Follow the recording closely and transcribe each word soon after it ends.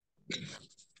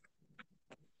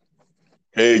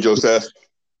Hey, Joseph.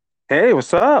 Hey,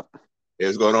 what's up? Hey,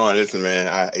 what's going on? Listen, man.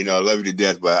 I love you to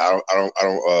death, but I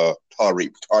don't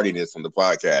tolerate tardiness on the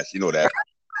podcast. You know that.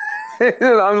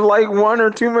 I'm like 1 or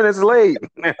 2 minutes late.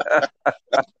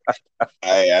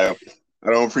 I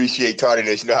don't appreciate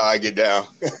tardiness. You know how I get down.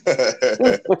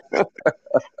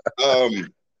 I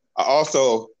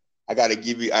also I got to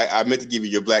give you. I meant to give you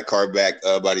your black card back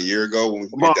about a year ago when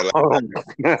we had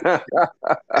that.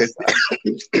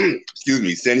 Excuse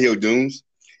me. Sand Hill Dunes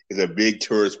is a big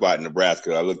tourist spot in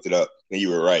Nebraska. I looked it up, and you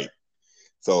were right.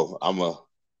 So I'm a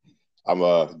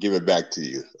give it back to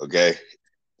you. Okay,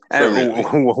 permanently.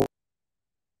 And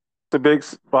the big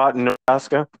spot in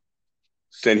Nebraska?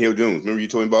 Sand Hill Dunes. Remember you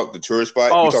told me about the tourist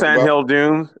spot we Oh, talked Sand about? Hill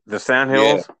Dunes, the Sand Yeah,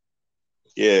 Hills.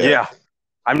 yeah. Yeah,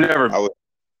 I've never. I was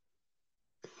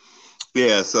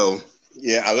yeah. So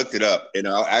yeah, I looked it up, and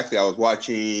I was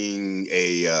watching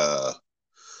a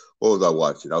what was I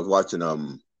watching? I was watching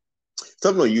something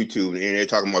on YouTube, and they're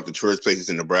talking about the tourist places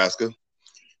in Nebraska,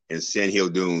 and Sand Hill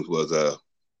Dunes was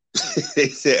they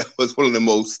said it was one of the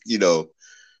most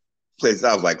places.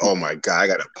 I was like, oh my god, I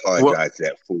gotta Well, apologize to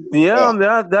that fool. yeah,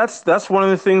 Oh that's one of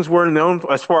the things we're known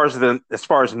for as far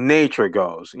as nature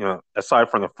goes. Aside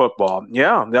from the football,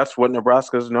 yeah, that's what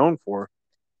Nebraska is known for.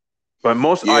 But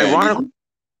most yeah, ironically,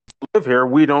 live here,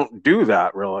 we don't do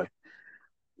that really.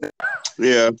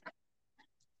 yeah.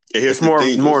 And here's It's the more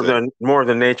thing, more Joseph. than more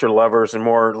than nature lovers and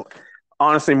more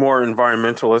honestly more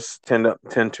environmentalists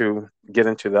tend to get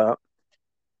into that.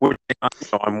 Which,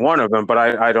 I'm one of them, but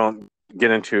I don't get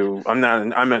into.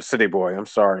 I'm a city boy. I'm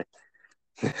sorry.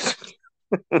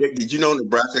 Did you know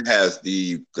Nebraska has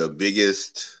the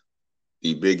biggest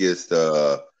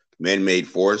man-made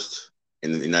forest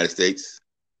in the United States?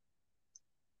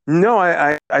 No,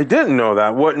 I didn't know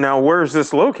that. What now? Where is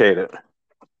this located?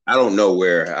 I don't know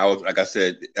where. I was like I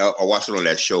said, I watched it on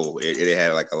that show. It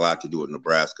had like a lot to do with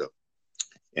Nebraska,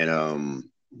 and I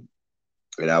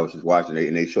was just watching it,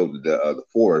 and they showed the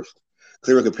forest. 'Cause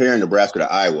they were comparing Nebraska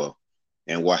to Iowa,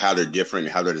 and how they're different,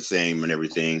 and how they're the same, and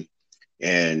everything.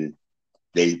 And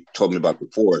they told me about the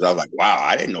forest. I was like, wow,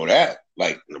 I didn't know that.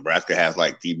 Like Nebraska has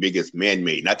like the biggest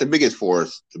man-made, not the biggest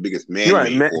forest, the biggest You're right,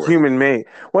 man-made forest. human made.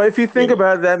 Well, if you think Yeah.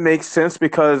 about it, that makes sense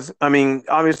because I mean,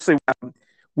 obviously,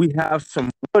 we have some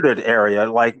wooded area,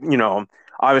 like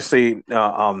obviously,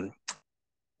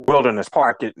 Wilderness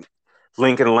Park in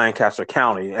Lincoln, Lancaster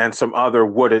County, and some other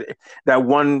wooded. That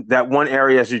one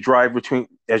area as you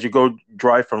go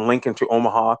drive from Lincoln to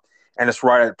Omaha, and it's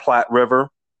right at Platte River.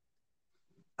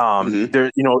 Mm-hmm.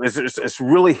 There, it's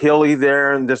really hilly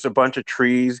there, and there's a bunch of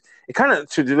trees. It kind of,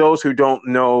 to those who don't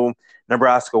know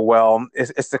Nebraska well,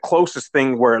 it's the closest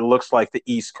thing where it looks like the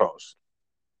East Coast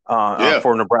Yeah.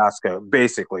 for Nebraska,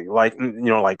 basically, like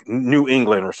like New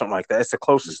England or something like that. It's the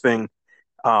closest thing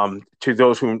to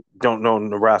those who don't know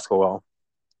Nebraska well.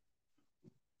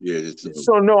 Yeah. It's,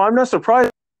 So no, I'm not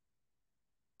surprised.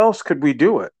 How else could we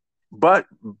do it? But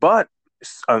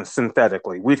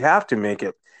synthetically, we'd have to make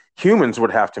it. Humans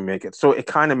would have to make it. So it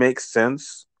kind of makes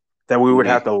sense that we would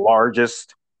have mhm. the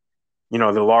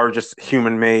largest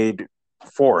human-made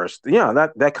forest. Yeah,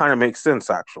 that kind of makes sense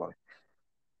actually.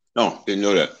 No, didn't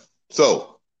know that.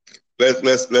 So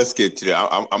let's get to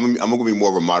that. I'm gonna be more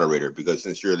of a moderator because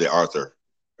since you're the author,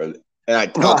 and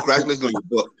congratulations on your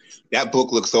book. That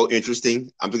book looks so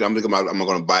interesting. I'm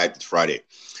gonna buy it this Friday.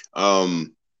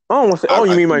 Um, Oh,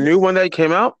 you I mean my see. new one that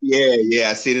came out? Yeah.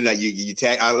 I seen it. That you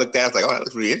tag. I looked at. It, I was like, oh, that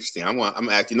looks really interesting. I'm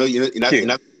actually, you're not, Thank you. you're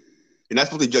not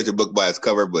supposed to judge a book by its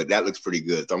cover, but that looks pretty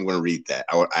good. So I'm gonna read that.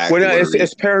 I Well, actually no, want to it's read.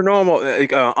 it's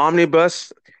paranormal,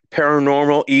 omnibus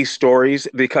paranormal stories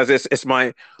because it's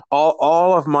my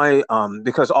all of my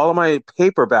because all of my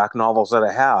paperback novels that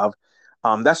I have,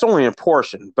 that's only a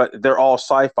portion, but they're all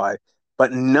sci-fi.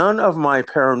 But none of my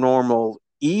paranormal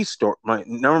ebooks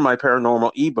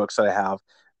that I have,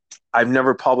 I've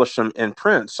never published them in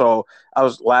print. So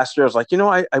last year I was like,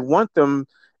 I want them,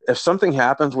 if something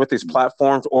happens with these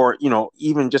platforms, or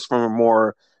even just from a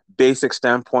more basic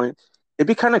standpoint, it'd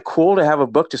be kind of cool to have a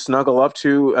book to snuggle up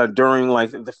to during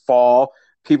like the fall.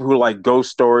 People who like ghost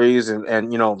stories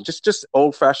and just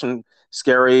old fashioned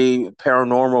scary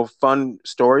paranormal fun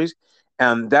stories,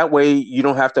 and that way you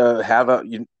don't have to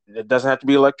it doesn't have to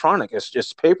be electronic. It's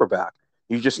just paperback.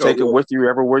 You just Oh, take it well, with you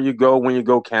everywhere you go when you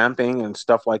go camping and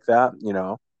stuff like that.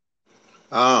 well,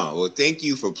 thank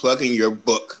you for plugging your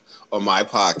book on my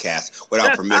podcast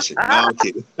without permission. No, I'm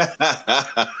kidding.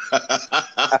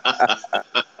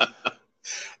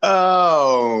 But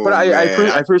Oh I, I, man, pre-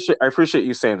 I appreciate I appreciate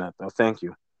you saying that though. Thank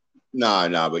you.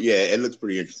 no, but yeah, it looks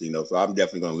pretty interesting though. So I'm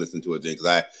definitely going to listen to it then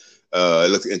because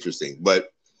it looks interesting.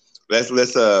 But let's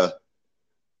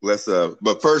let's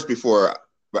but first, before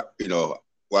you know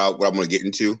what I'm going to get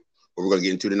into, what we're going to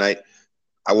get into tonight,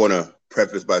 I want to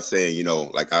preface by saying,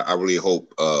 like I really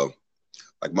hope,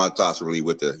 like my thoughts are really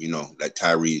with the, that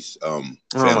Tyree's Oh my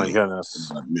family,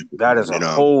 goodness, that is a and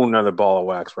whole nother ball of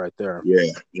wax right there.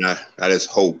 yeah, and I just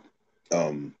hope,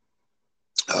 oh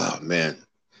man,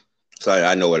 so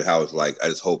I know how it's like. I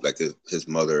just hope like his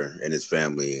mother and his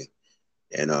family,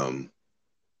 and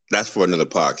that's for another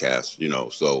podcast,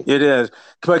 So It is.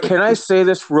 But can I say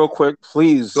this real quick,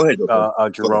 please, go ahead, Joe. Go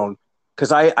ahead. Jerome?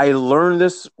 Because I learned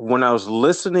this when I was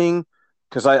listening,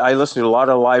 because I listen to a lot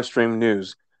of live stream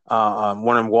news when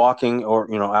I'm walking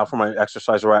or, out for my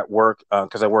exercise or at work,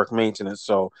 because I work maintenance.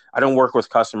 So I don't work with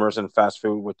customers in fast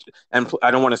food, and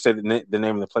I don't want to say the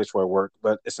name of the place where I work,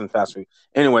 but it's in fast food.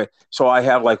 Anyway, so I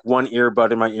have like one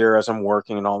earbud in my ear as I'm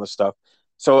working and all this stuff.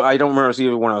 So I don't remember it was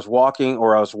either when I was walking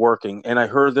or I was working, and I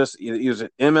heard this. It was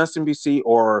MSNBC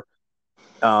or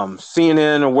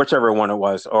CNN or whichever one it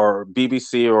was, or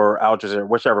BBC or Al Jazeera,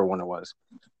 whichever one it was.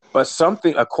 But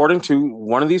something, according to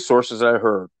one of these sources that I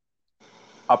heard,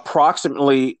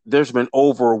 approximately there's been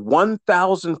over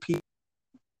 1,000 people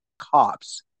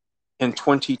cops in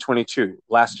 2022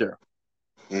 last year.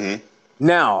 Mm-hmm.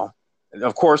 Now,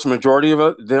 of course, majority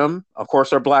of them, of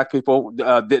course, are black people.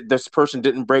 This person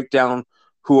didn't break down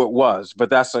who it was,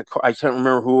 but I can't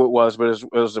remember who it was, but it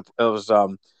was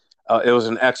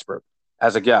an expert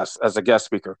as a guest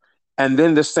speaker. And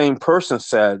then the same person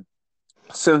said,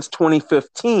 since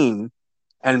 2015,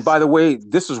 and by the way,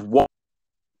 this is what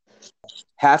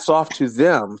hats off to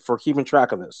them for keeping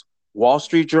track of this. Wall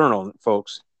Street Journal,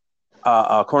 folks,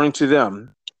 according to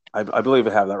them, I believe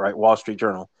I have that right. Wall Street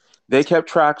Journal. They kept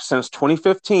track since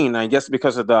 2015. I guess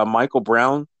because of the Michael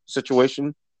Brown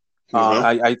situation.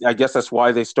 I guess that's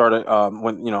why they started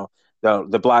when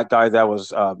the black guy that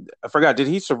was I forgot, did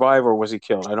he survive or was he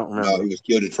killed? I don't remember. No, he was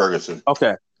killed in Ferguson.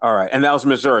 Okay, all right, and that was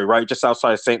Missouri, right, just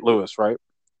outside of St. Louis, right?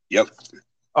 Yep.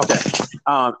 Okay.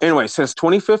 Anyway, since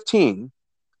 2015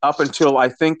 up until I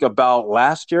think about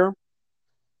last year,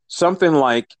 something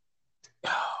like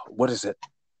what is it?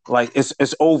 Like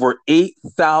it's over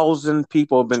 8,000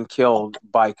 people have been killed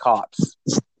by cops.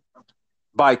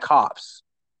 By cops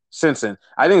since then.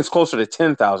 I think it's closer to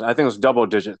 10,000. I think it's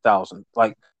double-digit thousand,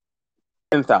 like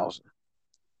 10,000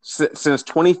 since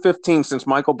 2015, since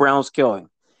Michael Brown's killing.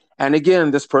 And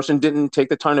again, this person didn't take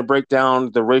the time to break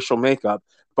down the racial makeup,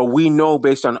 but we know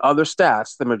based on other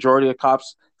stats, the majority of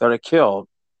cops that are killed,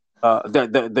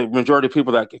 the majority of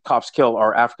people that cops kill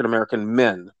are African American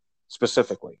men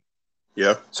specifically.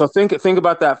 Yeah. So think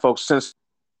about that, folks. Since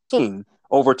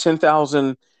over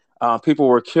 10,000 people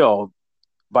were killed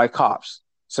by cops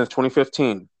since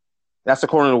 2015. That's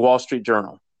according to Wall Street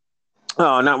Journal.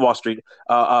 Not Wall Street.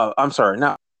 I'm sorry,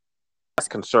 not that's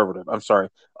conservative. I'm sorry.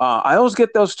 I always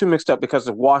get those two mixed up because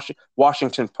of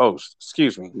Washington Post.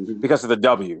 Excuse me, because of the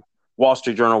W. Wall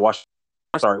Street Journal.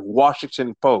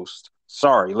 Washington Post.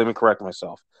 Sorry, let me correct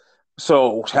myself.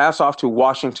 So hats off to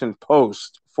Washington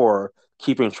Post for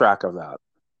keeping track of that.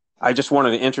 I just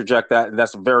wanted to interject that, and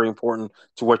that's very important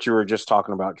to what you were just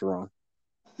talking about, Jerome.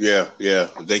 Yeah.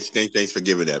 Thanks for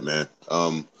giving that, man.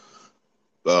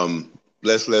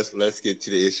 Let's get to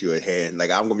the issue at hand.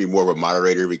 Like I'm gonna be more of a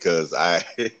moderator because I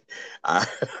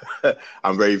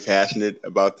I'm very passionate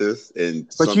about this, and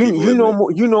But some people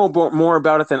you know more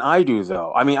about it than I do,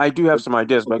 though. I mean, I do have some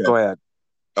ideas, but go ahead.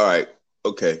 All right,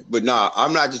 okay, but nah,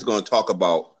 I'm not just gonna talk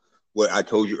about what I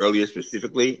told you earlier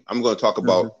specifically. I'm gonna talk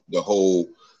about the whole,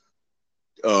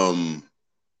 I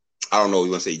don't know,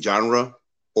 you want to say genre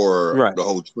or the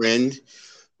whole trend.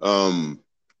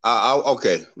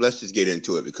 Okay, let's just get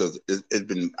into it because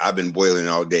I've been boiling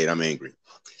all day and I'm angry.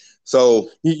 So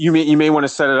you may want to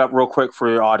set it up real quick for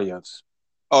your audience.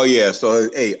 Oh yeah, so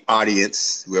hey,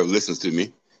 audience, whoever listens to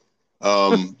me,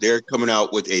 they're coming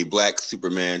out with a black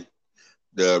Superman.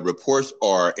 The reports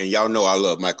are, and y'all know I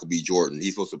love Michael B. Jordan.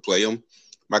 He's supposed to play him.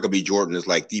 Michael B. Jordan is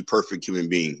like the perfect human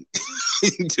being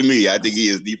to me. I think he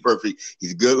is the perfect.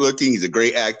 He's good looking. He's a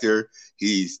great actor.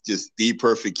 He's just the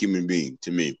perfect human being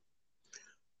to me.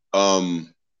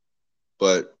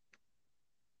 But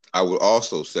I would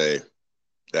also say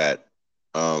that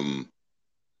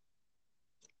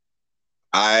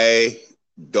I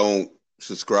don't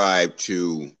subscribe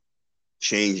to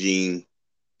changing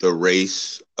the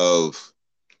race of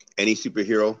any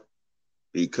superhero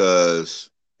because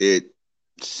it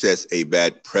sets a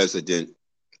bad precedent.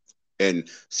 And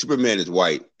Superman is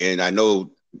white. And I know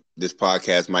this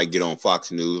podcast might get on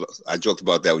Fox News. I joked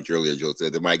about that with you earlier, Joe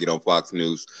said. It might get on Fox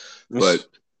News. But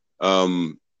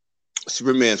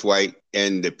Superman's white.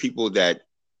 And the people that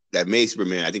that made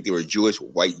Superman, I think they were Jewish,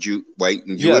 white and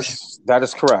Jewish. Yes, that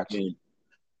is correct. And,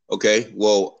 okay,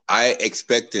 well, I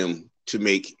expect them to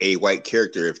make a white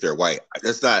character if they're white.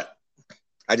 That's not.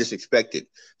 I just expect it.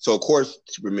 So of course,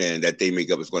 Superman that they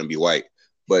make up is going to be white.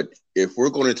 But if we're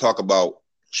going to talk about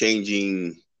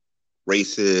changing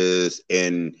races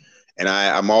and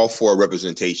I'm all for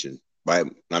representation, right?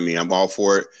 I mean, I'm all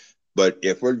for it. But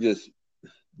if we're just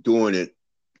doing it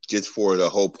just for the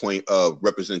whole point of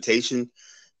representation,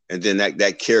 and then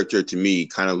that character to me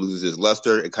kind of loses its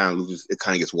luster. It kind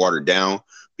of gets watered down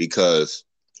because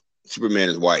Superman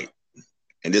is white,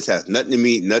 and this has nothing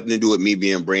to do with me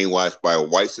being brainwashed by a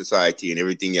white society and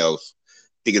everything else,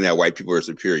 thinking that white people are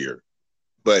superior.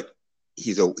 But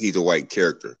he's a white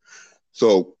character.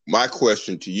 So my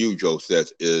question to you,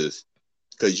 Joseph, is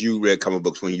because you read comic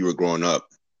books when you were growing up.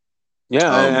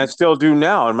 Yeah, I still do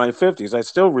now in my 50s. I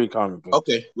still read comic books.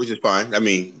 Okay, which is fine. I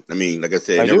mean, like I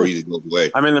said, it I never do. really goes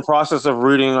away. I'm in the process of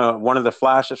reading one of the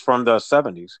Flashes from the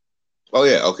 70s. Oh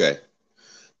yeah, okay.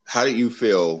 How do you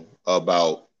feel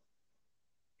about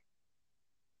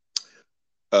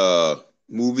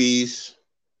movies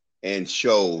and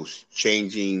shows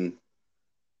changing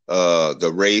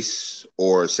the race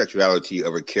or sexuality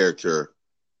of a character,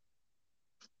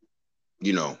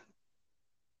 you know,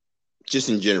 just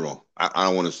in general? I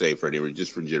don't want to say for anyone,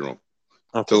 just for general.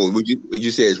 Okay. So would you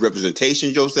say it's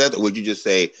representation, Joseph, or would you just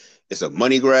say it's a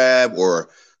money grab, or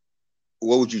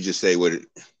what would you just say with it?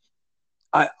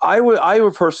 I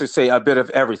would personally say a bit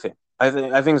of everything. I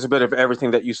think it's a bit of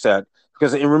everything that you said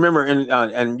because remember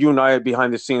and you and I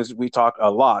behind the scenes we talk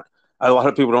a lot. A lot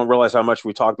of people don't realize how much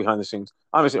we talk behind the scenes.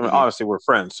 Obviously, I mean, Mm-hmm. obviously we're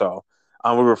friends, so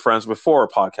we were friends before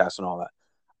podcasts and all that.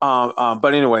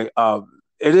 But anyway,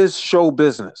 it is show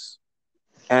business,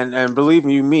 and believe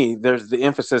me, there's the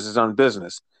emphasis is on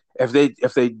business. If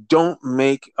they don't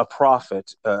make a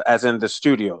profit, as in the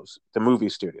studios, the movie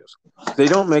studios, if they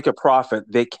don't make a profit,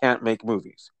 they can't make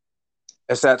movies.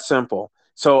 It's that simple.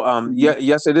 So Mm-hmm. yeah,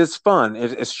 yes, it is fun.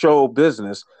 It's show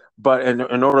business, but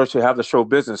in order to have the show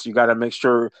business, you got to make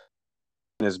sure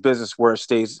it's business where it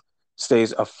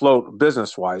stays afloat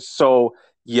business wise. So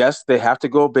yes, they have to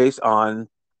go based on,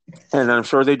 and I'm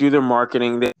sure they do their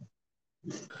marketing.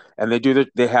 And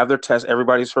they have their tests.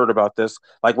 Everybody's heard about this,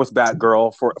 like with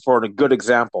Batgirl for a good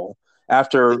example.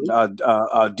 After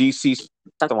DC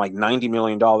something like $90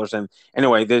 million, and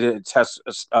anyway, they did a test.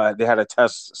 They had a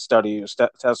test study,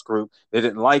 test group. They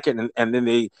didn't like it, and then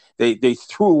they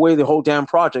threw away the whole damn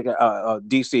project.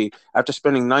 DC after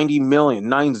spending $90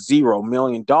 million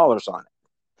on it.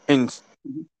 And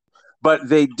but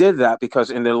they did that because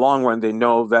in the long run they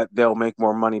know that they'll make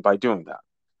more money by doing that.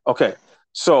 Okay,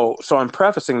 so I'm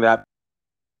prefacing that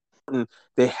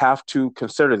they have to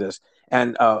consider this.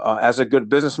 And as a good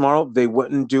business model, they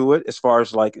wouldn't do it as far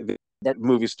as like the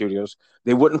movie studios.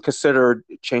 They wouldn't consider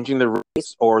changing the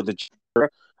race or the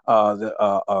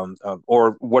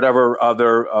or whatever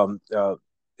other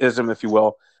ism, if you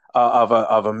will,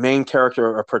 of a main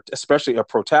character, or especially a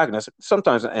protagonist,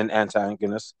 sometimes an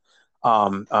antagonist.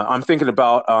 I'm thinking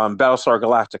about Battlestar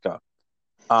Galactica.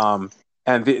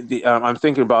 And I'm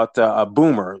thinking about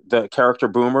Boomer, the character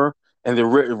Boomer, in the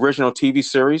original TV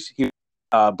series.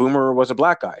 Boomer was a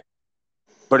black guy,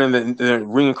 but in the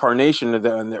reincarnation in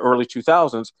the early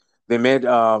 2000s, they made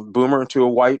Boomer into a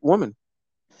white woman.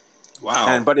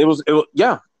 Wow. But it was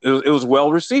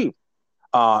well received.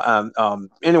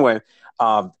 Anyway,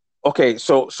 okay,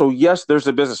 so yes, there's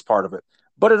a business part of it,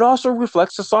 but it also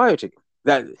reflects society.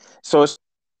 That so it's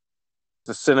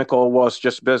the cynical, well, it's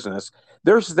just business.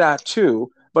 There's that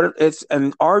too, but it's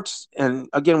an arts, and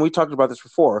again, we talked about this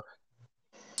before.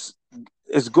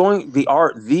 Is going the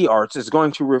arts is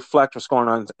going to reflect what's going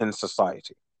on in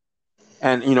society,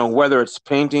 and whether it's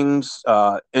paintings,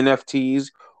 NFTs,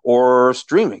 or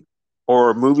streaming,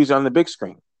 or movies on the big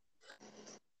screen.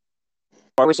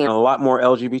 We're seeing a lot more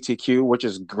LGBTQ, which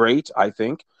is great, I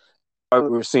think.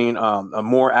 We're seeing a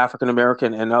more African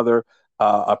American and other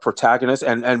protagonists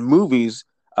and movies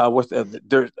with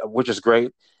there, which is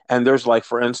great. And there's like,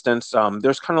 for instance,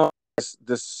 there's kind of like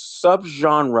this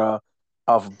subgenre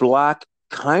of black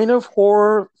kind of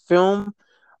horror film.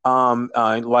 Like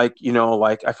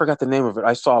I forgot the name of it.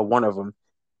 I saw one of them.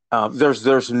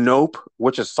 There's Nope,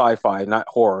 which is sci-fi, not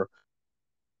horror.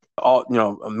 All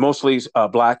mostly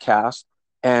black cast,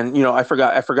 and I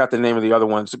forgot the name of the other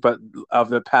ones, but of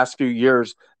the past few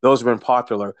years, those have been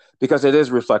popular because it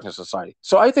is reflecting society.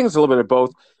 So I think it's a little bit of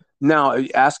both. Now,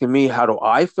 asking me how do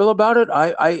I feel about it,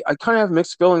 I kind of have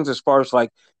mixed feelings as far as like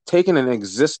taking an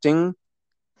existing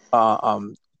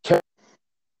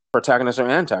protagonist or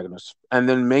antagonist and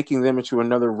then making them into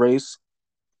another race,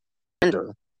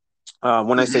 gender,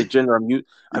 When I say gender,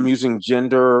 I'm using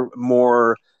gender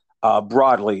more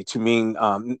broadly to mean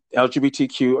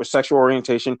LGBTQ or sexual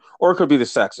orientation, or it could be the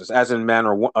sexes, as in man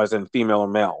or as in female or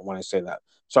male. When I say that,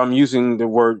 so I'm using the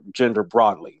word gender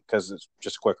broadly because it's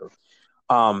just quicker.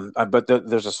 But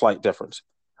there's a slight difference.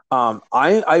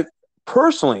 I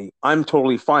personally, I'm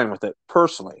totally fine with it.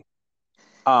 Personally,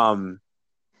 um,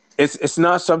 it's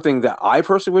not something that I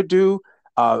personally would do.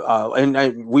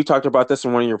 We talked about this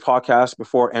in one of your podcasts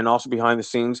before, and also behind the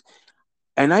scenes.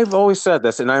 And I've always said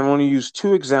this, and I want to use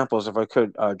two examples if I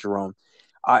could, Jerome.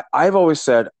 I've always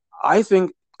said I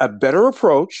think a better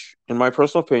approach, in my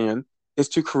personal opinion, is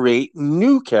to create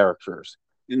new characters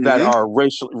that Mm-hmm. are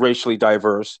racially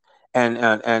diverse and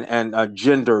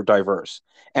gender diverse.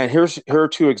 And here are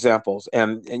two examples.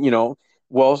 And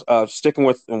well, sticking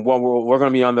with, well, we're going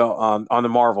to be on the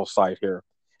Marvel side here,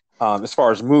 as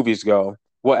far as movies go.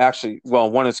 Well, actually, well,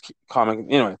 one is comic.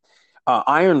 Anyway,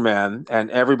 Iron Man, and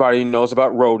everybody knows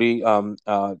about Rhodey,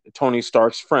 Tony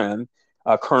Stark's friend,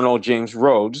 Colonel James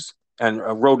Rhodes, and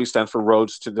Rhodey stands for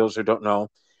Rhodes. To those who don't know,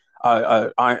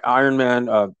 Iron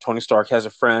Man, Tony Stark has a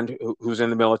friend who's in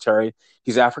the military.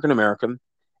 He's African American,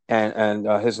 and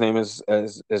his name is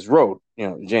Rhodes.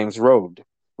 James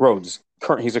Rhodes.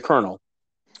 He's a colonel.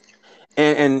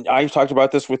 And I talked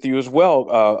about this with you as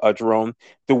well, Jerome.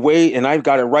 The way, and I've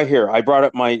got it right here. I brought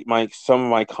up my some of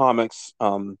my comics,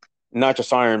 not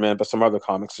just Iron Man, but some other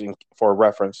comics for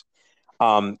reference.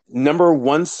 Number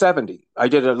 170. I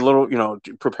did a little,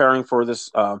 preparing for this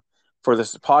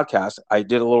podcast. I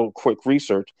did a little quick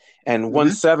research, and Mm-hmm.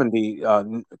 170,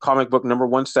 comic book number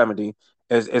 170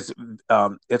 is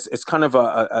it's kind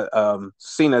of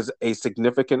seen as a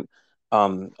significant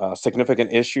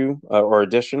issue or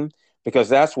addition, because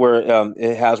that's where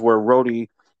it has where Rhodey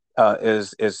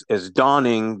is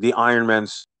donning the Iron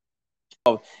Man's.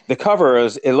 The cover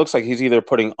is, it looks like he's either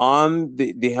putting on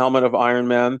the helmet of Iron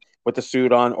Man with the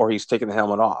suit on, or he's taking the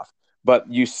helmet off.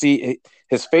 But you see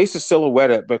his face is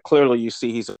silhouetted, but clearly you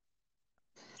see he's.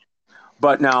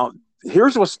 But now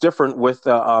here's what's different with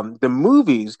the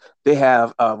movies. They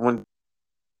have when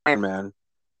Iron Man,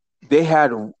 they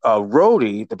had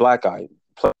Rhodey, the black guy,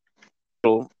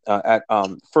 at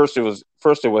first it was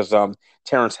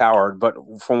Terrence Howard, but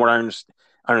from what I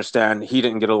understand, he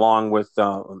didn't get along with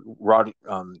Robert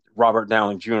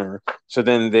Downey Jr. So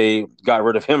then they got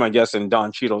rid of him, I guess, and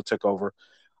Don Cheadle took over.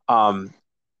 Um,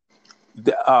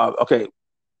 okay,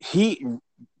 he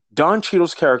Don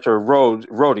Cheadle's character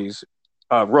Rhodey.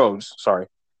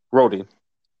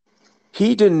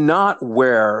 He did not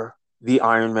wear the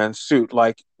Iron Man suit,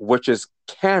 which is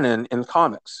canon in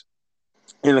comics.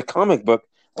 In the comic book,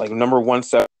 like number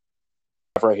 170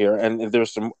 right here, and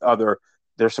there's some other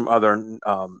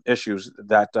issues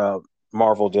that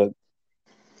Marvel did.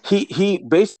 He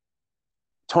basically,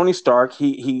 Tony Stark,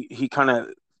 he kind of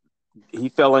he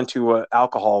fell into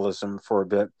alcoholism for a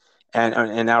bit,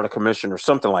 and out of commission or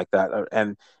something like that,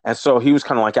 and so he was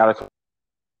kind of like out of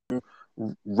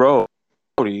road.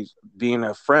 Being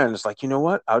a friend, it's like, you know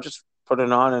what? I'll just put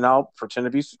it on and I'll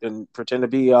pretend to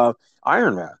be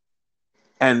Iron Man.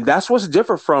 And that's what's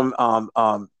different from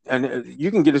and you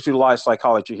can get into a lot of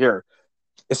psychology here.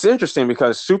 It's interesting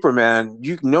because Superman,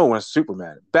 when it's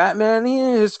Superman. Batman,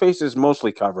 his face is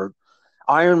mostly covered.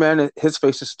 Iron Man, his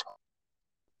face is,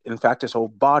 in fact, his whole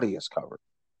body is covered.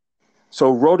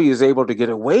 So Rhodey is able to get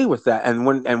away with that. And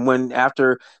when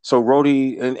after, so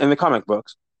Rhodey in the comic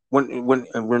books, when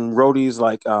Rhodey's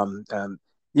like,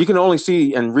 you can only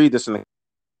see and read this in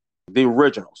the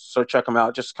originals. So check them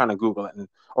out. Just kind of Google it,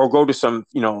 or go to some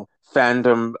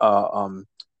fandom uh,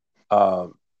 uh,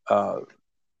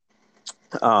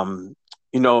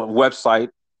 website,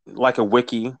 like a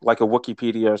wiki, like a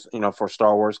Wikipedia, for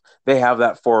Star Wars. They have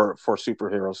that for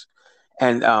superheroes,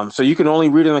 and so you can only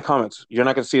read it in the comics. You're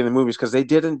not going to see it in the movies because they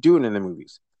didn't do it in the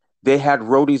movies. They had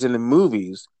Rhodey's in the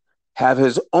movies have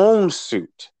his own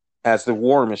suit as the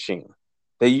War Machine.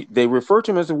 They refer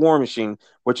to him as the War Machine,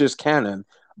 which is canon,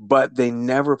 but they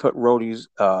never put Rhodey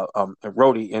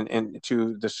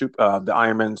into the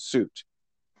Iron Man suit.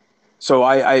 So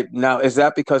I now, is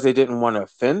that because they didn't want to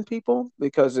offend people,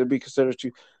 because it'd be considered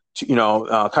to kind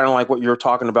of like what you're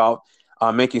talking about,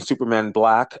 making Superman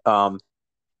black, for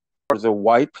the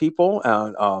white people,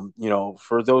 and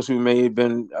for those who may have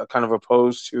been kind of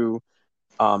opposed to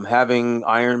having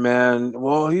Iron Man.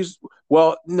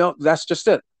 Well, no, that's just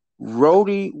it.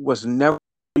 Rhodey was never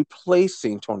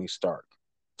replacing Tony Stark.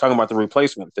 Talking about the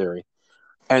replacement theory.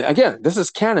 And again, this is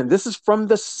canon. This is from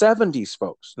the 70s,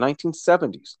 folks,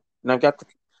 1970s. And I've got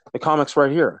the comics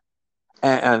right here.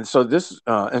 And so this,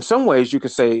 in some ways, you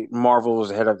could say Marvel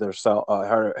was ahead of their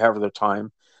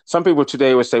time. Some people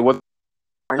today would say, well,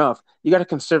 enough, you got to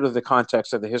consider the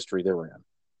context of the history they were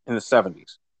in the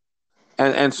 70s.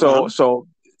 And Uh-huh. so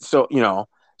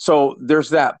so there's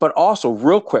that. But also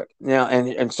real quick now,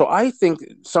 and so I think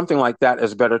something like that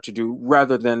is better to do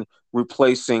rather than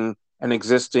replacing an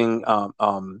existing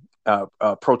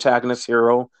protagonist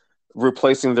hero,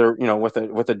 replacing their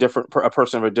with a different a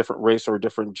person of a different race or a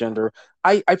different gender.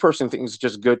 I personally think it's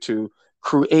just good to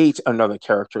create another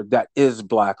character that is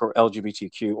black or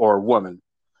LGBTQ or a woman.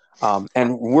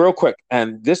 And real quick,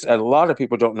 and this a lot of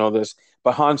people don't know this,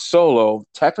 but Han Solo,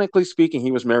 technically speaking,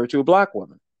 he was married to a black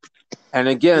woman. And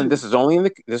again, this is only in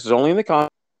the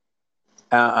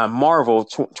Marvel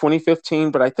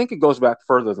 2015, but I think it goes back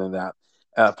further than that,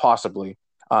 possibly.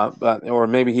 But, or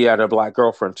maybe he had a black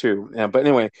girlfriend too. But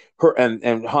anyway, her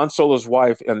and Han Solo's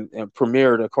wife and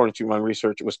premiered, according to my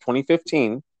research, it was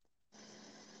 2015.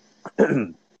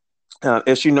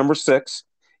 Issue number 6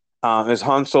 is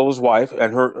Han Solo's wife,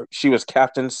 and she was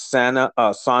Captain Sana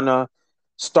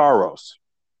Staros,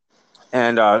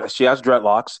 and she has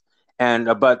dreadlocks.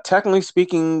 And but technically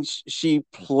speaking, she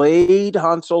played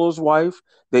Han Solo's wife.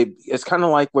 It's kind of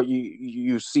like what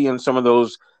you see in some of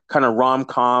those kind of rom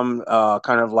com,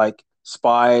 kind of like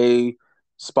spy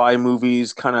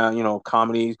movies, kind of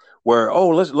comedies where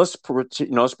let's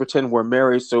pretend we're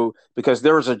married. So because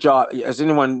there is a job, as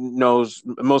anyone knows,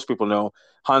 most people know,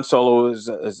 Han Solo is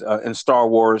in Star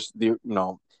Wars. He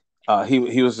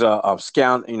was a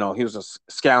scoundrel. He was a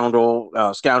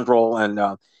scoundrel,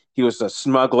 and he was a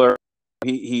smuggler.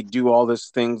 He do all these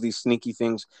things, these sneaky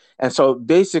things, and so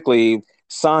basically,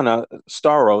 Sana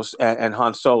Staros and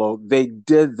Han Solo, they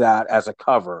did that as a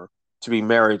cover to be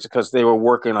married because they were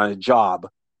working on a job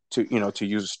to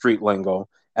use street lingo,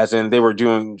 as in they were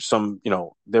doing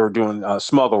they were doing a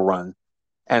smuggle run,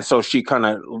 and so she kind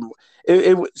of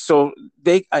so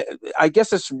I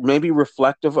guess it's maybe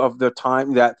reflective of the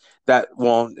time that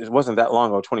well, it wasn't that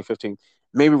long ago, 2015,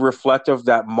 maybe reflective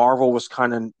that Marvel was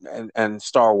kind of and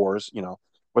Star Wars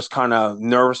was kind of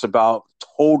nervous about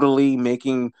totally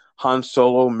making Han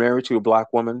Solo married to a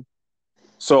black woman.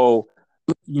 So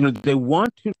they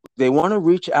want to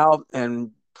reach out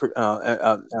and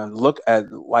look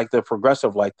at like the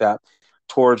progressive like that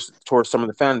towards some of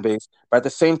the fan base, but at the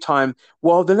same time,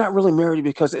 well, they're not really married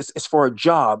because it's for a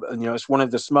job, and it's one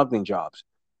of the smuggling jobs.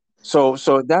 So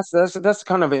that's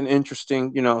kind of an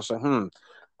interesting,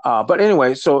 but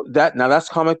anyway, so that's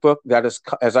comic book. That is,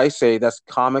 as I say, that's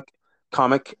comic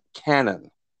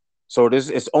canon. So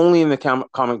it's only in the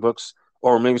comic books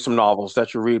or maybe some novels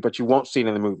that you read, but you won't see it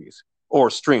in the movies or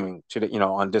streaming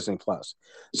on Disney Plus.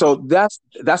 So that's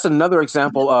another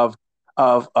example of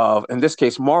in this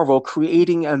case Marvel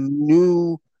creating a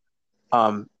new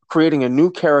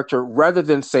character rather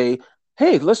than say,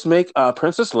 hey, let's make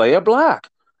Princess Leia black.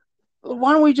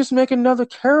 Why don't we just make another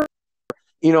character?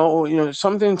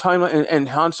 Something in time and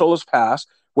Han Solo's past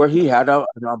where he had a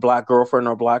black girlfriend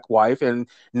or black wife and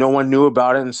no one knew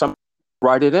about it and some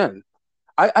write it in.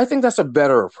 I think that's a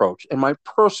better approach, in my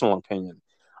personal opinion.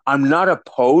 I'm not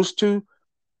opposed to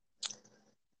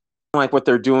like what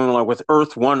they're doing like with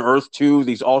Earth 1, Earth 2,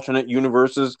 these alternate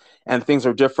universes and things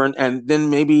are different. And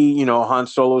then maybe, Han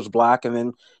Solo's black and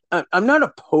then I'm not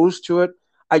opposed to it.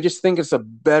 I just think it's a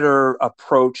better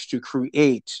approach to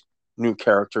create new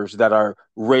characters that are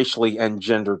racially and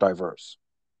gender diverse.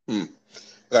 I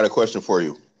got a question for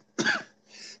you.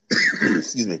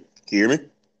 Excuse me. Can you hear me?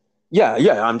 Yeah,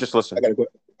 I'm just listening.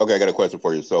 I got a question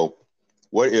for you. So,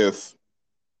 what if,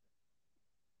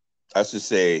 let's just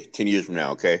say 10 years from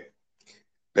now, okay?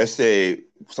 Let's say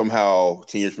somehow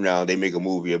 10 years from now, they make a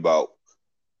movie about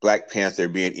Black Panther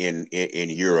being in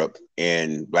Europe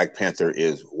and Black Panther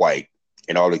is white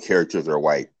and all the characters are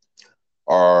white.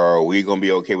 Are we going to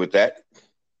be okay with that?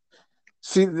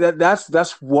 See,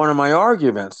 that's one of my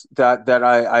arguments that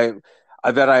I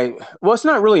well, it's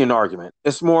not really an argument.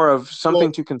 It's more of something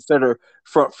Well, to consider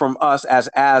from us as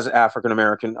African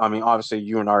American. I mean, obviously,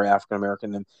 you and I are African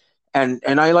American, and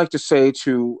I like to say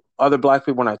to other Black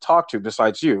people when I talk to,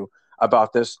 besides you,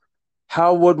 about this,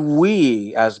 how would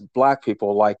we as Black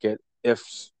people like it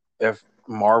if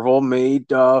Marvel made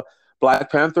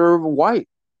Black Panther white?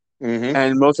 mm-hmm.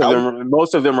 And most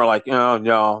of them are like, oh,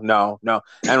 no, no, no,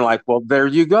 and I'm like, well, there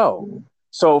you go.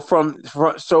 So from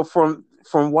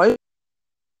white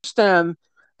understand,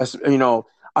 as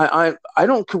I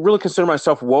don't really consider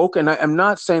myself woke, and I'm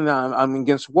not saying that I'm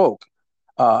against woke,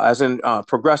 as in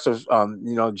progressives,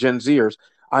 Gen Zers.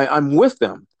 I'm with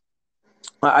them.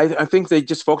 I think they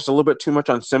just focus a little bit too much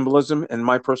on symbolism, in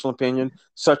my personal opinion,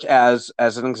 such as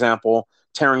an example,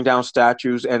 tearing down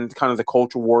statues and kind of the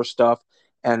culture war stuff.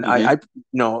 And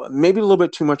Mm-hmm. maybe a little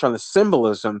bit too much on the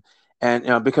symbolism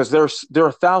and because there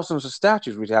are thousands of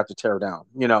statues we'd have to tear down,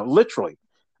 literally.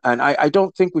 And I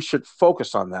don't think we should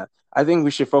focus on that. I think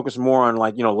we should focus more on,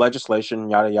 like, legislation,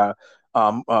 yada yada,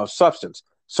 substance.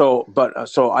 So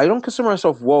I don't consider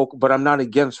myself woke, but I'm not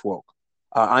against woke.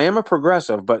 I am a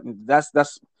progressive, but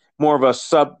that's more of a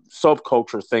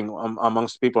subculture thing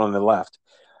amongst people on the left.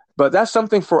 But that's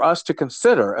something for us to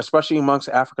consider, especially amongst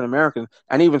African Americans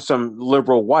and even some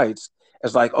liberal whites.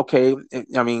 It's like, okay,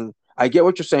 I mean, I get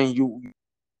what you're saying. You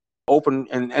open,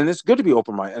 and it's good to be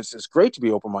open minded. It's great to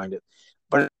be open minded,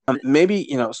 but maybe,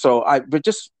 but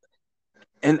just,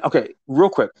 and okay, real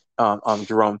quick,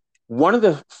 Jerome. One of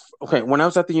the Okay, when I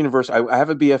was at the university, I have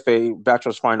a BFA,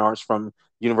 Bachelor's of Fine Arts from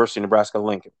University of Nebraska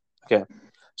Lincoln. Okay,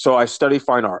 so I study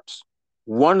fine arts.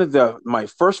 One of my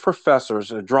first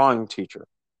professors, a drawing teacher,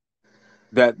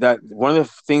 that one of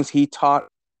the things he taught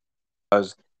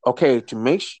was, okay,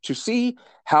 to see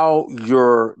how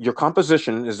your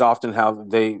composition is often how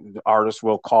the artists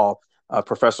will call,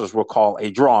 professors will call a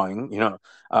drawing.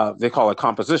 They call it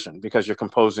composition because you're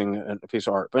composing a piece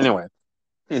of art. But anyway,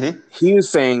 he was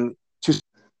saying to see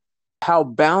how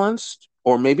balanced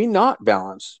or maybe not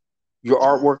balanced your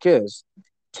artwork is.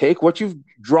 Take what you've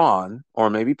drawn or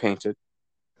maybe painted,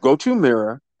 go to a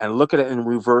mirror and look at it in the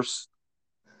reverse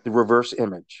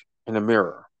image in a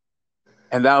mirror,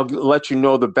 and that'll let you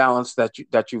know the balance that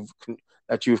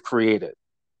you've created.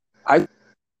 I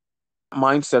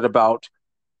mindset about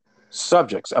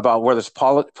subjects, about whether it's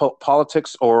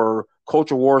politics or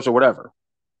culture wars or whatever.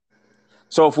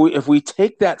 So if we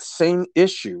take that same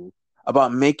issue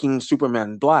about making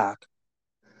Superman black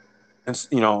and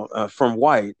from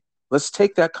white, let's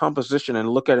take that composition and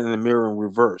look at it in the mirror in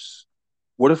reverse.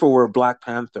 What if it were a Black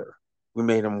Panther? We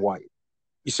made him white.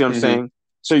 You see what I'm saying?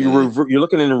 So you're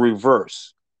looking in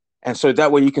reverse. And so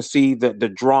that way you can see the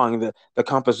drawing, the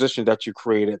composition that you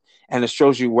created, and it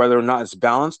shows you whether or not it's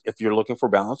balanced. If you're looking for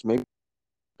balance, maybe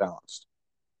it's balanced.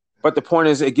 But the point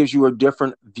is, it gives you a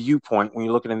different viewpoint when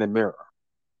you're looking in the mirror.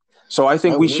 So I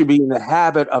think we should be in the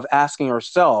habit of asking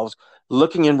ourselves,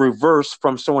 looking in reverse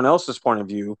from someone else's point of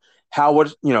view, how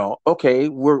would, okay,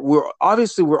 we're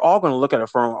obviously we're all going to look at it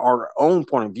from our own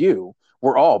point of view.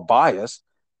 We're all biased.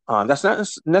 That's not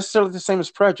necessarily the same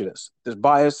as prejudice. This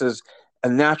bias is a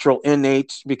natural,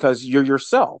 innate, because you're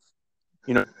yourself,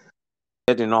 and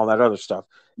all that other stuff.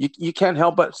 You can't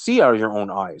help but see out of your own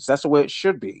eyes. That's the way it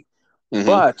should be.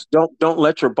 But don't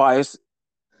let your bias,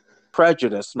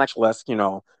 prejudice, much less,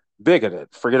 bigoted.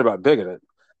 Forget about bigoted.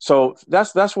 So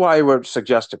that's why I would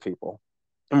suggest to people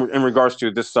in regards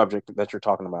to this subject that you're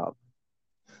talking about.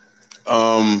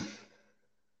 I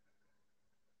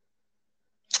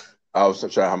was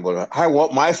trying. I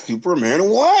want my Superman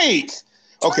white.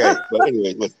 Okay, but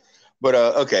anyway,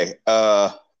 okay.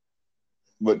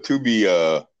 But to be,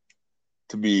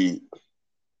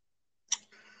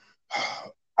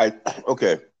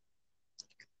 okay.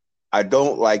 I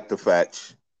don't like the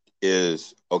fact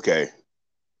is, okay,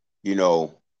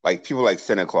 like people like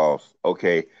Santa Claus.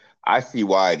 Okay, I see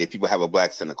why that people have a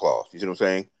black Santa Claus. You see what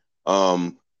I'm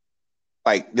saying?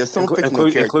 Like there's some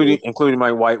fictional characters, including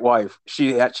my white wife.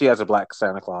 She has a black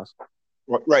Santa Claus.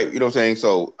 Right, you know what I'm saying?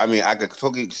 So I mean, I could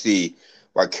totally see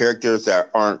why characters that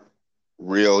aren't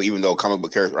real, even though comic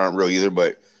book characters aren't real either,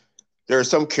 but there are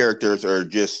some characters are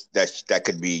just that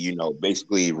could be,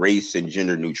 basically race and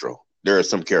gender neutral. There are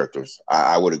some characters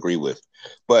I would agree with,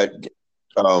 but in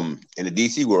the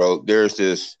DC world, there's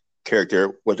this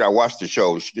character which I watched the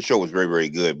show. The show was very, very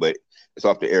good, but it's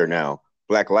off the air now.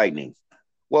 Black Lightning.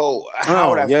 Well,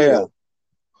 how would I feel? Yeah.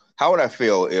 How would I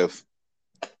feel if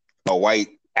a white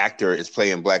actor is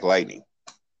playing Black Lightning?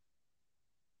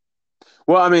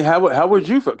 Well, I mean, how would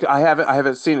you feel? I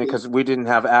haven't seen it because we didn't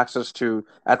have access to,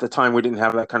 at the time, we didn't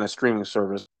have that kind of streaming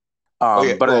service.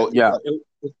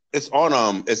 It's on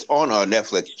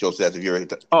Netflix. Show says if you have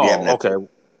Netflix.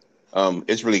 Okay.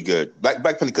 It's really good. Back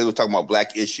because we're talking about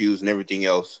black issues and everything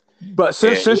else. But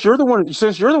since you're the one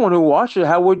who watched it,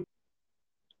 how would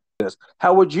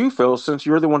you feel since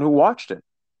you're the one who watched it?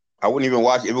 I wouldn't even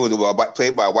watch it if it was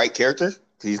played by a white character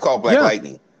because he's called Black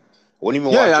Lightning. I wouldn't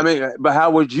even watch it. I mean, but how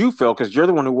would you feel? Because you're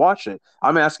the one who watched it.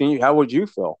 I'm asking you, how would you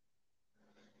feel?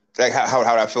 Like how would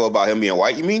I feel about him being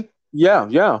white? You mean? Yeah.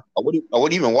 I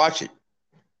wouldn't even watch it.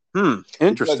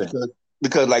 Interesting.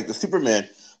 Because like the Superman,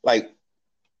 like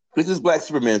this Black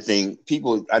Superman thing,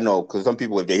 people I know because some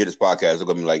people if they hear this podcast they're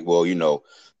gonna be like, well,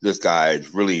 this guy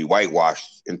is really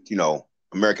whitewashed and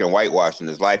American whitewashed in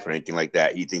his life or anything like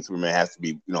that. He thinks Superman has to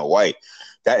be white.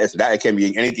 That can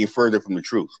be anything further from the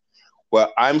truth.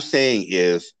 What I'm saying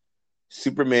is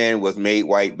Superman was made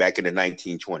white back in the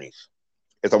 1920s.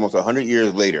 It's almost 100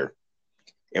 years later.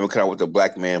 and we come out with a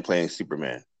black man playing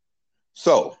Superman.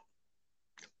 So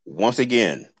once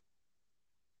again,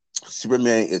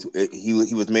 Superman he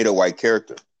was made a white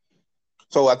character.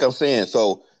 So like I'm saying,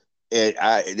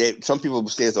 some people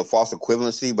say it's a false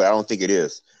equivalency, but I don't think it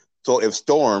is. So if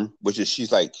Storm, which is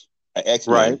she's like an X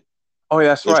Right. Men, Oh, yeah,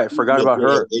 that's right. Forgot about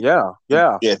her. Yeah,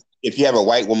 yeah. if you have a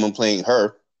white woman playing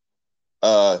her,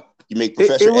 you make It,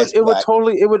 Professor it would S it would black.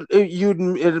 totally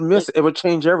it would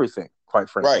change everything, quite Right,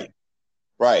 frankly.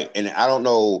 right. And I don't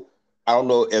know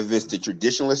if it's the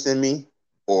traditionalist in me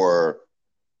or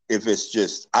if it's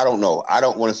just I don't know. I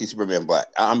don't want to see Superman black.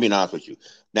 I'm being honest with you.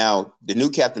 Now, the new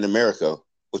Captain America,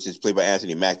 which is played by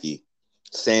Anthony Mackie,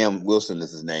 Sam Wilson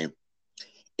is his name.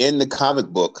 In the comic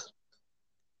book,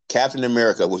 Captain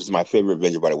America, which is my favorite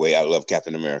Avenger, by the way, I love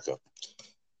Captain America.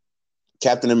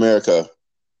 Captain America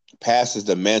passes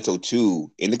the mantle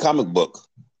in the comic book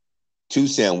to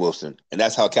Sam Wilson, and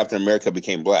that's how Captain America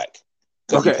became black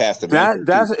because he Okay, passed the mantle to.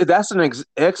 that's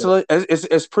excellent.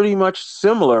 It's pretty much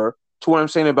similar to what I'm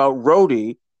saying about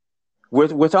Rhodey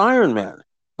with Iron Man,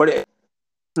 but it's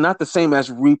not the same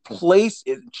as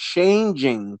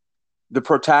changing the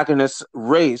protagonist's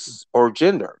race or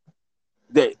gender.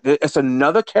 It's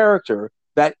another character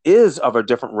that is of a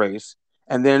different race,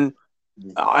 and then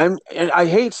and I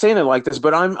hate saying it like this,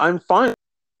 but I'm fine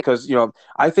because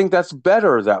I think that's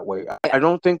better that way. I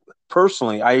don't think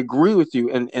personally. I agree with you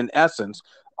in essence.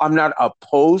 I'm not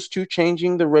opposed to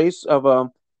changing the race of a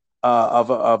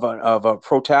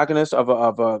protagonist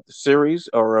of a series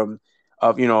or of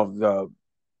of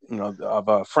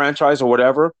a franchise or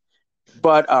whatever.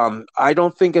 But I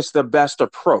don't think it's the best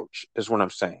approach, is what I'm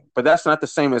saying. But that's not the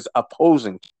same as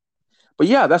opposing. But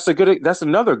yeah, that's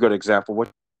another good example of what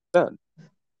you said.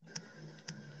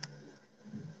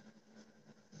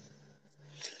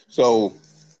 So,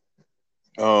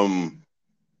 um,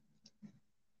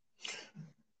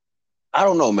 I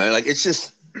don't know, man. Like it's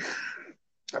just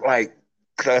like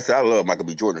I said, I love Michael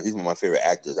B. Jordan. He's one of my favorite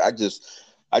actors. I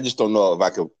just don't know if I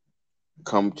could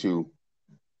come to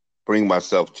bring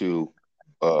myself to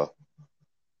uh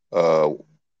uh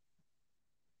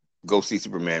go see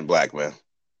Superman Black, man.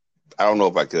 I don't know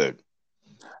if I could.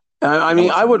 I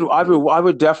mean, I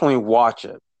would definitely watch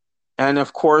it, and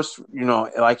of course,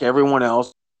 like everyone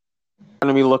else, I'm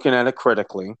going to be looking at it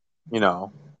critically, you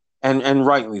know, and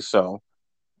rightly so.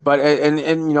 But and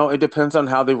it depends on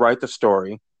how they write the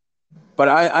story. But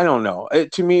I don't know.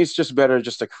 To me, it's just better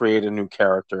just to create a new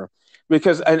character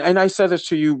because and I said this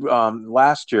to you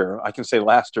last year. I can say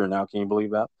last year now. Can you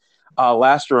believe that?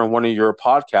 Last year on one of your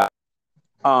podcasts.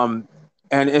 Um,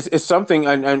 and it's something,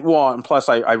 and plus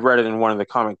I read it in one of the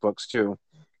comic books too.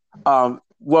 Well,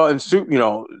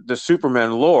 the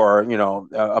Superman lore,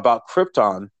 about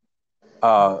Krypton,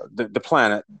 the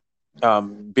planet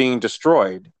being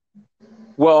destroyed.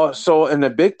 Well, so in the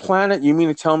big planet, you mean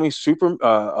to tell me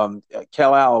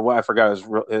Kal-El? Well, I forgot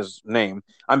his name.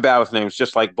 I'm bad with names,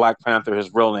 just like Black Panther,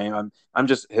 his real name. I'm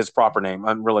just his proper name.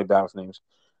 I'm really bad with names.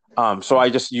 So I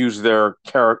just use their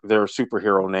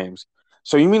superhero names.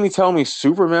 So you mean to tell me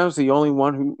Superman's the only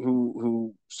one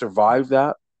who survived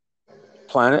that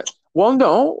planet? Well,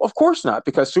 no, of course not,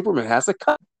 because Superman has a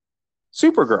cut,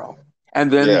 Supergirl,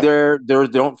 and then Yeah. there.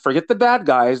 Don't forget the bad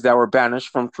guys that were banished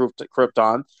from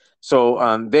Krypton.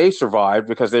 So they survived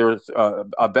because they were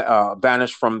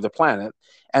banished from the planet.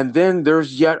 And then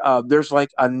there's like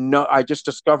a no. I just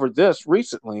discovered this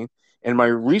recently in my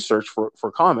research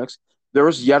for comics. There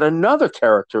was yet another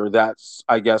character that's,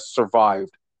 I guess,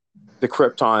 survived the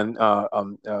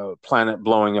Krypton planet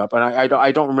blowing up, and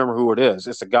I don't remember who it is.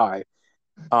 It's a guy,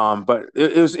 but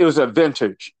it was a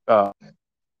vintage,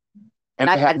 and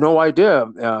I had no idea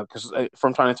because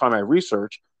from time to time I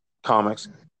research comics,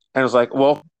 and it's like,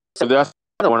 well, that's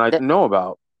another one I didn't know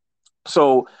about.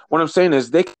 So what I'm saying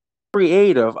is they can be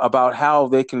creative about how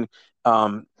they can,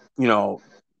 um, you know,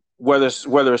 whether it's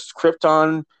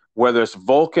Krypton, whether it's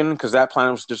Vulcan because that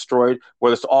planet was destroyed,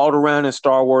 whether it's Alderaan in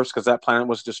Star Wars because that planet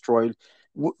was destroyed.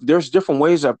 There's different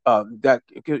ways of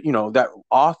that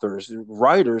authors,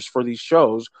 writers for these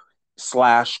shows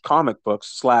slash comic books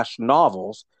slash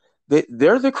novels.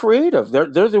 They're the creative.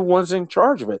 They're the ones in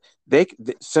charge of it.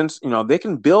 Since they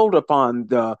can build upon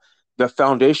the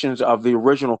foundations of the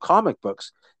original comic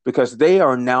books because they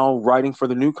are now writing for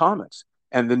the new comics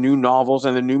and the new novels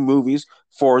and the new movies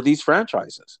for these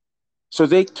franchises. So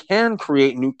they can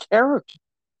create new characters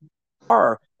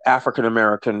are African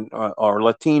American or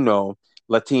Latino,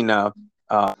 Latina,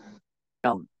 uh,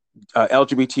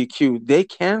 LGBTQ. They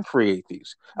can create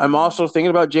these. I'm also thinking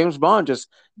about James Bond. Just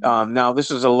now,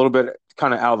 this is a little bit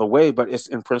kind of out of the way, but it's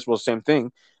in principle the same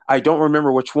thing. I don't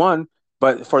remember which one,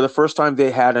 but for the first time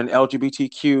they had an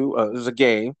LGBTQ. It was a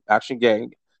gay, actually gay,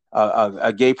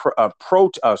 a gay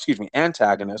excuse me,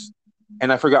 antagonist,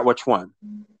 and I forgot which one.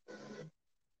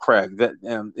 Craig.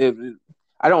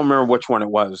 I don't remember which one it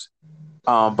was.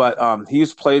 But he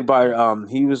was played by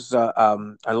he was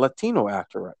a Latino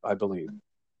actor, I believe.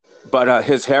 But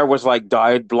his hair was like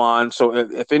dyed blonde. So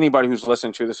if anybody who's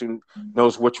listening to this who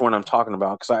knows which one I'm talking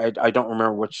about, because I don't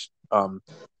remember which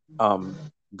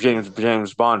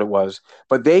James Bond it was,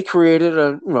 but they created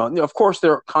of course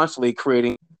they're constantly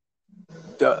creating.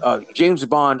 James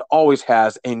Bond always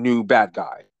has a new bad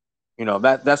guy.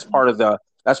 That's part of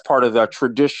the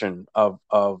tradition of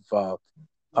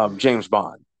James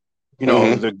Bond.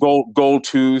 The gold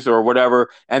tooth or whatever,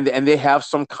 and they have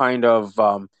some kind of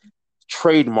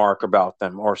trademark about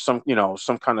them or some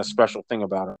kind of special thing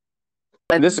about it.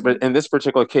 In this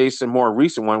particular case, a more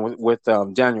recent one with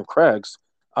Daniel Craig's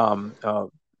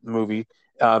movie,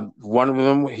 one of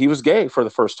them, he was gay for the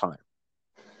first time.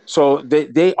 So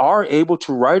they are able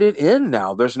to write it in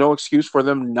now. There's no excuse for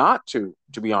them not to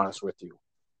be honest with you.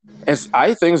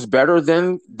 I think it's better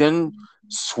than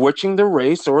switching the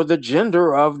race or the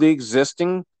gender of the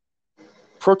existing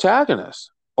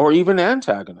protagonist or even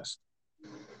antagonist.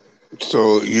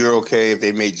 So you're okay if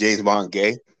they made James Bond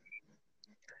gay?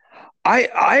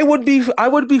 I would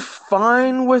be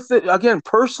fine with it. Again,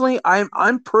 personally,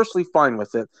 I'm personally fine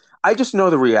with it. I just know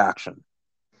the reaction.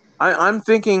 I'm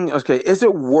thinking, okay, is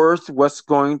it worth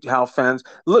how fans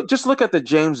look? Just look at the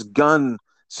James Gunn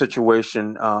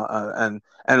situation, and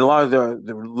a lot of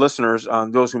the listeners,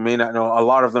 those who may not know, a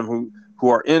lot of them who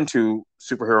are into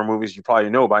superhero movies, you probably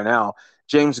know by now.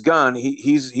 James Gunn,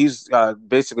 he's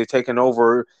basically taken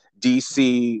over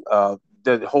DC,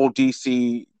 the whole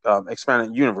DC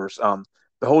expanded universe, the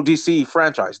whole DC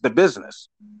franchise, the business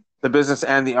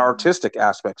and the artistic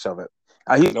aspects of it.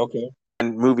 He's okay.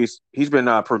 In movies, he's been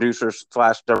a producer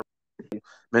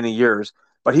 / many years,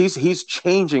 but he's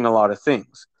changing a lot of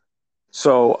things.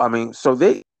 So so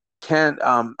they can't.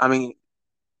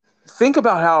 Think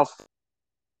about how,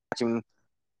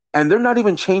 and they're not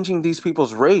even changing these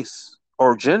people's race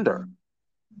or gender.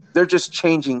 They're just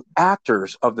changing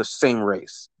actors of the same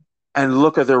race, and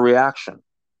look at their reaction.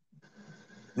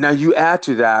 Now you add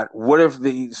to that, what if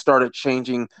they started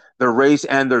changing their race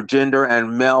and their gender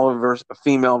and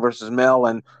female versus male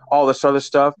and all this other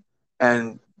stuff,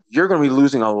 and you're going to be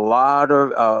losing a lot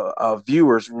of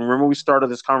viewers. Remember, we started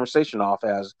this conversation off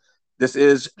as this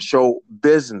is show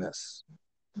business,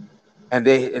 and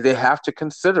they have to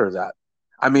consider that.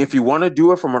 I mean, if you want to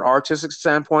do it from an artistic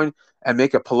standpoint and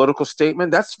make a political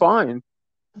statement, that's fine.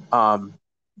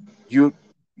 You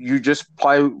just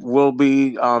probably will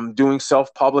be doing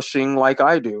self-publishing like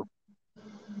I do.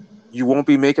 You won't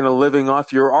be making a living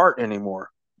off your art anymore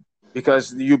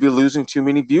because you'll be losing too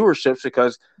many viewerships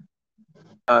because,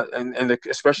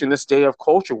 especially in this day of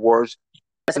culture wars, it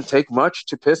doesn't take much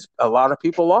to piss a lot of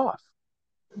people off.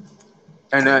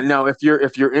 And now, if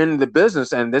you're in the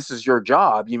business and this is your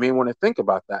job, you may want to think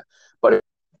about that. But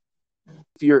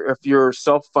if you're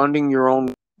self-funding your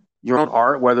own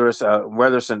art, whether it's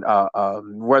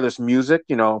music,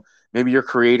 maybe you're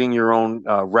creating your own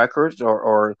records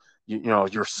or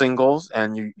your singles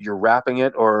and you're rapping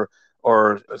it or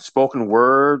spoken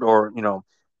word or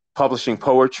publishing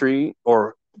poetry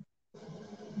or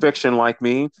fiction like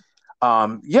me,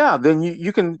 then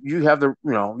you can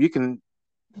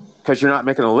because you're not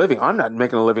making a living. I'm not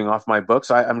making a living off my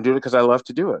books. I'm doing it because I love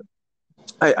to do it.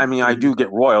 I do get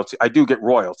royalty. I do get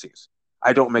royalties.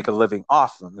 I don't make a living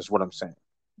off them, is what I'm saying.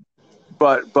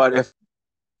 But if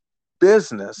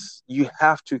business, you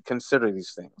have to consider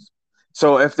these things.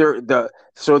 So if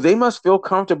so they must feel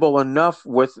comfortable enough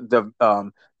with the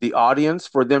audience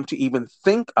for them to even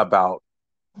think about.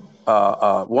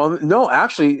 Well, no,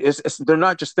 actually, they're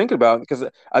not just thinking about it because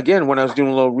again, when I was doing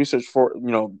a little research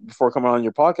before coming on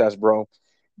your podcast, bro,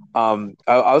 I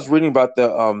was reading about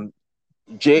the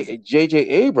J.J.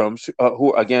 Abrams,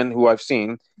 who I've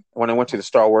seen when I went to the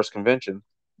Star Wars convention.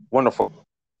 Wonderful.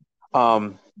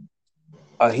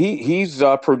 He's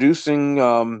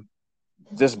producing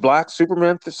this Black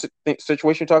Superman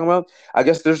situation you're talking about. I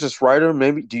guess there's this writer.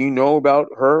 Maybe do you know about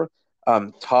her?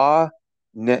 Nehisi.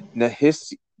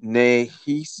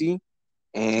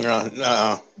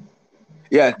 No.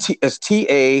 Yeah, it's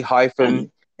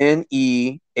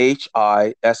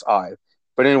TANEHISI.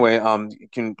 But anyway, I'm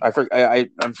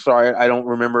sorry, I don't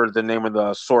remember the name of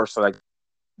the source that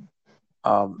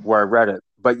where I read it.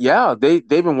 But yeah, they've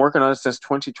been working on it since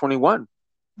 2021.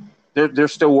 They're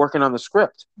still working on the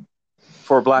script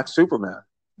for Black Superman.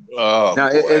 Oh,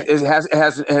 now boy. it has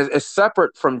it's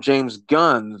separate from James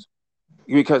Gunn's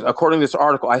because according to this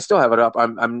article, I still have it up. I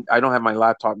don't have my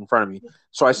laptop in front of me,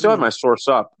 so I still have my source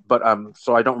up, but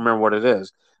so I don't remember what it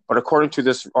is. But according to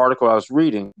this article I was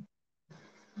reading,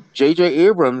 J.J.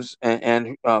 Abrams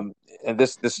and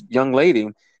this young lady,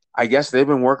 I guess they've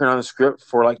been working on the script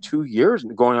for like 2 years,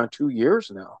 going on 2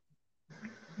 years now.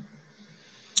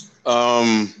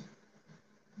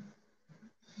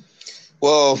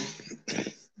 Well,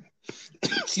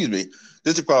 excuse me.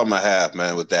 This is the problem I have,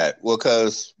 man, with that. Well,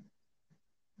 because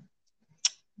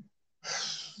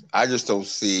I just don't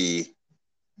see.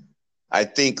 I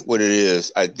think what it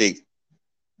is, I think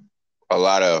a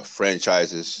lot of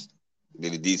franchises,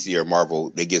 maybe DC or Marvel,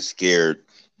 they get scared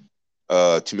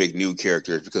to make new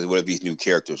characters because what if these new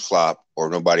characters flop or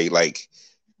nobody like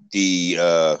the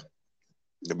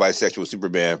bisexual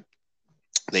Superman?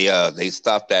 They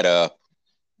stopped that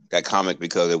comic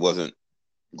because it wasn't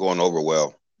going over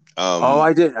well.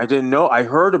 I didn't know. I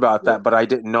heard about that, but I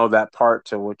didn't know that part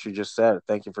to what you just said.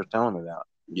 Thank you for telling me that.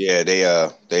 Yeah,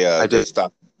 they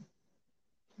stopped.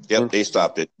 Yep, they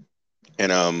stopped it,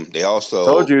 and they also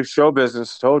told you show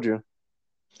business. Told you.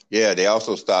 Yeah, they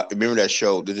also stopped. Remember that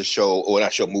show? There's a show, or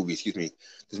not show, movie. Excuse me.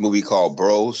 This movie called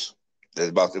Bros. That's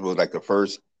about it was like the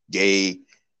first gay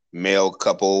male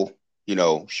couple,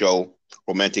 show,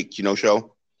 romantic,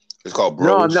 show. It's called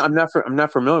No, Bros. I'm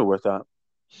not familiar with that.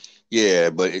 Yeah,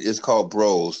 but it's called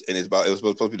Bros, and it was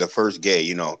supposed to be the first gay,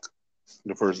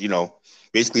 the first,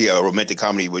 basically a romantic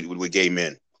comedy with gay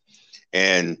men,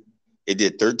 and it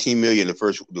did 13 million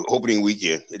the opening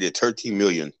weekend. It did 13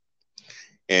 million,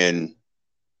 and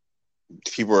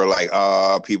people are like,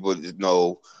 people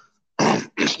know,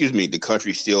 excuse me, the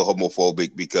country's still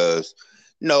homophobic because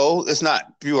no, it's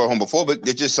not. People are homophobic.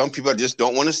 It's just some people just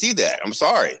don't want to see that. I'm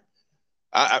sorry.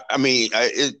 I mean,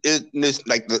 it's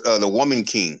like the Woman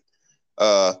King.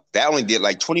 That only did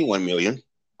like 21 million.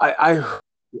 I heard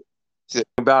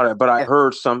about it, but I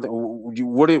heard something.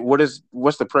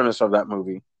 What's the premise of that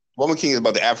movie? Woman King is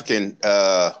about the African.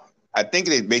 I think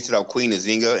they based it off Queen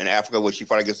Nzinga in Africa, where she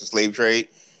fought against the slave trade,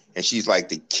 and she's like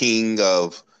the king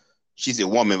of. She's a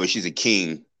woman, but she's a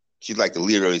king. She's like the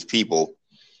leader of his people,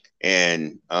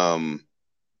 and I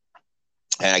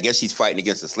guess she's fighting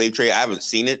against the slave trade. I haven't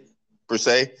seen it per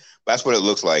se, but that's what it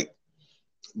looks like.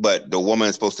 But the woman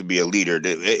is supposed to be a leader.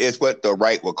 It's what the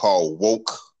right would call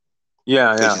woke.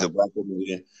 Yeah. She's a black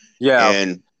woman. Yeah.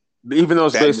 And even though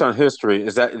it's based on history,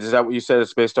 is that what you said?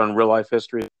 It's based on real life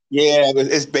history. Yeah,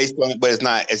 it's based on it, but it's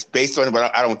not. It's based on it,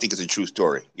 but I don't think it's a true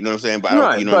story. You know what I'm saying? But I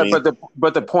don't. You know what I mean?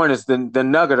 But the point is, the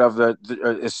nugget of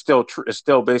is still true. Is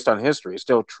still based on history. It's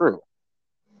still true.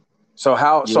 So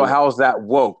how is that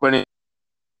woke? But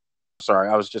sorry,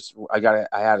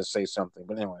 I had to say something.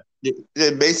 But anyway,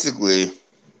 basically,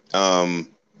 I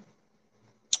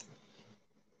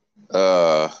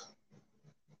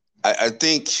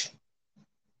think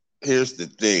here's the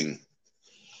thing.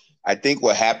 I think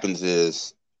what happens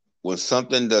is when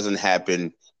something doesn't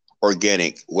happen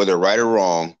organic, whether right or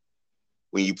wrong,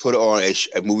 when you put on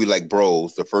a movie like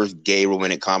Bros, the first gay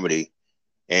romantic comedy,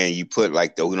 and you put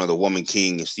like the Woman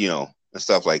King, and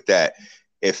stuff like that,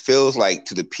 it feels like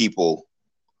to the people,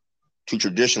 to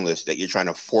traditionalists, that you're trying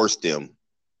to force them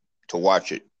to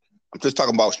watch it. I'm just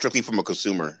talking about strictly from a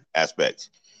consumer aspect.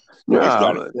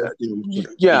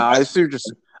 I see.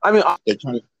 I mean, they're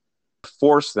trying to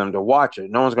force them to watch it.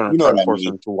 No one's going to try to force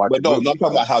them to watch it. But no, I'm talking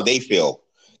about how they feel.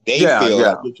 They feel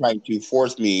like you're trying to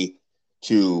force me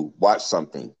to watch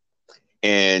something.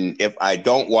 And if I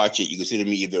don't watch it, you consider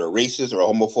me either a racist or a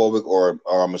homophobic or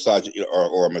a misogynist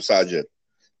or a misogynist.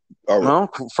 Well,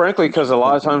 frankly, because a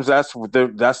lot of times that's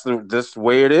the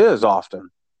way it is often.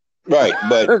 Right,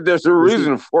 but there's a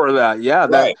reason for that. Yeah,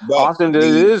 that often it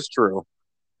is true.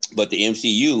 But the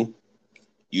MCU,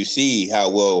 you see how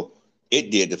well it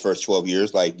did the first 12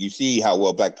 years. Like you see how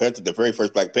well Black Panther, the very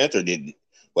first Black Panther, did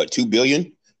what, $2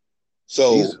 billion?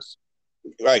 So, Jesus.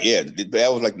 Right, yeah,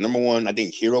 that was like the number one, I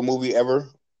think, hero movie ever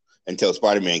until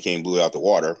Spider-Man came, blew it out the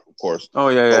water, of course. Oh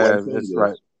yeah, that's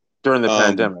right. During the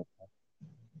pandemic.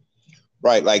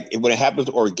 Right, like when it happens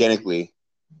organically,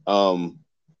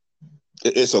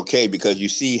 it's okay because you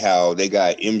see how they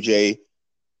got MJ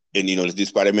and this new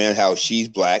Spider-Man, how she's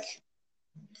black.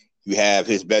 You have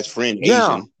his best friend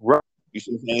Asian. Right. You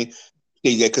see what I'm saying?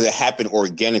 Because it happened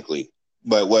organically.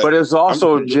 But it's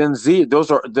also Gen Z. Those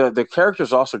are the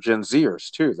characters also Gen Zers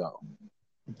too, though.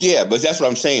 Yeah, but that's what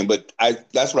I'm saying. But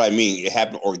that's what I mean. It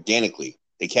happened organically.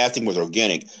 The casting was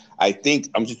organic. I think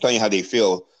I'm just telling you how they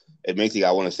feel. It makes me,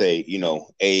 I want to say,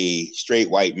 a straight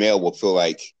white male will feel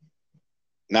like,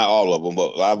 not all of them,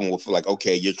 but a lot of them will feel like,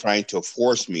 okay, you're trying to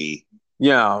force me.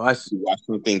 Yeah, to watch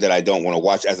something that I don't want to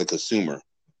watch as a consumer.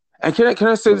 And can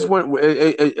I say this one?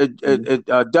 It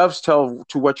dovetails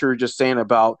to what you were just saying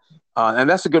about, and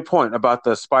that's a good point about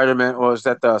the Spider-Man. Was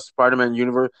that the Spider-Man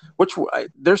universe?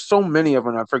 There's so many of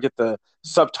them. I forget the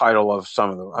subtitle of some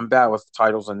of them. I'm bad with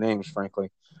titles and names, frankly.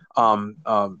 Um,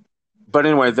 um, but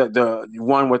anyway, the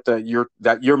one with that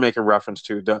you're making reference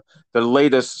to, the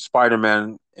latest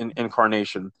Spider-Man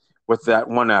incarnation with that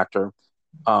one actor.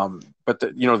 But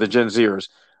the Gen Zers.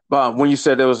 But when you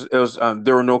said it was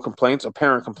there were no complaints,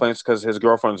 apparent complaints, because his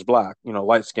girlfriend's black,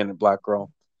 light skinned black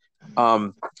girl.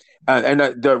 Um,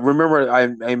 remember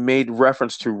I made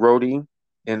reference to Rhodey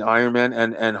in Iron Man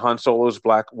and Han Solo's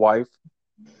black wife.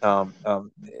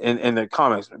 In the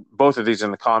comics, both of these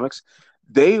in the comics,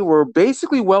 they were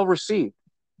basically well received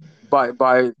by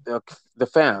the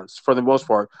fans for the most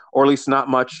part, or at least not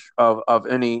much of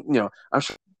any. I'm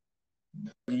sure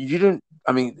you didn't.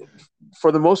 I mean,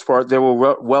 for the most part, they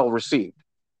were well received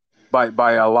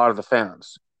by a lot of the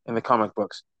fans in the comic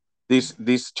books.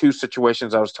 These two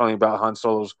situations I was telling you about, Han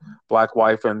Solo's black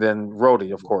wife and then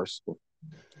Rhodey, of course.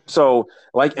 So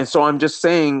so I'm just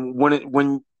saying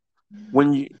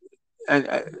when you and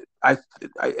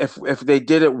if they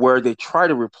did it where they try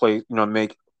to replace,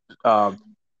 make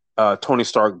uh, Tony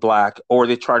Stark black, or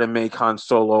they try to make Han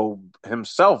Solo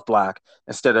himself black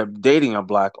instead of dating a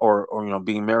black, or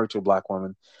being married to a black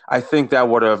woman. I think that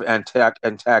would have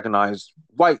antagonized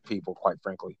white people, quite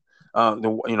frankly. A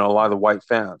lot of the white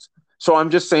fans. So I'm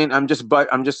just saying. I'm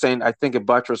just saying. I think it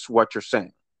buttresses what you're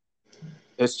saying.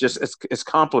 It's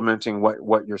complimenting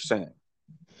what you're saying.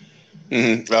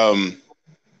 Mm-hmm.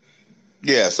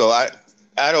 Yeah. So I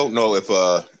don't know if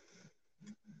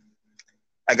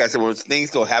like I said, when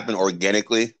things don't happen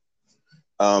organically,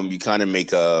 you kind of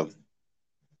make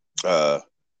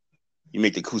you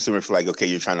make the consumer feel like, okay,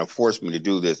 you're trying to force me to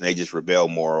do this, and they just rebel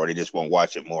more, or they just won't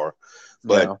watch it more.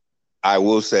 But Yeah. I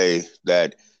will say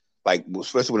that, like,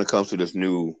 especially when it comes to this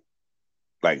new,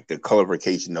 like, the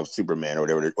colorification of Superman, or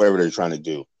whatever they're trying to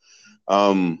do.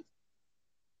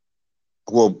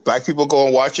 Will black people go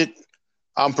and watch it?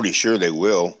 I'm pretty sure they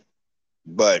will,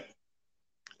 but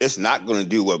it's not going to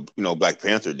do what Black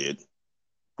Panther did.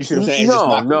 You see what I'm saying? It's just No,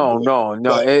 not going to no, do it. no, no.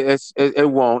 But It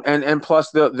won't. And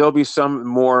plus there'll be some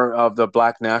more of the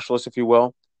black nationalists, if you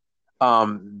will.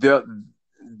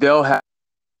 They'll have.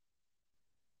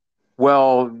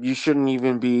 Well, you shouldn't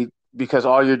even be, because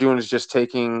all you're doing is just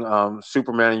taking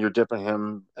Superman and you're dipping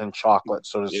him in chocolate,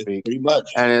 so to it's speak. pretty much.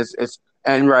 And it's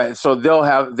and right. So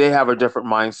they have a different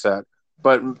mindset.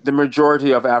 But the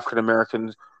majority of African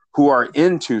Americans who are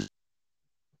into,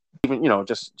 even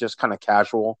just kind of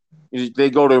casual,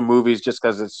 they go to movies just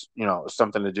because it's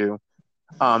something to do.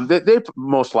 They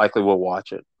most likely will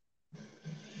watch it.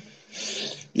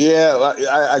 Yeah,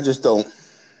 I just don't.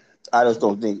 I just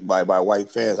don't think by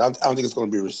white fans. I don't think it's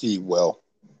going to be received well.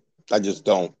 I just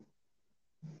don't.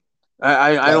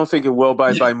 I Like, don't think it will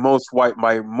by most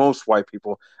white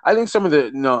people. I think some of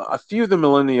the no a few of the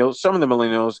millennials, some of the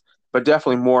millennials, but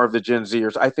definitely more of the Gen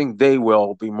Zers. I think they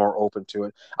will be more open to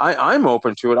it. I'm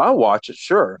open to it. I'll watch it,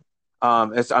 sure.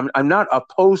 I'm not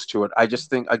opposed to it. I just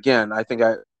think, again, I think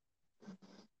I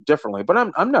differently, but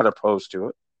I'm not opposed to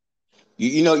it.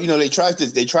 they tried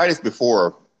this. They tried this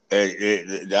before.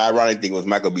 The ironic thing was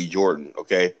Michael B. Jordan.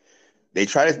 Okay, they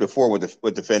tried this before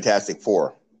with the Fantastic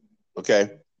Four.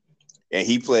 Okay, and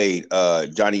he played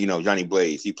Johnny. Johnny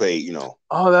Blaze. He played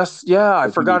Oh, yeah, I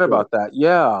the TV forgot show, about that.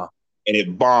 Yeah. and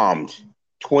it bombed.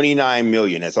 29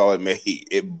 million. That's all it made.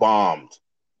 It bombed.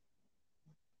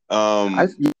 I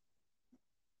Um.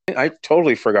 I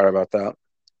totally forgot about that.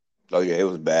 Oh yeah, it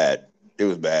was bad. It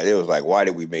was bad. It was like, why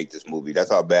did we make this movie?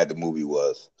 That's how bad the movie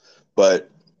was. But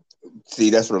see,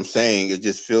 that's what I'm saying. It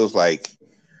just feels like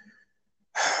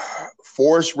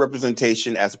forced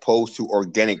representation as opposed to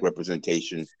organic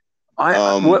representation.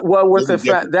 Well, with There's a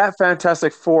difference. that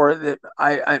Fantastic Four,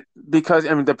 I because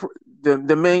I mean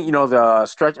the main, the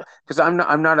stretch, because I'm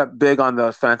not a big on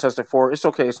the Fantastic Four. It's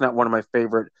okay. It's not one of my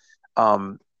favorite.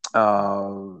 Um,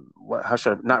 how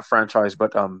should I, not franchise,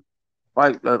 but I'm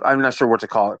not sure what to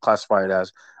call it, classify it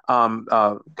as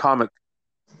comic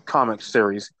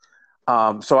series.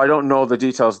 So I don't know the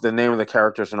details, the name of the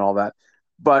characters and all that.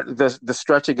 But the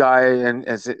stretchy guy and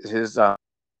his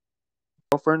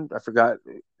girlfriend, I forgot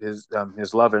his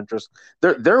love interest.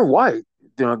 They're white.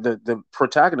 The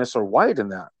protagonists are white in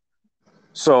that.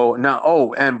 So now,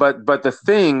 but the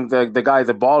thing, the guy,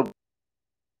 the bald,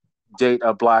 date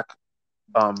a black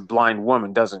blind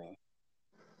woman, doesn't he?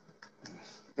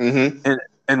 Mm-hmm.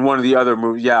 And one of the other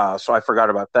movies, yeah. So I forgot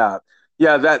about that.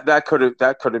 Yeah, that could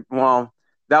have. Well,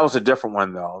 that was a different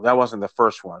one though. That wasn't the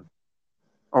first one,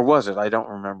 or was it? I don't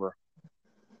remember.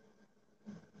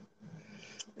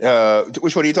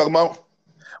 Which one are you talking about?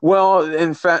 Well,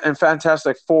 in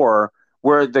Fantastic Four,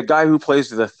 where the guy who plays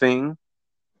the Thing,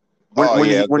 Oh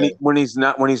yeah, okay. when he's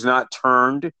not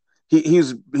turned,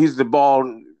 he's the bald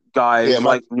guy. Yeah, He's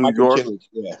like New Michael York. Chiklis.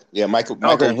 Yeah, Michael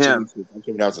Okay, him. Chiklis. I can't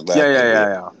pronounce his Yeah, last yeah, name, but yeah.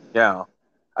 yeah, yeah,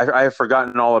 yeah. I have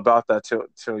forgotten all about that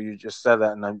till you just said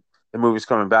that, and the movie's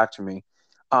coming back to me.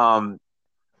 Um,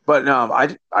 but no, I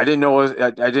didn't know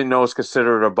I didn't know it was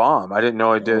considered a bomb. I didn't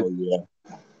know it did. Oh yeah.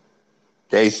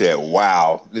 They said,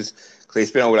 "Wow, this." They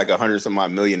spent over like 100 some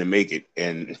odd million to make it,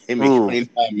 and they made Ooh,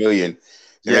 29 million.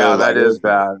 And it yeah, was like, that is okay,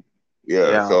 bad.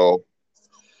 yeah. Yeah.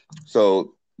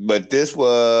 But this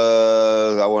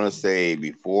was, I want to say,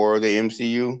 before the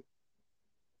MCU.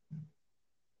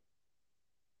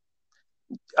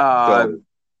 Uh, So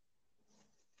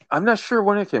I'm not sure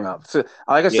when it came out. So,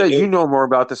 like I yeah, said, you know more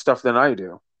about this stuff than I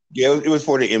do. it was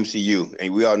for the MCU,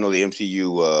 and we all know the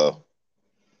MCU.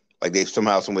 Like they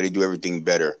somehow, some way, they do everything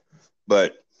better.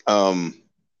 But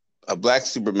a black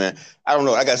Superman, I don't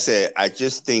know. Like I said, I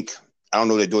just think I don't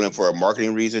know if they're doing it for a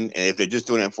marketing reason, and if they're just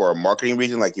doing it for a marketing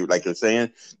reason, like you're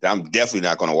saying, then I'm definitely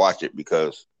not going to watch it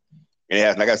because it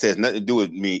has, like I said, it's nothing to do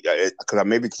with me. Because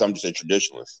maybe because I'm just a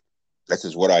traditionalist. That's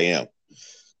just what I am.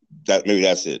 That maybe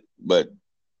that's it. But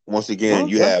once again, Well,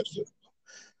 you yeah, have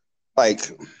like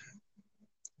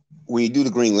when you do the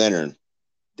Green Lantern,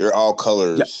 they're all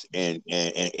yeah, colors and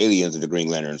aliens of the Green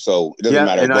Lantern. So it doesn't yeah.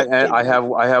 matter And what I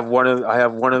flavor. I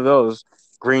have one of those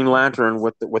Green Lantern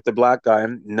with the black guy,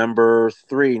 number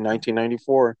 3,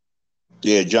 1994.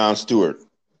 Yeah, John Stewart.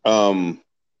 Um,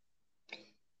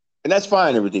 and that's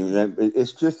fine. Everything.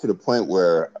 It's just to the point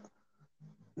where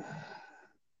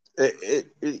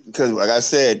because, like I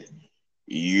said,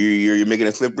 you're making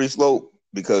a slippery slope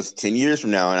because 10 years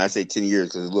from now, and I say 10 years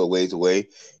because it's a little ways away,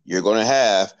 you're going to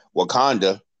have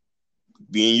Wakanda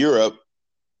be in Europe.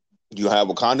 You have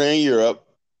Wakanda in Europe,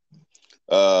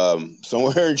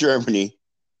 somewhere in Germany.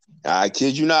 I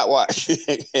kid you not, watch, and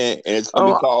it's gonna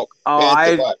be Oh, called oh, Panther.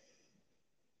 I Watch.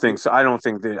 think so. I don't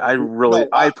think that No,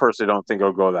 I personally don't think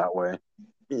it'll go that way.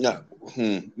 no.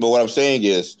 But what I'm saying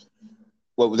is,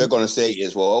 what they're going to say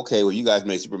is, well, okay, well, you guys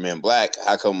made Superman black.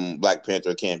 How come Black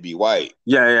Panther can't be white?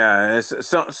 Yeah, yeah.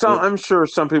 I'm sure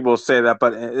some people will say that,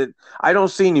 but I don't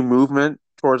see any movement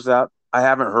towards that. I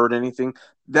haven't heard anything.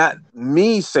 That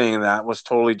me saying that was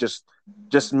totally just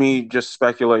me, just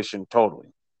speculation, totally.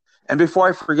 And before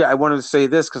I forget, I wanted to say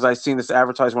this because I seen this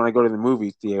advertised when I go to the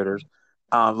movie theaters.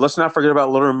 Let's not forget about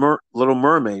Little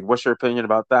Mermaid. What's your opinion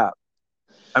about that?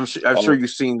 I'm sure Oh, you've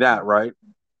seen that, right?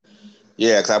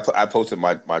 yeah, because I posted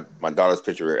my daughter's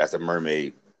picture as a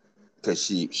mermaid because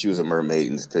she was a mermaid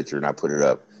in this picture, and I put it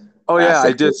up. Oh And I yeah,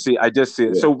 said, I did see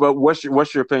it. yeah. So, but what's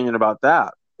your opinion about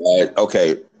that?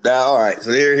 Okay, now all right.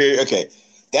 So here, okay,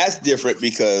 that's different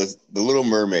because the Little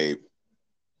Mermaid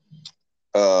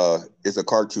is a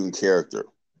cartoon character.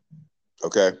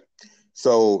 Okay,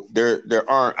 so there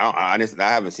aren't. I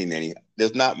haven't seen any.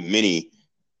 There's not many.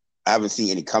 I haven't seen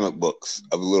any comic books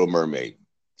of the Little Mermaid.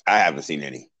 I haven't seen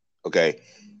any. Okay,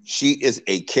 she is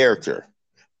a character.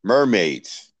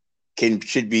 Mermaids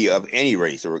should be of any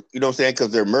race, or you know what I'm saying,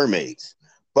 because they're mermaids.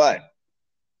 But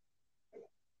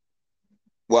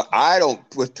what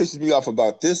pisses me off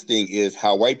about this thing is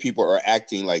how white people are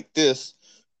acting like this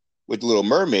with the Little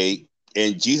Mermaid,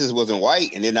 and Jesus wasn't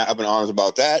white, and they're not up in arms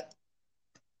about that,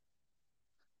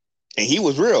 and he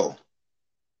was real.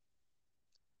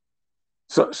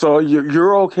 So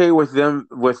you're okay with them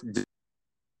with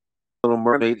Little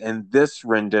Mermaid and this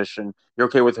rendition? You're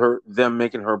okay with them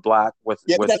making her black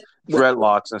Yeah, but with that's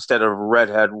dreadlocks instead of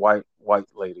redhead white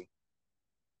lady?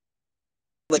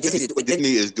 what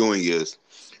Disney is doing is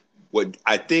what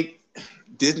I think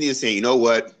Disney is saying. You know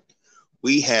what?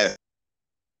 We have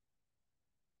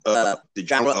the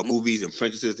genre of movies and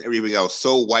princesses and everything else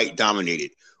so white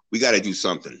dominated. We got to do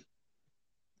something.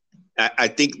 I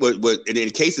think what in the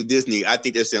case of Disney, I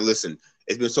think they're saying, listen,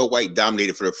 it's been so white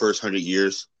dominated for the first 100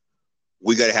 years.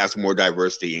 We got to have some more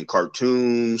diversity in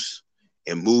cartoons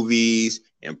and movies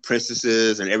and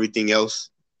princesses and everything else.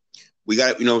 We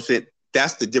got, you know what I'm saying?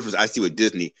 That's the difference I see with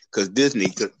Disney because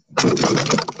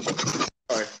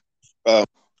uh,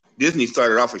 Disney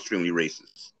started off extremely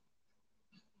racist.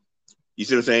 You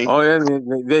see what I'm saying? Oh yeah,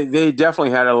 they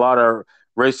definitely had a lot of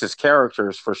racist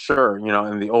characters for sure. You know,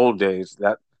 in the old days,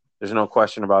 that there's no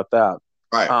question about that.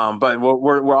 Right. But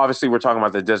we're obviously we're talking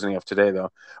about the Disney of today though.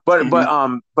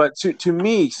 Mm-hmm. But to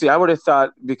me, see, I would have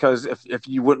thought because if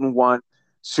you wouldn't want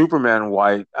Superman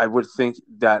white, I would think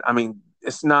that I mean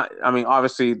it's not. I mean,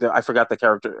 obviously I forgot the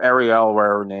character Ariel,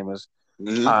 whatever her name is.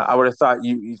 Mm-hmm. I would have thought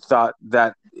you thought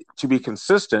that to be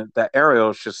consistent, that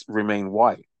Ariel should remain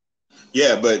white.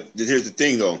 Yeah, but here's the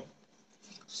thing though.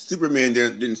 Superman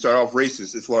didn't start off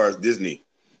racist as far as Disney.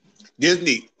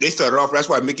 Disney, they started off. That's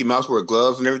why Mickey Mouse wore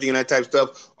gloves and everything and that type of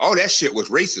stuff. All that shit was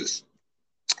racist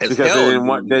as because hell. they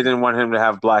didn't want him to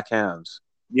have black hands.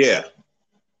 Yeah.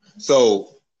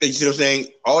 So you see what I'm saying?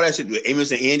 All that shit,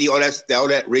 Amos and Andy, all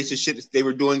that racist shit that they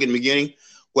were doing in the beginning.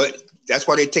 What? That's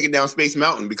why they taking down Space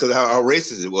Mountain because of how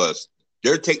racist it was.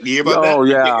 They're taking. You hear about that? Oh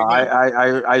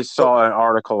yeah, I saw an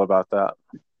article about that.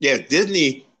 Yeah,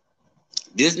 Disney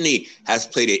has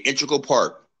played an integral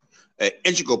part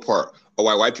of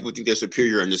why white people think they're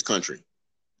superior in this country.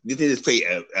 Disney has played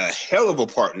a hell of a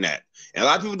part in that. And a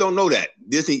lot of people don't know that.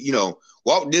 Disney,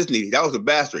 Walt Disney, that was a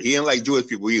bastard. He didn't like Jewish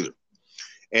people either.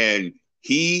 And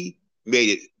he made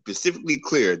it specifically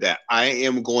clear that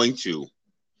because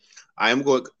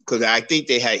I think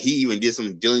he even did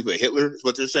some dealings with Hitler, is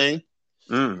what they're saying.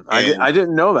 I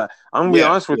didn't know that. I'm going to be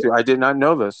honest with you. I did not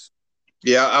know this.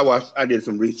 Yeah, I did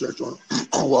some research on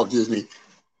Walt Disney.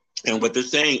 And what they're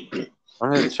saying.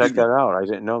 I'm going to check that out. I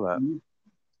didn't know that.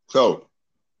 So,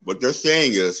 what they're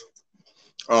saying is,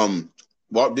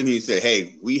 Walt Disney said,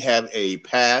 "Hey, we have a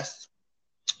past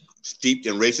steeped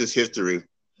in racist history,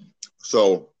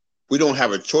 so we don't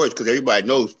have a choice because everybody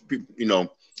knows,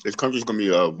 this country's going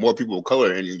to be more people of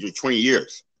color in just 20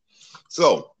 years.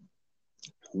 So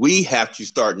we have to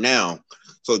start now.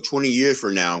 So 20 years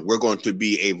from now, we're going to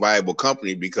be a viable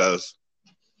company because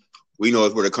we know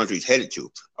it's where the country's headed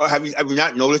to. Oh, have you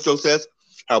not noticed, Joseph,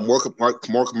 how more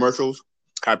commercials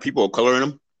have people of color in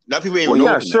them? Not people even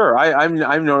yeah, sure.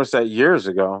 I've noticed that years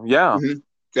ago. Yeah.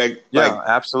 Mm-hmm.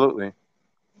 Absolutely.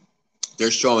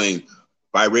 They're showing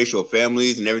biracial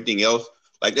families and everything else.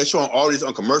 Like they're showing all this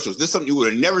on commercials. This is something you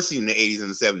would have never seen in the 80s and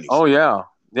the 70s. Oh yeah.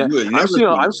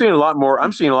 I'm seeing a lot more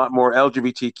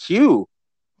LGBTQ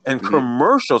and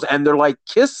commercials, and they're like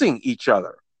kissing each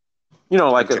other.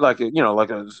 Not like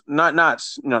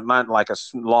a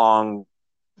long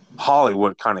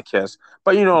Hollywood kind of kiss,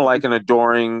 but like an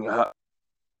adoring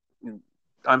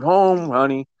I'm home,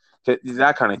 honey,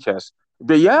 that kind of kiss.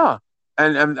 But yeah,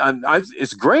 and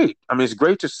it's great. I mean, it's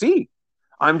great to see.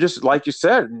 I'm just like you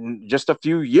said, just a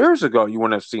few years ago, you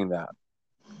wouldn't have seen that.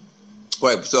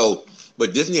 Right. So,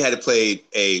 but Disney had to play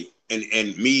and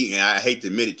I hate to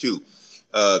admit it too.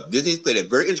 Disney's played a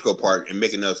very integral part in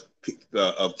making us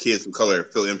of kids of color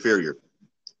feel inferior.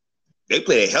 They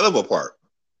played a hell of a part.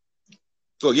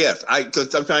 So yes,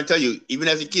 because I'm trying to tell you, even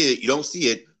as a kid, you don't see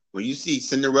it. When you see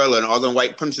Cinderella and all the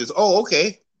white princesses, oh,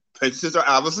 okay. Princesses are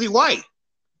obviously white.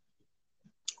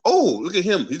 Oh, look at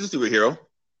him. He's a superhero.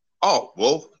 Oh,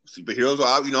 well, superheroes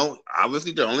are,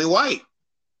 obviously they're only white.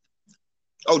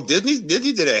 Oh, Disney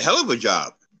did a hell of a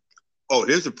job. Oh,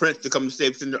 there's a prince to come to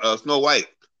save Snow White.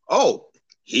 Oh,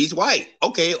 he's white.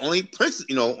 Okay, only princes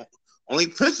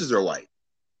are white.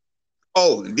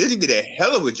 Oh, Disney did a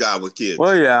hell of a job with kids.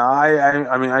 Well, yeah,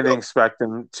 I mean, I didn't expect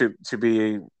them to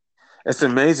be. It's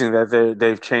amazing that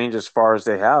they've changed as far as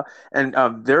they have. And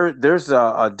there's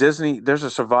a Disney. There's a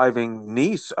surviving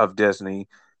niece of Disney.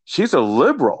 She's a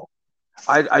liberal.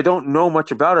 I don't know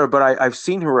much about her, but I've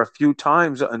seen her a few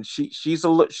times, and she's a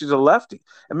lefty.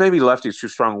 And maybe lefty is too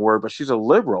strong a word, but she's a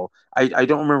liberal. I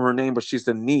don't remember her name, but she's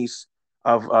the niece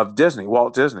of Disney,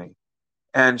 Walt Disney,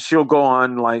 and she'll go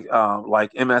on like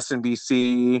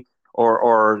MSNBC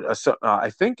or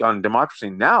I think on Democracy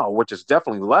Now, which is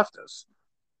definitely leftist.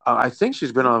 I think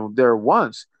she's been on there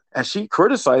once, and she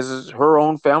criticizes her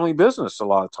own family business a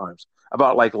lot of times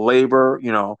about like labor,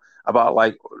 about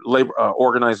like labor,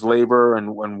 organized labor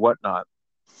and whatnot.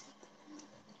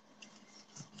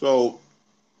 So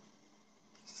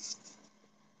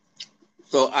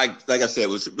like I said,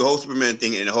 with the whole Superman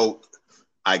thing and the whole,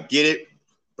 I get it,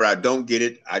 but I don't get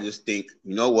it. I just think,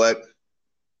 you know what?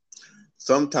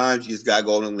 Sometimes you just gotta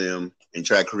go on a limb and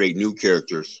try to create new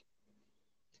characters.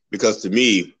 Because to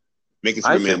me, making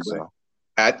Superman black, so.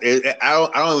 I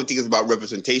don't even think it's about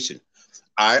representation.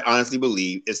 I honestly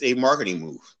believe it's a marketing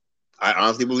move. I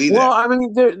honestly believe that. Well, I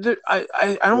mean,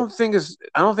 I don't think it's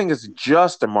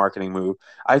just a marketing move.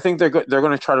 I think they're going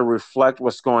to try to reflect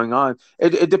what's going on.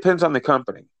 It depends on the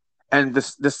company, and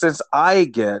the sense I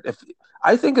get, if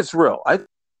I think it's real, I think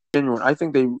it's genuine. I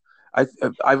think I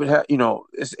would have,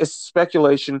 it's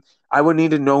speculation. I would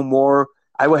need to know more.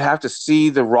 I would have to see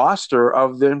the roster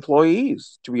of the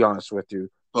employees, to be honest with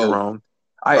you, Jerome.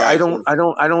 I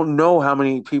don't know how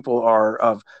many people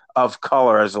are of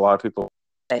color, as a lot of people.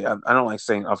 I don't like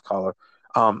saying of color.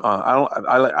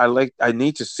 I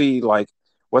need to see like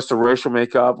what's the racial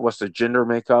makeup, what's the gender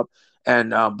makeup,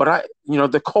 and but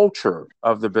the culture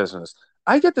of the business.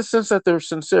 I get the sense that they're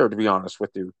sincere, to be honest with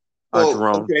you. Well,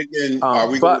 Jerome. okay, then are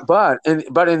we going? But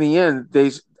in the end,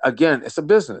 again, it's a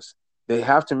business. They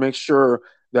have to make sure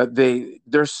that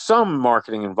there's some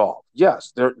marketing involved.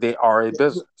 Yes, they are a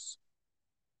business.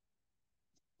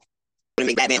 To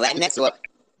make Batman Latinx or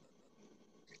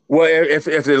Well, if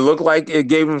it looked like it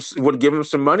would give them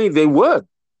some money, they would.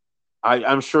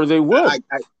 I'm sure they would.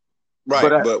 right?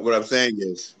 But But what I'm saying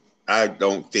is, I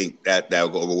don't think that will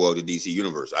go over well to DC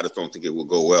Universe. I just don't think it will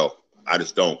go well. I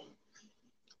just don't.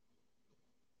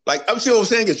 Like I'm still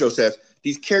saying is, Joseph,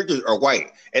 these characters are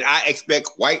white, and I expect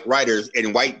white writers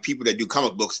and white people that do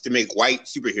comic books to make white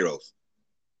superheroes.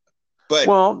 But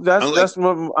well, unlike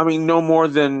I mean, no more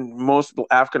than most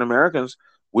African Americans.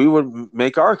 We would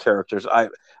make our characters.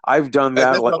 I've done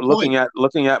that, that's my point.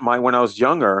 looking at my when I was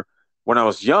younger, when I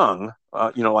was young,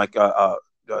 like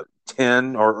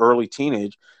 10 or early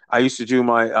teenage. I used to do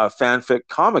my fanfic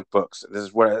comic books. This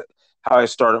is how I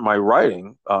started my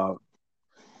writing.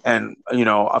 And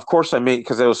of course I made,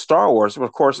 because it was Star Wars.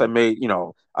 Of course I made,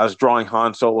 I was drawing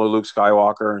Han Solo, Luke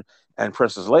Skywalker, and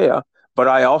Princess Leia. But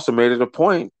I also made it a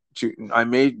point I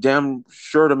made damn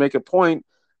sure to make a point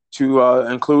to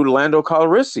include Lando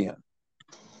Calrissian.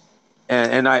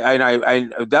 And I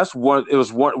that's one. It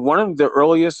was one of the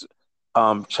earliest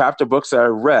chapter books that I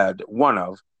read. One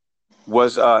of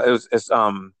was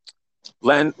Lando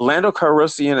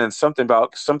Calrissian and something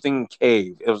about something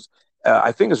cave. It was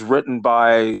I think it's written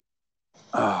by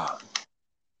I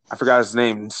forgot his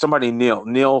name. Somebody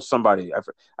Neil somebody. I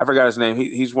forgot his name.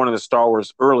 He's one of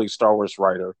the early Star Wars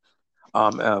writer,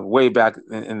 way back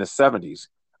in the 70s,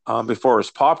 before it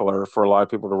was popular for a lot of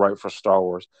people to write for Star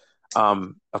Wars.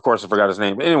 Of course, I forgot his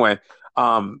name. But anyway,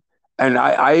 and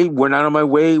I went out of my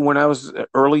way when I was an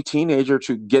early teenager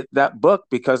to get that book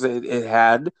because it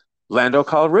had Lando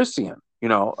Calrissian,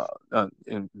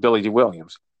 and Billy D.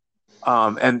 Williams.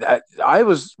 And I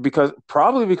was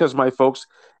probably because my folks,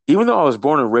 even though I was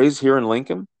born and raised here in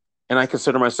Lincoln, and I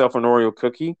consider myself an Oreo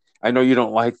cookie. I know you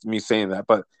don't like me saying that,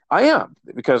 but I am,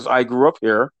 because I grew up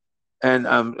here, and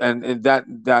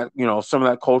that some of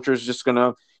that culture is just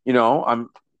gonna,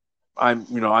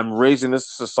 I'm raised in this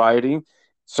society,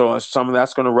 so some of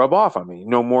that's gonna rub off on me.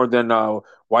 No more than a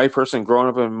white person growing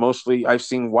up, and mostly I've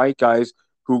seen white guys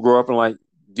who grow up in like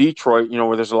Detroit,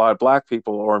 where there's a lot of black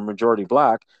people or majority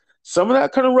black. Some of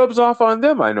that kind of rubs off on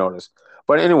them, I notice.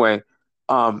 But anyway,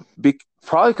 probably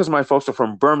because my folks are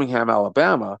from Birmingham,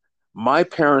 Alabama, my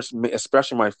parents,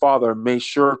 especially my father, made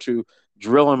sure to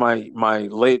drill in my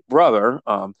late brother,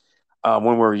 when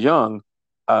we were young,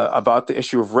 about the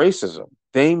issue of racism.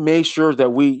 They made sure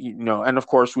that we, and of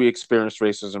course we experienced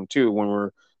racism too when we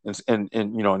were in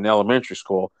elementary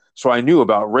school. So I knew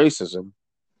about racism.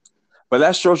 But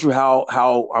that shows you how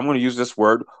I'm going to use this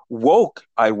word, woke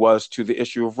I was to the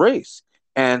issue of race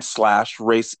and slash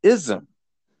racism.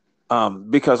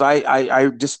 Because I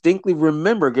distinctly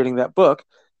remember getting that book,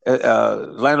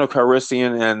 Lando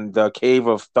Calrissian and the Cave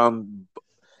of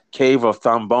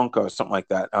Thambunka, or something like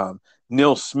that.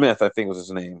 Neil Smith, I think was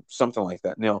his name, something like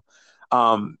that. Neil.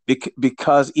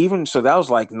 Because even so, that was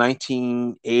like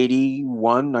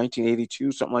 1981,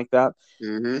 1982, something like that.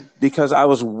 Mm-hmm. Because I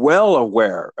was well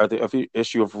aware of the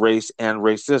issue of race and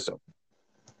racism.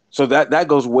 So that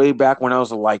goes way back when I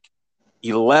was like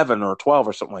 11 or 12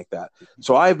 or something like that.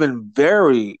 So I've been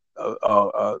very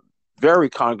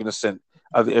cognizant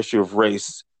of the issue of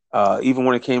race, even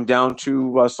when it came down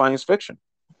to science fiction.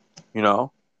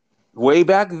 Way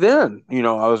back then,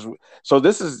 I was. So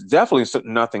this is definitely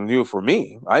nothing new for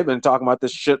me. I've been talking about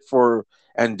this shit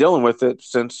and dealing with it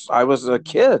since I was a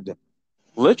kid,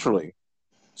 literally.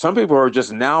 Some people are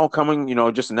just now coming,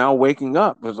 just now waking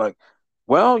up. It's like,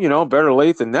 well, better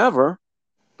late than never.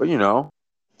 But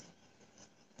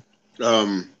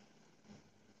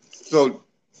So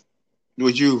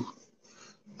would you?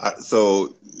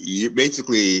 So you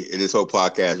basically in this whole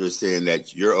podcast, you're saying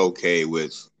that you're okay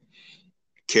with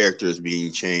characters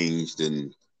being changed,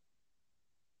 and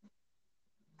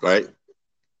right?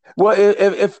 well,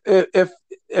 if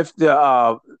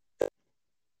the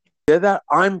did that,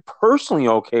 I'm personally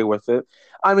okay with it.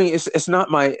 I mean, it's not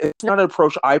an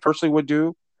approach I personally would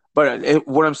do, but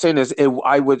what I'm saying is,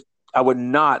 I would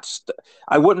not,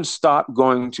 I wouldn't stop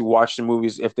going to watch the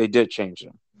movies if they did change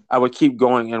them. I would keep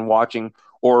going and watching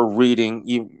or reading,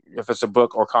 even if it's a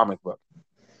book or comic book.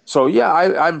 So yeah,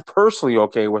 I'm personally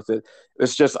okay with it.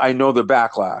 It's just I know the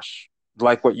backlash,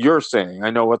 like what you're saying.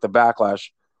 I know what the backlash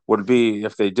would be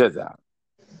if they did that.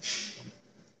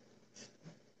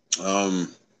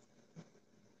 Um,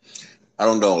 I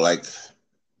don't know. Like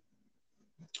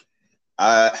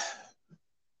I,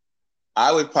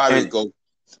 I would probably And go.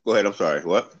 Go ahead. I'm sorry.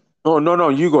 What? no, no, no.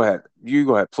 You go ahead. You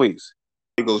go ahead, please.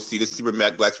 go see the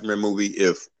Superman Black Superman movie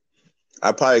if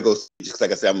I probably go just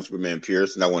like I said, I'm a Superman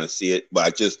Pierce and I want to see it, but I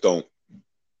just don't.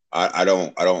 I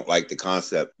don't like the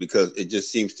concept because it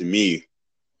just seems to me.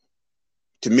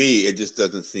 To me, it just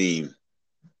doesn't seem.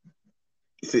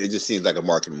 It just seems like a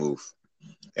marketing move,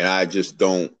 and I just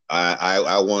don't.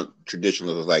 I want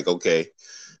traditionalists like okay,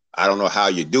 I don't know how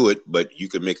you do it, but you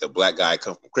could make a black guy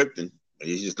come from Krypton and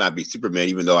he's just not be Superman,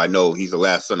 even though I know he's the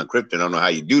last son of Krypton. I don't know how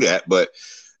you do that, but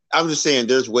I'm just saying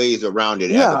there's ways around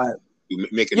it as Yeah, opposed to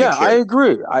making the yeah, I character.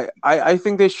 agree. I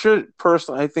think they should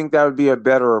personally. I think that would be a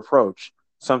better approach.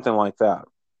 Something like that.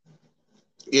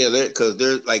 Yeah, because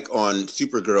there's like on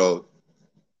Supergirl,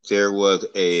 there was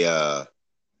a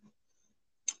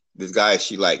this guy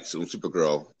she liked, some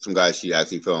Supergirl, some guy she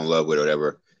actually fell in love with or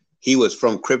whatever. He was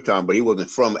from Krypton, but he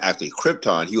wasn't from actually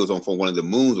Krypton. He was on from one of the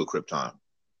moons of Krypton.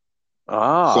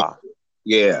 So Ah,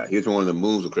 yeah, he was on one of the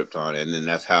moons of Krypton, and then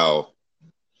that's how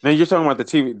now you're talking about the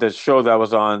TV, the show that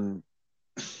was on.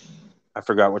 I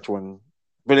forgot which one,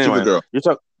 but anyway, Supergirl, you're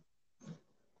talking.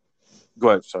 Go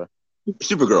ahead, sorry.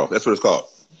 Supergirl. That's what it's called.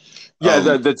 Yeah,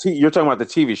 you're talking about the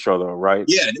TV show though, right?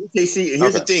 Yeah, see,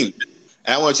 here's the Okay. thing,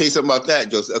 and I want to tell you something about that,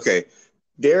 Joseph. Okay,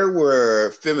 there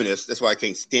were feminists. That's why I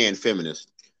can't stand feminists.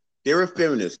 There were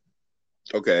feminists,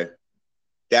 okay,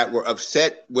 that were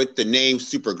upset with the name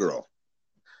Supergirl.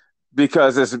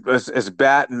 Because it's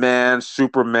Batman,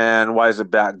 Superman. Why is it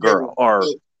Yeah, Batgirl or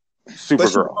but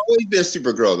she's Supergirl? always been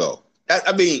Supergirl, though.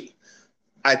 I mean,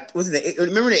 I was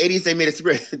remember in the '80s they made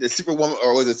the Superwoman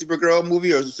or was it a Supergirl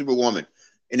movie or was it Superwoman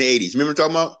in the '80s? Remember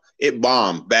talking about it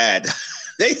bombed bad.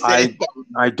 They said it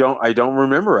I bombed. I don't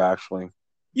remember actually.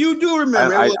 You do I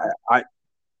remember it I was I,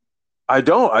 I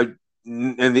don't.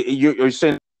 And you're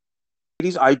saying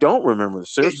 80s? I don't remember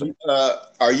seriously.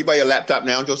 are you by your laptop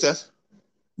now, Joseph?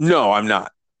 No, I'm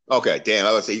not. Okay, damn.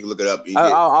 I would say you can look it up.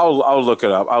 I'll look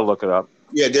it up. I'll look it up.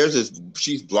 Yeah, there's this.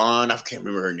 She's blonde. I can't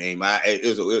remember her name.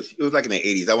 It was like in the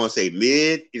 '80s. I want to say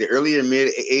either early or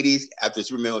mid '80s. After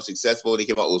Superman was successful, they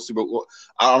came out with Super.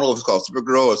 I don't know if it's called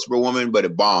Supergirl or Superwoman, but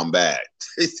it bombed bad.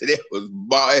 They said it was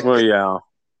bomb, Well, yeah.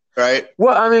 right?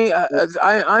 Well, I mean,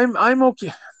 I'm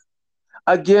okay.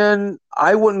 Again,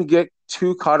 I wouldn't get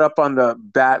too caught up on the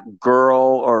Batgirl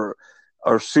or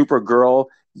Supergirl.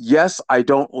 Yes, I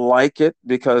don't like it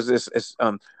because it's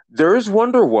there is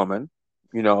Wonder Woman,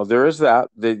 there is that.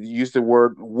 They use the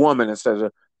word woman instead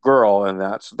of girl, and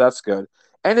that's good.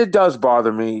 And it does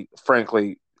bother me,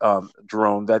 frankly,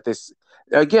 Jerome, that this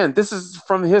is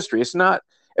from history. It's not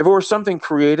if it were something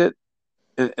created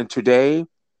in today,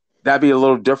 that'd be a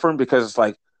little different because it's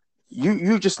like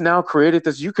you just now created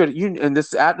this. You in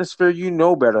this atmosphere,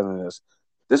 better than this.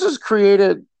 This was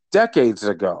created decades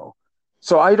ago.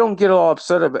 So I don't get all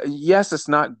upset about it. Yes, it's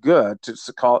not good to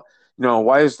call,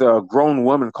 why is the grown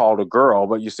woman called a girl,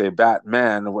 but you say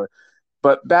Batman?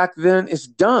 But back then it's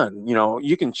done.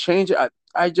 You can change it.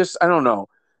 I don't know.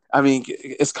 I mean,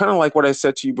 it's kind of like what I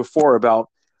said to you before about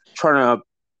trying to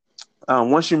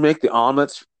once you make the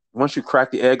omelets, once you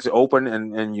crack the eggs open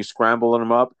and you scramble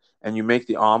them up and you make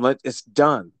the omelet, it's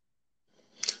done.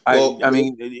 Well, I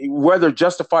mean, whether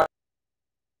justified,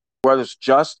 whether it's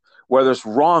just, whether it's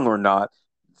wrong or not,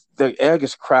 the egg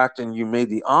is cracked and you made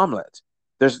the omelet.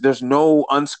 There's no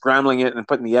unscrambling it and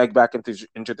putting the egg back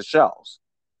into the shells.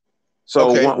 So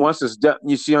okay, once it's done,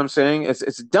 you see what I'm saying?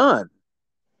 It's done.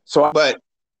 So but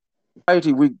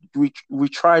we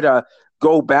try to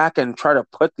go back and try to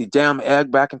put the damn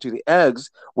egg back into the eggs,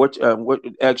 which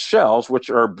egg shells, which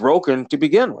are broken to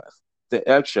begin with, the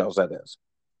eggshells that is.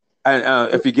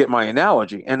 And if you get my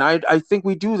analogy, and I think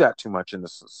we do that too much in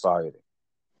this society.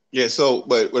 yeah. So,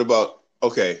 but what about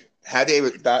okay? Had they ever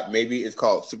thought maybe it's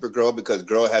called Supergirl because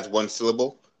girl has one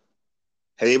syllable?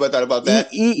 Had anybody thought about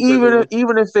that? Supergirl,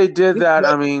 Even if they did that,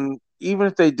 but I mean, even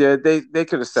if they did, they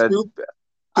could have said.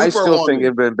 I still think Superwoman,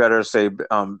 it'd been better to say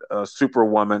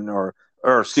Superwoman or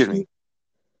excuse me,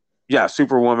 yeah,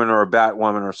 Superwoman or a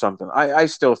Batwoman or something. I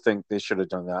still think they should have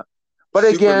done that. But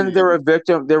again,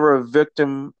 Superman. they were a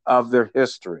victim of their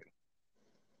history.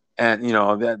 And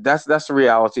that's the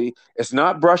reality. It's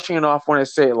not brushing it off when I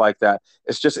say it like that.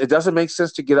 It's just it doesn't make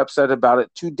sense to get upset about it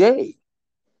today.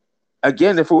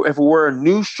 Again, if it were a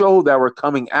new show that were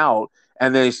coming out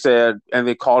and they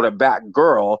called it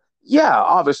Batgirl, yeah,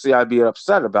 obviously I'd be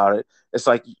upset about it. It's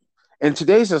like in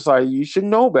today's society, you should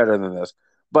know better than this.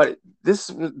 But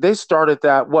they started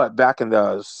that what back in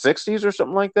the '60s or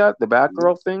something like that, the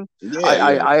Batgirl thing. Yeah, I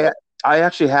yeah. I I, I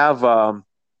actually have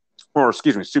or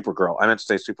excuse me, Supergirl. I meant to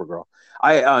say Supergirl.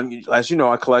 As you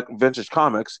know, I collect vintage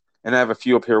comics, and I have a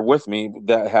few up here with me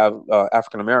that have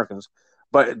African Americans.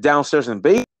 But downstairs in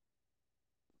Bay,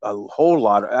 a whole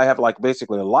lot. I have like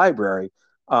basically a library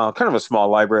kind of a small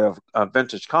library of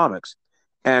vintage comics,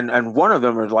 and one of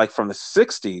them are like from the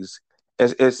 '60s.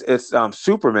 It's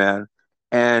Superman,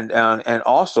 and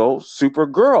also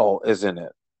Supergirl is in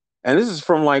it. And this is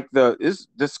from like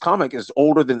this comic is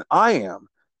older than I am.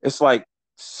 It's like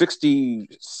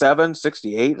 67,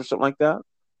 68 or something like that.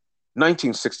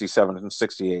 1967 and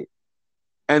 68.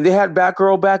 And they had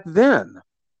Batgirl back then.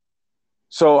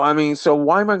 So I mean, so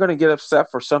why am I going to get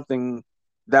upset for something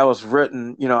that was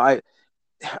written? I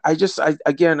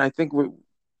again, I think we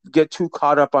get too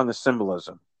caught up on the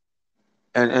symbolism,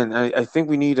 and I think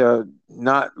we need to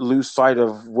not lose sight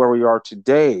of where we are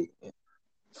today.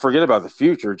 Forget about the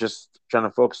future, just trying to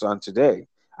focus on today.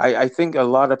 I think a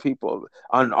lot of people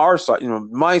on our side,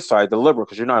 my side, the liberal,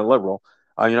 because you're not a liberal,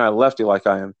 you're not a lefty like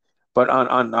I am, but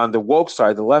on the woke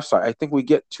side, the left side, I think we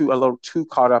get a little too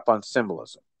caught up on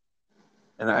symbolism.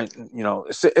 And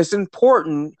it's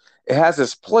important. It has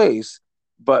its place,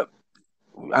 but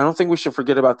I don't think we should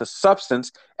forget about the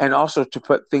substance and also to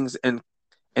put things in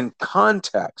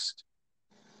context.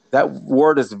 That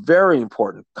word is very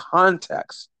important.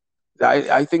 Context.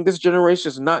 I think this generation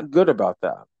is not good about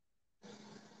that.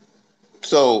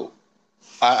 So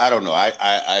I don't know.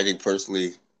 I think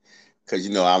personally, because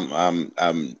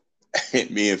I'm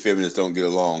me and feminists don't get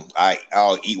along.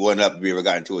 I'll eat one up if we ever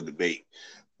got into a debate.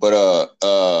 But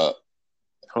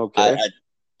okay.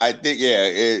 I think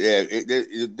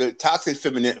the toxic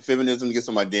feminism gets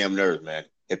on my damn nerves, man.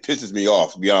 It pisses me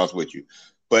off, to be honest with you.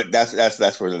 But that's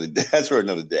for another that's for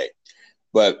another day.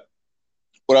 But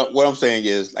what I'm saying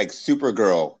is, like,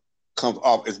 Supergirl comes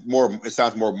off, it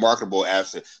sounds more marketable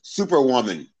as a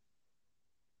Superwoman.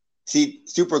 See,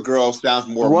 Supergirl sounds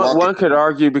more marketable. One could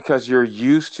argue because you're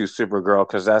used to Supergirl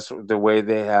because that's the way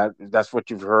that's what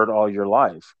you've heard all your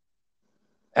life.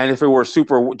 And if it were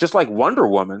just like Wonder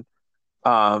Woman,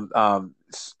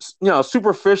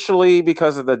 superficially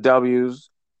because of the W's,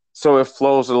 so it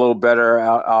flows a little better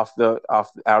out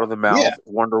of the mouth. Yeah.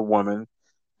 Wonder Woman,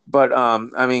 but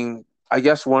I mean, I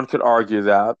guess one could argue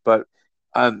that, but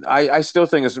I still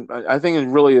think I think it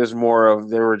really is more of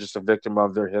they were just a victim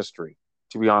of their history.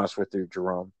 To be honest with you,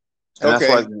 Jerome, and that's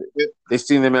Okay. why they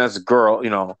see them as a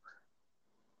girl.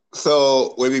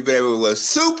 So would be better with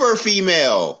super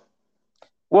female.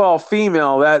 Well,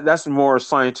 female, that's a more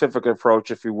scientific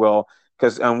approach, if you will,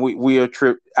 because we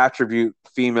attribute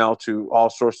female to all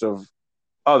sorts of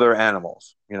other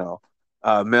animals, male,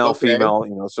 Okay.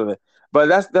 female, so that. But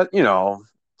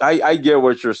I get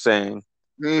what you're saying.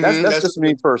 Mm-hmm. That's just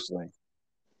me personally.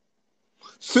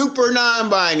 Super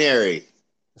non-binary.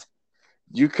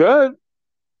 You could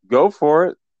go for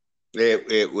it.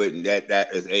 It wouldn't.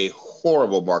 That is a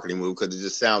horrible marketing move because it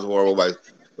just sounds horrible by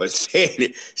saying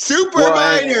it. Super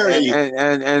binary.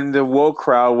 And the woke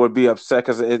crowd would be upset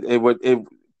because it would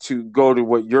to go to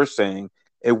what you're saying.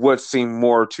 It would seem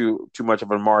more too much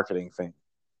of a marketing thing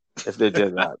if they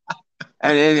did that.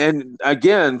 and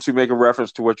again, to make a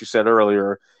reference to what you said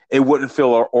earlier, it wouldn't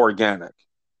feel organic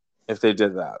if they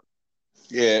did that.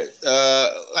 Yeah,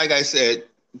 like I said,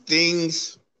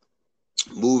 things,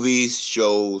 movies,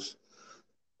 shows.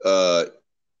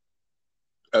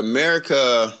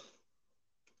 America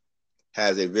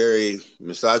has a very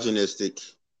misogynistic,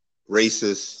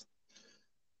 racist,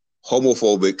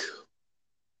 homophobic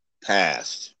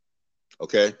past.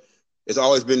 Okay, it's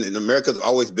always been in America's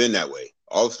always been that way.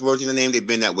 All words in the name, they've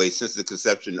been that way since the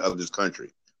conception of this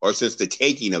country, or since the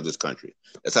taking of this country.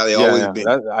 That's how they always been.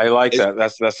 I like that.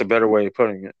 That's a better way of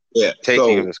putting it. Yeah,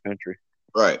 taking of this country.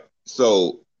 Right.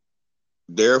 So,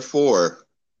 therefore,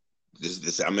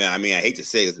 this. I mean, I hate to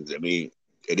say this. I mean,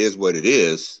 it is what it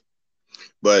is,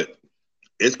 but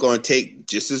it's going to take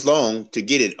just as long to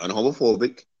get it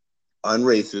unhomophobic,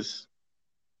 unracist,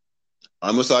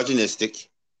 unmisogynistic,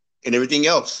 and everything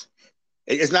else.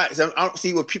 It's not. I don't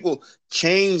see what people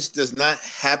change does not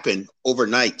happen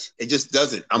overnight. It just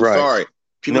doesn't. I'm sorry.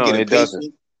 People get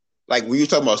impatient. Like when you're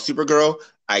talking about Supergirl,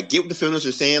 I get what the feminists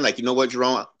are saying. Like, you know what,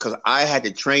 Jerome? Because I had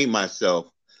to train myself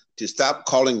to stop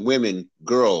calling women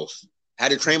girls. I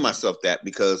had to train myself that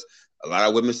because a lot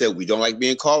of women said we don't like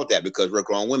being called that because we're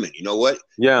grown women. You know what?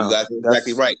 Yeah, you guys are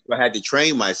exactly right. So I had to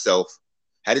train myself.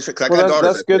 That's good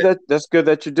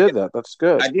that you did that. That's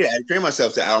good. I did. I trained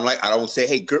myself that I don't say,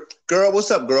 hey, girl,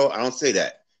 what's up, girl? I don't say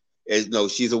that. No,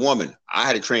 she's a woman. I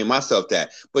had to train myself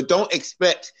that. But don't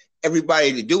expect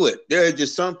everybody to do it. There are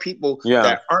just some people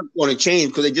that aren't going to change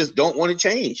because they just don't want to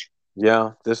change.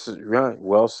 Yeah, this is right.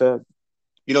 Well said.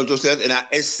 You know, Joseph, and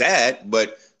it's sad,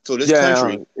 but so this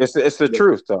country, it's the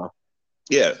truth, though.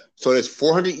 Yeah. So there's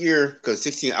 400 years because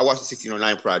I watched the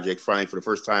 1609 Project finally for the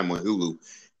first time on Hulu.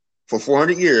 For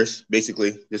 400 years,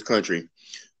 basically, this country,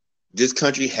 this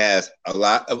country has a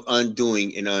lot of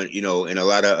undoing and and a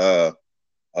lot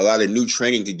of new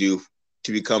training to do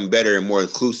to become better and more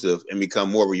inclusive and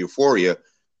become more of a euphoria.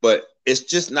 But it's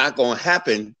just not going to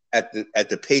happen at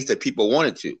the pace that people want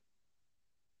it to.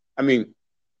 I mean,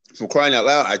 from crying out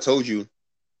loud, I told you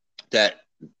that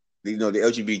the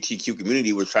LGBTQ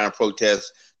community was trying to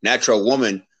protest "Natural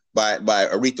Woman" by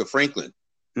Aretha Franklin.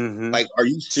 Mm-hmm. Like, are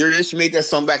you serious? You made that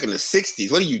song back in the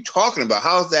 '60s. What are you talking about?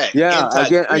 How's that Yeah,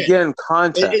 anti-trend?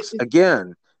 context.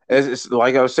 Again, it's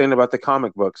like I was saying about the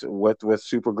comic books with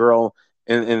Supergirl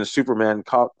in the Superman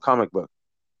comic book.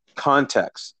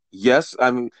 Context. Yes,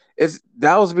 I mean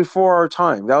that was before our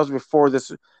time. That was before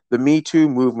the Me Too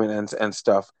movement and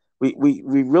stuff. We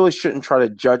really shouldn't try to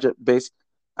judge it based.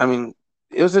 I mean,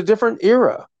 it was a different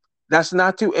era. That's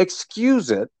not to excuse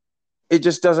it. It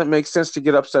just doesn't make sense to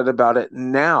get upset about it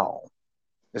now.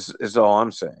 Is all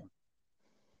I'm saying.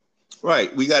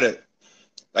 Right. We gotta,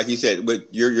 like you said, with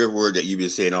your word that you've been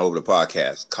saying all over the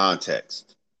podcast,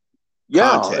 context.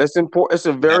 Yeah, Context. it's important. It's a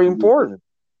You have very to be- important.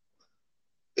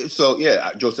 So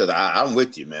yeah, Joe says I'm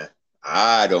with you, man.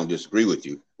 I don't disagree with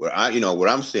you. What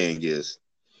I'm saying is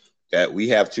that we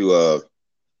have to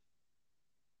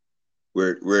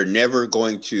we're never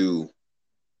going to.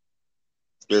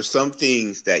 There's some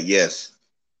things that yes,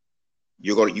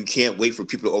 you can't wait for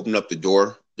people to open up the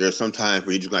door. There's some times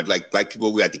where you just like black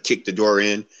people, we have to kick the door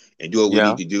in and do what we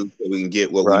Yeah, need to do so we can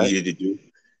get what we right, needed to do.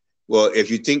 Well,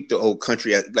 if you think the whole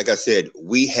country, like I said,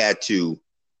 we had to,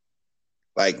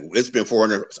 like, it's been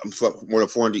 400, more than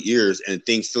 400 years, and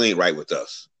things still ain't right with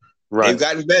us. They've right.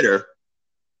 gotten better,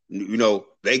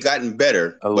 they've gotten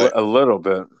better, but A little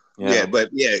bit. yeah,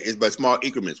 Yeah, it's by small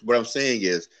increments. What I'm saying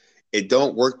is, it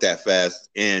don't work that fast,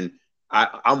 and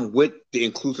I'm with the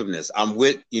inclusiveness. I'm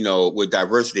with with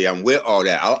diversity. I'm with all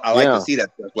that. I like to yeah. see that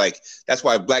stuff. Like that's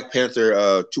why Black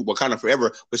Panther 2 Wakanda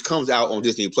Forever, which comes out on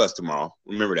Disney Plus tomorrow.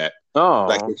 Remember that.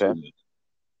 Black Oh, okay. History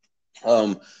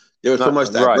Month. There was so Not much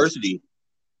right. diversity.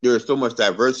 There is so much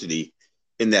diversity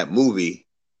in that movie,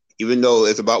 even though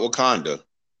it's about Wakanda.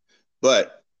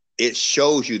 But it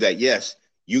shows you that yes,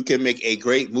 you can make a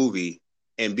great movie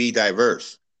and be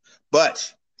diverse.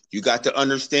 But you got to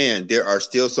understand there are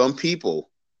still some people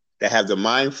that have the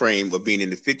mind frame of being in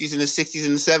the 50s and the 60s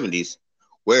and the 70s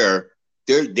where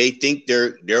they think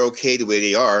they're okay the way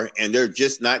they are, and they're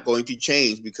just not going to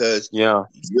change because Yeah.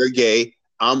 you're gay,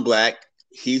 I'm black,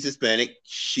 he's Hispanic,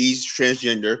 she's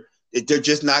transgender. They're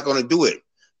just not going to do it.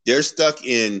 They're stuck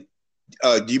in.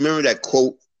 Do you remember that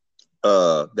quote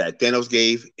that Thanos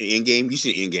gave in Endgame? You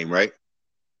see Endgame, right?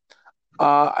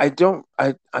 I don't.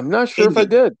 I'm not sure if I Endgame.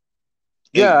 did.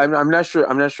 Yeah, And I'm not sure.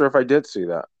 I'm not sure if I did see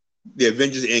that. the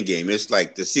Avengers Endgame. It's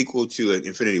like the sequel to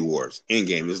Infinity Wars.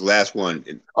 Endgame is the last one.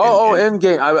 Oh,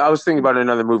 Endgame. I was thinking about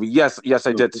another movie. Yes, yes,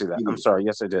 I did see that. I'm And sorry.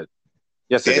 Yes, I did.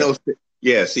 Yes, I did. Thanos.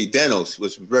 Yeah, see, Thanos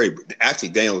was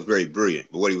Daniel was very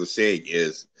brilliant. But what he was saying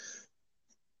is,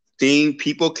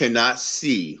 people cannot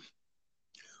see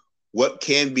what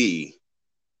can be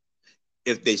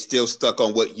if they still stuck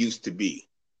on what used to be.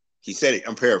 He said it.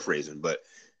 I'm paraphrasing, but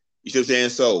you see what I'm saying.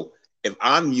 So if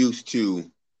I'm used to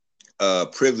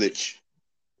privilege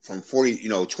from 40,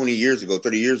 20 years ago,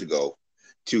 30 years ago,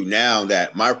 to now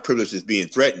that my privilege is being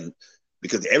threatened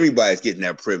because everybody's getting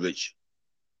that privilege,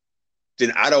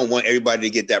 then I don't want everybody to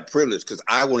get that privilege because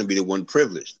I want to be the one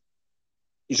privileged.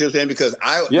 You see what I'm saying? Because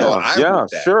Yeah, I yeah,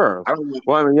 want that. sure. I don't want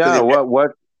Well, I mean, because yeah.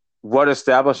 if What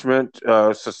establishment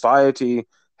society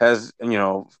has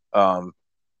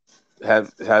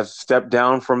has stepped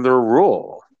down from their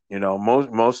rule?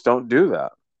 Most don't do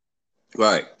that.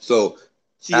 right. So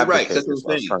see, you're right. Abdicate That's what I'm is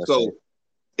what I was saying. trying to say. So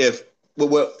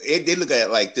if they look at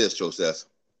it like this, Joseph.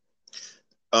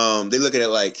 They look at it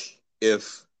like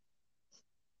if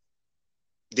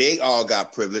they all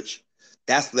got privilege,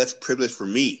 that's less privilege for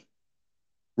me.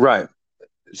 Right.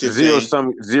 You see what I'm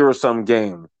saying? Zero sum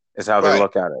game is how they Right.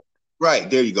 look at it. Right.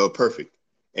 There you go. Perfect.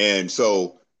 And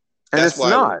so And that's it's why,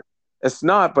 not. It's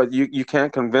not, but you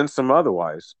can't convince them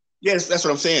otherwise. yes, that's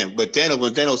what I'm saying. But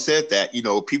when Thanos said that,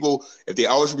 people, if they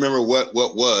always remember what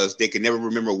was, they can never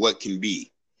remember what can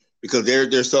be. Because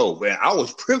they're so, man, I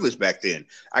was privileged back then.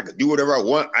 I could do whatever I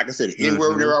want. I could say the N word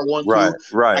Hmm. whenever I want Right, to.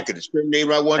 I right. could discriminate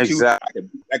when I want to. Exactly.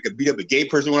 I could beat up a gay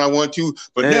person when I want to.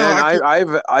 But now And I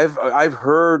can't. I've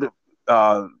heard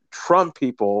Trump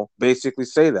people basically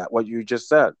say that, what you just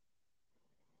said.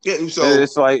 Yeah, And so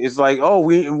it's like, oh,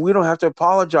 we don't have to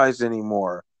apologize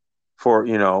anymore for,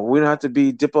 we don't have to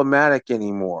be diplomatic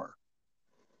anymore.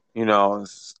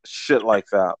 Shit like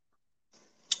that.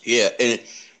 yeah, and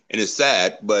it's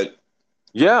sad, but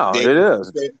Yeah, they it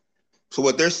is. so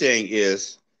what they're saying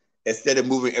is instead of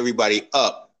moving everybody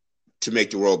up, to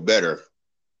make the world better.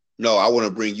 No, I want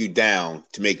to bring you down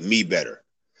to make me better.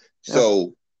 Yeah.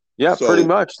 So, Yeah, pretty so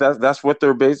much. That's what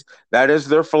they're based. That is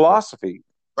their philosophy.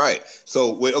 right.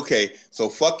 So wait, okay. So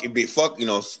fuck it. Be fuck.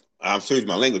 I'm serious with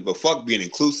my language, but fuck being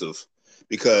inclusive,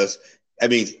 because I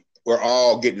mean we're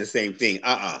all getting the same thing.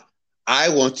 I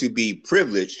want to be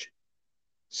privileged,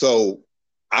 so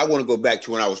I want to go back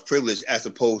to when I was privileged, as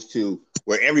opposed to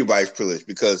where everybody's privileged.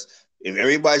 Because if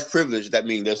everybody's privileged, that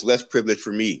means there's less privilege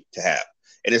for me to have,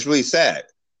 and it's really sad.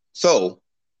 So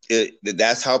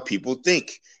that's how people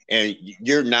think. And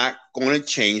you're not going to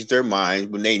change their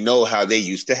mind when they know how they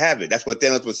used to have it. That's what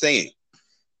Thanos was saying.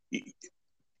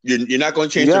 You're not going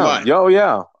to change their Yeah. mind. Yo,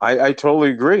 yeah. I totally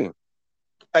agree.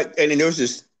 And then there was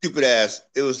this stupid ass.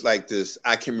 It was like this.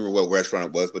 I can't remember what restaurant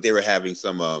it was, but they were having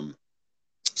something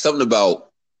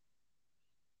about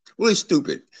really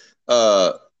stupid.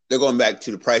 They're going back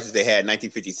to the prices they had in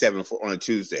 1957 on a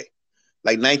Tuesday,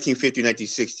 like 1950,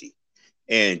 1960.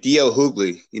 And D.L.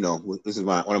 Hughley, this is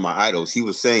one of my idols. He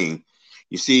was saying,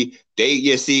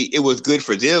 it was good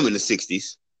for them in the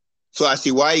 60s. So I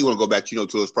see why you want to go back, to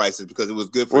those prices, because it was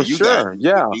good for Well, you guys sure. in the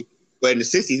Yeah. 60s. But in the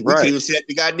 60s, we couldn't Right. even sit at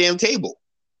the goddamn table.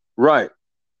 Right.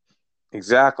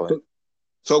 Exactly.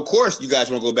 So of course you guys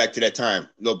want to go back to that time.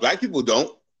 No, black people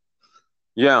don't.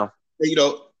 Yeah.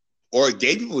 Or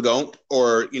gay people don't,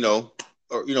 or we don't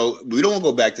want to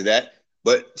go back to that.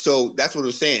 But so that's what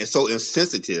I'm saying. It's so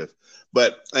insensitive.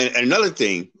 But and another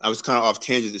thing, I was kind of off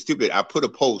tangent. It's stupid. I put a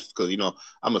post because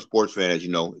I'm a sports fan, as you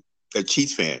know, a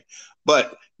Chiefs fan.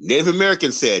 But Native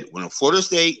Americans said when Florida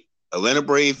State, Atlanta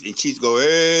Braves, and Chiefs go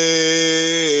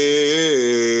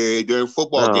hey during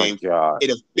football Oh games, God. it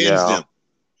offends Yeah. them.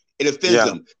 It offends Yeah.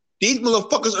 them. These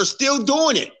motherfuckers are still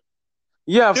doing it.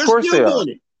 Yeah. Of They're course still they are. doing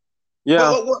it.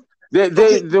 Yeah. What?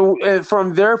 Okay.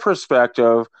 From their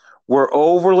perspective, we're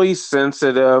overly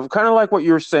sensitive, kind of like what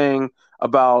you were saying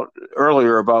about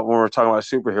earlier about when we were talking about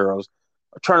superheroes,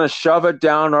 trying to shove it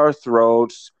down our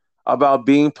throats about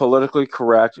being politically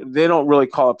correct. They don't really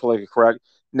call it politically correct.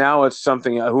 Now it's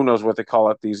something, who knows what they call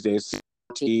it these days,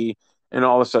 CRT and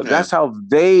all this stuff. Yeah. That's how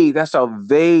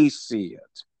they see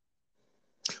it.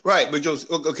 Right, but Joe,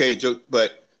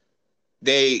 but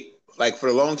they like for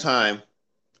a long time.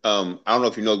 I don't know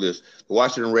if you know this. The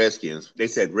Washington Redskins. They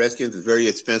said Redskins is very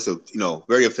expensive.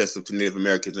 Very offensive to Native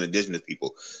Americans and indigenous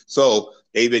people. So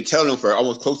they've been telling them for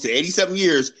almost close to 87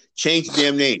 years, change the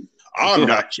damn name. I'm Yeah.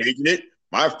 not changing it.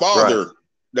 My Right. father,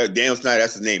 that Dan Snyder,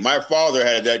 that's his name. My father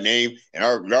had that name, and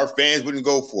our fans wouldn't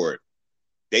go for it.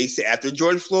 They said after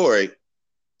George Floyd,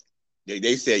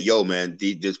 they said, "Yo, man,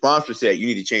 the sponsor said you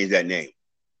need to change that name."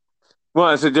 Well,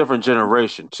 it's a different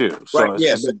generation too. Right? So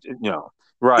Yeah, it's but yeah,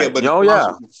 right. but the Oh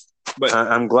sponsor, yeah. but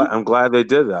I'm glad. I'm glad they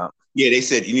did that. yeah, they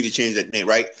said you need to change that name,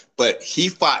 right? But he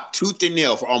fought tooth and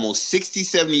nail for almost 60,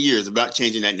 70 years about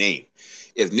changing that name.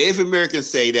 If Native Americans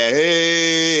say that,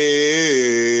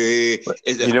 hey, But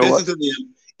it's you know what? offensive to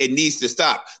them, it needs to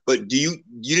stop. But you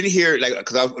didn't hear, like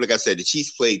I said, the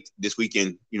Chiefs played this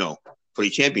weekend, for the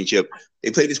championship.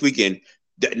 They played this weekend.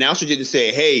 The announcer didn't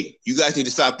say, hey, you guys need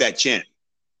to stop that chant.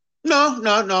 No.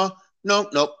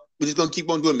 We're just gonna keep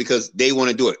on doing it because they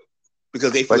want to do it.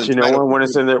 Because they feel But you know entitled to when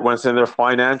do it. when it's in their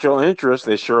financial interest,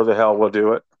 they sure the hell will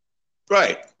do it.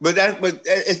 Right. But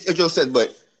as Joe said,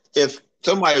 but if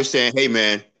somebody was saying, hey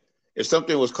man, if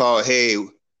something was called, hey,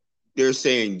 they're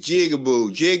saying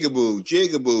jigaboo, jigaboo,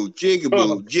 jigaboo,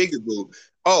 jigaboo, jigaboo.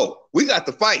 Oh, we got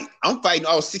to fight. I'm fighting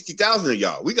all 60,000 of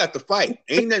y'all. We got to fight.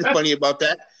 Ain't nothing funny about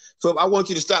that. So if I want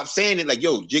you to stop saying it, like,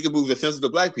 yo, jigaboo is offensive to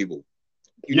black people,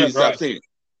 you need Yeah, to stop right. saying it.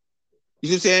 You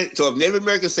see what I'm saying? So if Native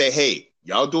Americans say, hey,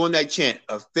 y'all doing that chant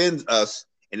offends us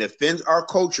and offends our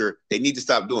culture, they need to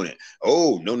stop doing it.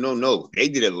 Oh, no. They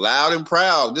did it loud and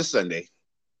proud this Sunday.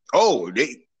 Oh,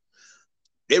 they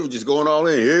were just going all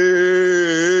in.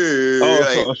 Oh,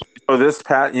 Like, so this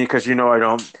Pat, because I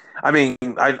don't. I mean,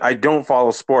 I don't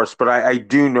follow sports, but I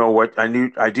do know what I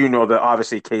knew. I do know that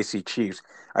obviously KC Chiefs.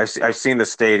 I've seen the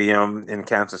stadium in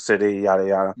Kansas City, yada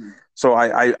yada. So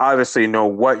I obviously know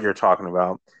what you're talking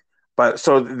about. But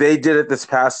so they did it this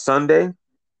past Sunday.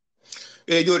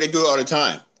 they do it. They do it all the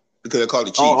time because they're called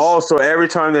the Oh, Chiefs. so every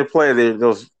time they play,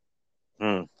 those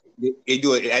They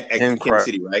do it at Kansas incredible.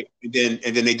 City, right? And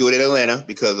then they do it at Atlanta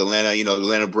because Atlanta, the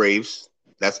Atlanta Braves.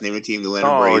 That's the name of the team, the Atlanta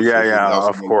Oh Braves, yeah, which is yeah. also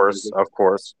Of Native course, American. of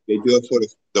course. They do it for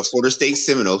the Florida State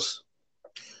Seminoles.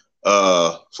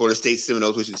 Florida State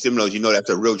Seminoles, which is Seminoles, that's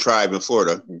a real tribe in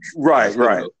Florida. Right, right.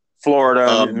 Seminoles. Florida,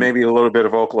 Um, maybe a little bit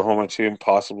of Oklahoma too,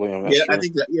 possibly. I'm not yeah, I sure.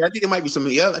 think it might be some.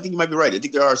 Yeah, I think you might be right. I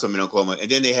think there are some in Oklahoma, and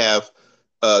then they have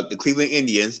the Cleveland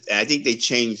Indians, and I think they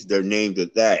changed their name to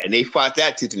that, and they fought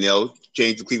that tooth and nail,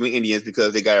 changed the Cleveland Indians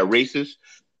because they got a racist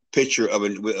picture of a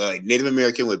Native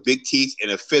American with big teeth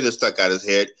and a feather stuck out his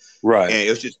head, Right. and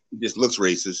it just looks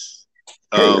racist.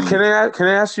 Hey, can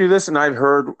I ask you this? And I've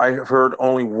heard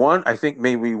only one. I think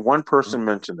maybe one person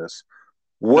mention this.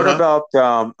 What Uh-huh.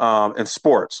 about in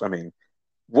sports? I mean,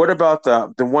 what about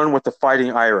the one with the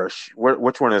Fighting Irish?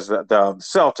 Which one is that? The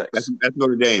Celtics. That's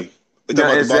Notre Dame. We're talking Now,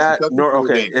 about the is Boston that Celtics, no? Notre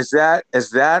Okay, Dame. is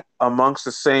that amongst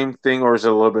the same thing, or is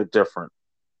it a little bit different?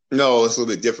 No, it's a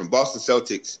little bit different. Boston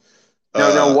Celtics.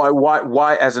 No. Uh,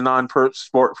 Why, as a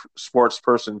sports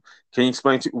person, can you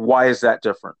explain to why is that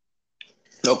different?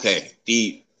 okay.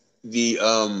 The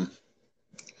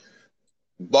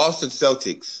Boston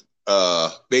Celtics.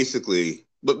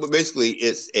 But basically,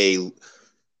 it's a.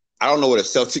 I don't know what a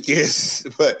Celtic is,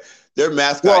 but their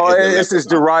mascot Well, is a it's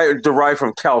leprechaun. derived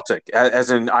from Celtic,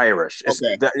 as in Irish.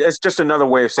 Okay. It's just another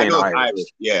way of I saying know it's Irish. Irish.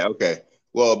 Yeah. Okay.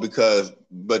 Well,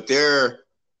 but their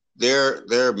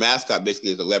mascot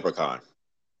basically is a leprechaun.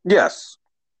 Yes,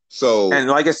 and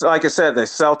So like I said, the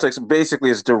Celtics basically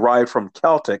is derived from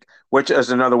Celtic, which is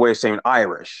another way of saying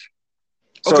Irish.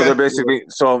 So they're okay. Well, basically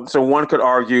so one could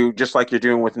argue, just like you're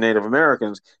doing with Native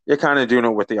Americans, you're kind of doing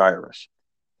it with the Irish.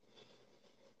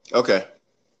 okay.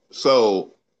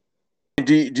 So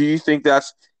Do you think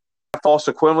that's false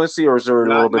equivalency, or is there a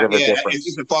little bit not of a yeah, it's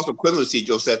difference? a false equivalency,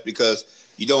 Joseph, because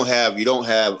you don't have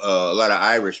a lot of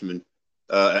Irishmen,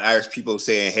 Irish people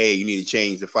saying, "Hey, you need to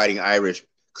change the Fighting Irish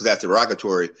because that's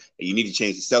derogatory, and you need to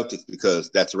change the Celtics because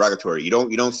that's derogatory." You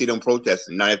don't see them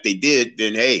protesting. Now, if they did,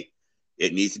 then hey,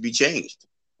 it needs to be changed.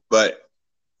 But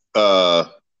uh,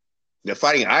 the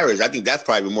Fighting Irish, I think that's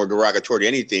probably more derogatory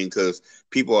than anything because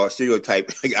people are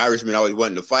stereotyped like Irishmen always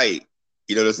wanting to fight.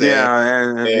 You know what I'm saying?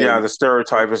 Yeah, and yeah, And the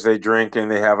stereotype is they drink and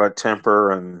they have a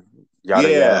temper and yada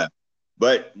yada. yeah,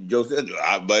 but Joseph,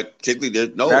 but typically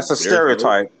That's a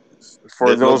stereotype. For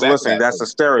there's no those listening, backlash that's from a it.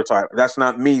 stereotype. That's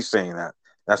not me saying that.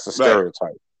 That's a Right.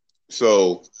 stereotype.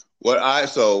 So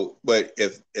but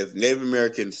if Native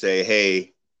Americans say,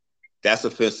 hey, that's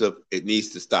offensive, it needs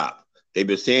to stop. They've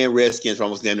been saying Redskins for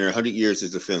almost 100 years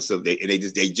is offensive. They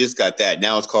just got that.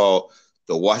 Now it's called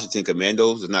the Washington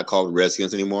Commandos. It's not called the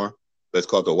Redskins anymore, but it's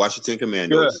called the Washington Good.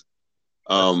 Commandos.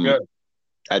 That's Um, good.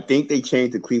 I think they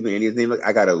changed the Cleveland Indians name.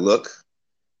 I gotta look,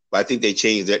 but I think they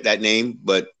changed that name.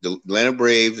 But the Atlanta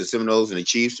Braves, the Seminoles, and the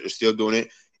Chiefs are still doing it,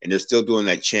 and they're still doing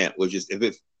that chant, which is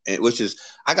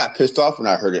I got pissed off when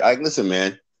I heard it. Like, listen,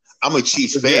 man, I'm a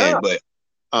Chiefs Yeah, fan, but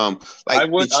like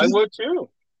the I Chiefs, would too.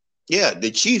 yeah,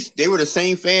 the Chiefs, they were the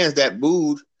same fans that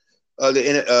booed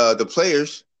the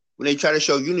players when they tried to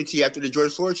show unity after the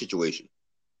George Floyd situation.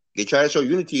 They tried to show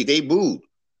unity, they booed.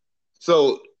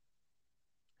 So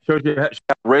Shows you how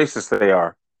racist they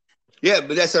are. yeah,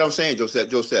 but that's what I'm saying, Joseph.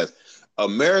 Joseph,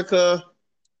 America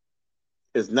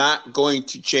is not going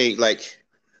to change. Like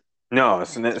No,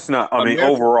 it's not. I mean,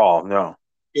 America, overall, no.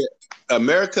 yeah,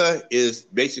 America is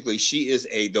basically she is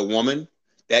the woman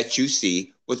that you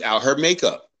see without her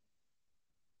makeup.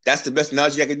 That's the best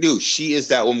analogy I can do. She is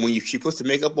that woman when she puts the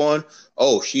makeup on.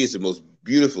 Oh, she is the most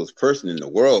beautiful person in the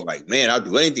world. Like, man, I'll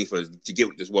do anything to get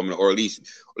with this woman, or at least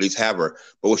have her.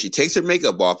 But when she takes her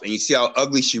makeup off and you see how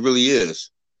ugly she really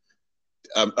is,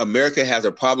 America has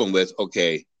a problem with.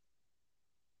 Okay,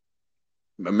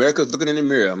 America's looking in the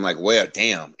mirror. I'm like, well,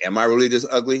 damn, am I really this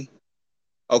ugly?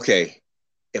 Okay,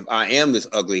 if I am this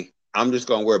ugly, I'm just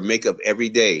gonna wear makeup every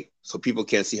day so people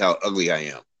can't see how ugly I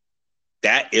am.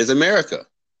 That is America.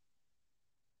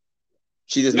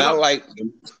 She does Yeah. not like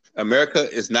America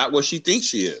is not what she thinks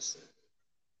she is.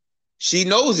 She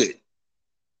knows it.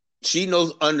 She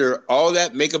knows under all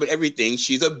that makeup and everything,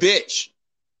 she's a bitch.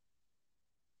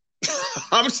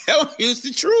 I'm telling you, it's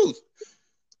the truth.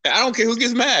 I don't care who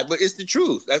gets mad, but it's the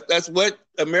truth. That's what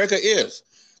America is.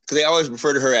 Because they always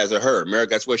refer to her as a her. America,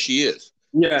 that's what she is.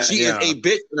 Yeah, She is yeah. a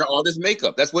bitch under all this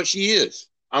makeup. That's what she is.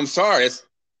 I'm sorry.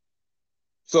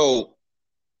 So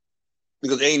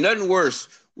because ain't nothing worse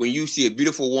when you see a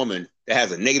beautiful woman that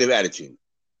has a negative attitude.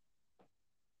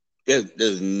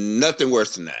 There's nothing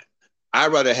worse than that.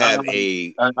 I'd rather have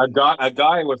a A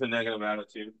guy with a negative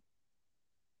attitude.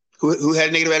 who had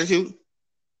a negative attitude.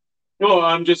 No,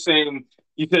 I'm just saying.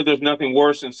 You said there's nothing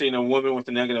worse than seeing a woman with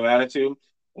a negative attitude.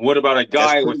 What about a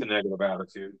That's guy with a pretty negative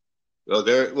attitude?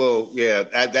 yeah,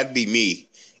 that'd be me,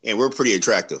 and we're pretty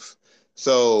attractive.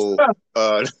 So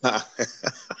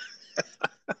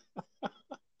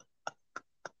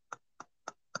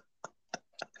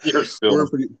You're we're silly.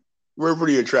 pretty we're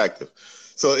pretty attractive.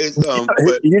 So it's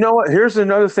but You know what? Here's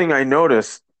another thing I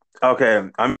noticed. Okay,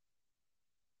 and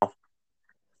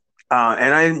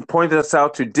I pointed this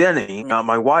out to Denny,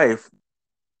 my wife.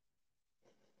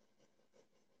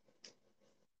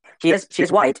 She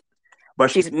is white,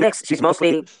 but she's mixed. She's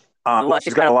mostly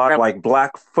she's got a lot of like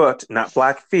Blackfoot, not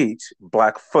Blackfeet,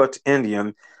 Blackfoot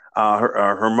Indian.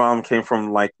 Her mom came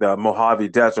from like the Mojave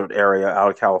Desert area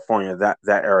out of California,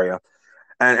 that area,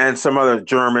 and some other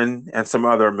German and some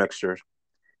other mixtures.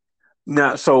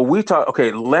 Now, so we talk.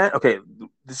 Okay, okay,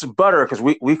 this is butter because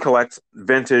we collect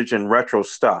vintage and retro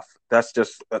stuff. That's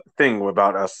just a thing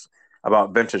about us,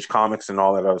 about vintage comics and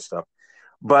all that other stuff.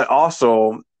 But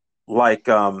also like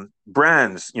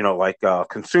brands, like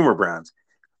consumer brands.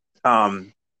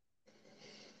 Um,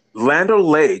 Land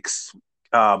O'Lakes,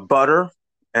 butter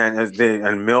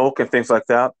and milk and things like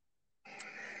that.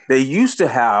 They used to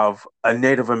have a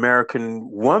Native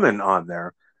American woman on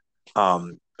there.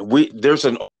 We there's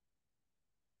an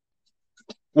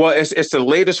Well, it's the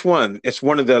latest one. It's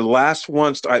one of the last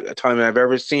ones time I've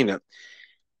ever seen it.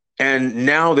 And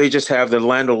now they just have the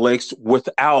Land O'Lakes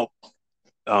without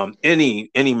any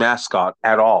mascot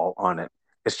at all on it.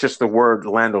 It's just the word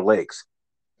Land O'Lakes.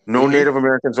 No Mm-hmm. Native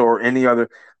Americans or any other.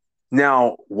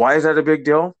 Now, why is that a big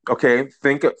deal? Okay,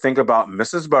 think about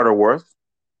Mrs. Butterworth,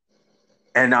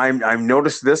 and I've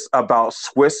noticed this about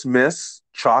Swiss Miss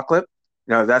chocolate.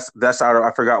 That's out of,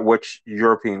 I forgot which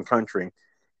European country.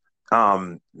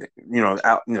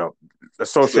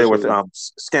 Associated with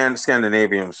Switzerland.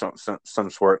 Scandinavian some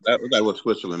sort. That was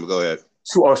Switzerland. But go ahead.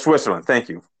 Oh, Switzerland. Thank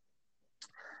you.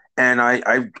 And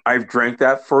I've drank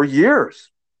that for years,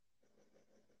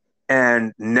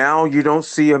 and now you don't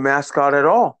see a mascot at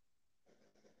all.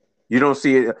 You don't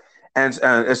see it, and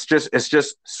it's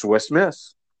just Swiss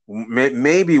Miss,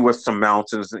 maybe with some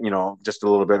mountains, just a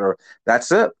little bit, or that's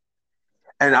it.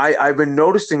 And I've been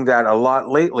noticing that a lot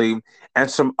lately, and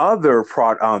some other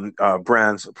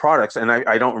brands products, and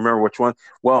I don't remember which one.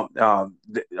 Well, a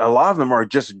lot of them are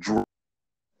just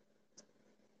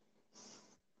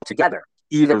together,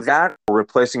 either that or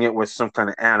replacing it with some kind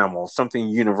of animal, something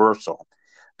universal,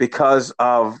 because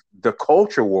of the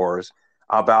culture wars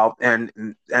about and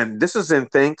this is in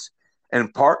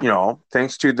part,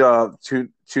 thanks to the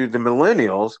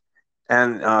millennials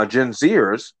and Gen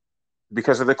Zers,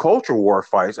 because of the culture war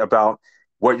fights about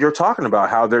what you're talking about,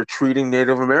 how they're treating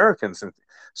Native Americans. And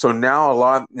so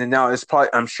now it's probably,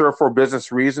 I'm sure, for business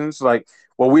reasons, like,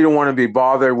 well, we don't want to be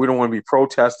bothered, we don't want to be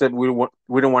protested, we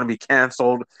don't want to be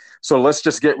canceled, so let's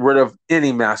just get rid of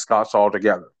any mascots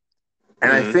altogether.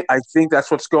 And Mm-hmm. I think that's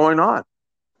what's going on.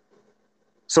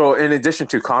 So in addition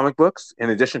to comic books, in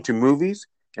addition to movies,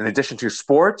 in addition to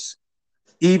sports,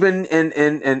 even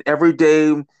in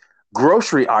everyday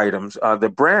grocery items, the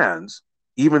brands,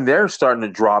 even they're starting to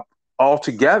drop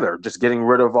altogether, just getting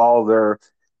rid of all their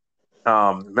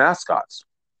mascots.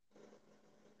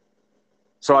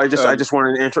 So I just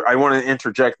wanted to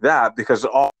interject that, because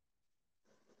all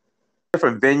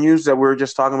different venues that we were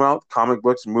just talking about, comic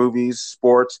books, movies,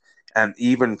 sports, and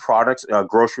even products,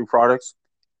 grocery products,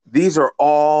 these are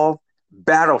all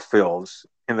battlefields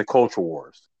in the culture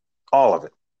wars. All of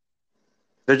it.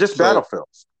 They're just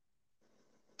battlefields.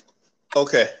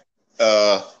 Okay.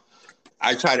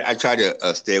 I try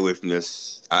to stay away from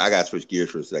this. I got to switch gears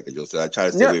for a second, Joseph. I try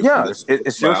to stay away from this.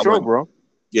 It's your show, bro.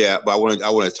 Yeah, but I want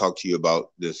to talk to you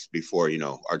about this before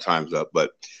our time's up.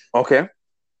 But okay,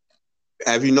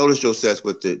 have you noticed, Joseph,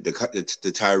 with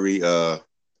the Tyre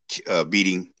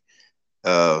beating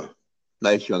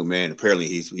nice young man? Apparently,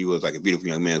 he was like a beautiful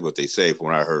young man, is what they say from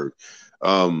what I heard.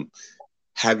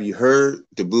 Have you heard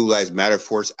the Blue Lives Matter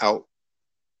force out?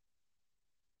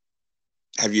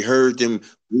 Have you heard them?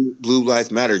 Blue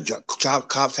Lives Matter.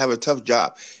 Cops have a tough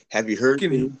job. Have you heard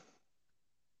them?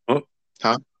 Oh.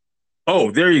 Huh?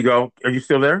 Oh, there you go. Are you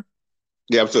still there?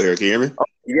 Yeah, I'm still here. Can you hear me? Oh,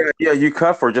 yeah. You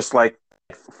cut for just like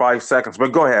 5 seconds,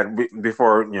 but go ahead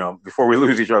before we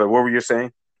lose each other. What were you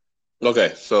saying?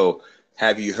 Okay, so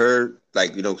have you heard,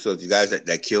 so the guys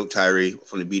that killed Tyre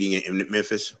from the beating in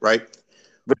Memphis, right?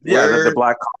 The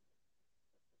black cop.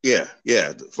 Yeah,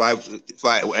 five.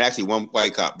 Actually, one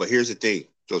white cop. But here's the thing,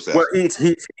 Joseph. Well,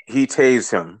 he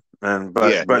tased him,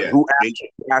 but who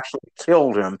actually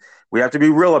killed him? We have to be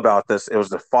real about this. It was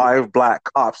the 5 black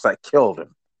cops that killed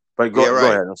him. But go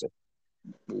ahead.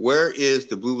 Where is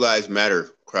the Blue Lives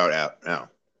Matter crowd out now?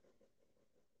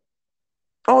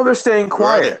 Oh, they're staying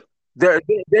quiet. They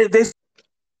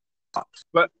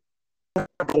but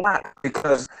black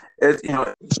because it's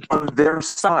on their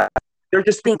side. They're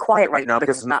just being quiet right now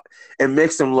because it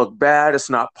makes them look bad. It's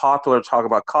not popular to talk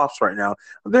about cops right now.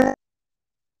 They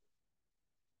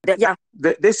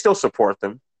still support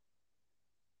them.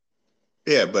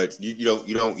 Yeah, but you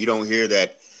don't hear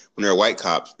that when they're white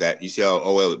cops, that you see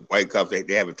white cops,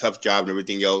 they have a tough job and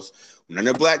everything else. When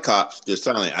they're black cops, they're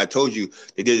silent. I told you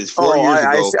they did this 4 years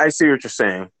ago. I see what you're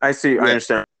saying. I see. Yeah. I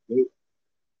understand.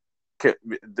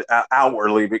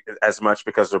 outwardly as much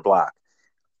because they're black.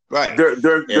 Right. And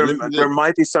There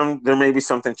might be there may be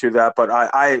something to that, but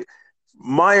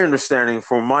my understanding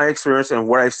from my experience and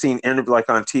what I've seen in like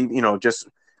on TV, just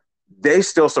they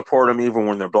still support them even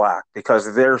when they're black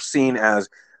because they're seen as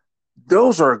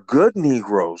those are good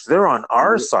Negroes. They're on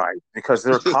our side because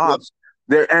they're cops.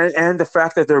 And the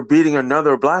fact that they're beating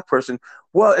another black person,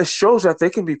 well, it shows that they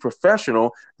can be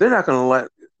professional. They're not going to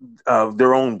let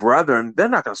their own brethren. They're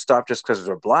not going to stop just because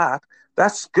they're black.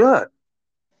 That's good.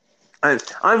 And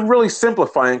I'm really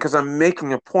simplifying because I'm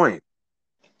making a point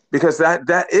because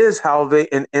that is how they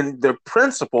in their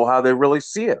principle how they really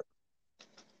see it.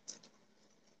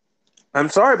 I'm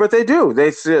sorry, but they do.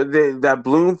 They see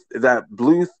that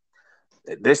blue.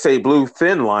 They say blue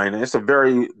thin line. It's a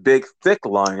very big, thick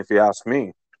line, if you ask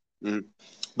me. Mm-hmm.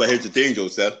 But here's the thing,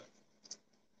 Joseph.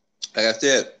 Like I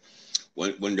said,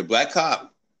 when the black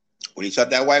cop, when he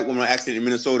shot that white woman on accident in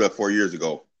Minnesota 4 years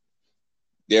ago,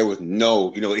 there was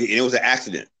no, it was an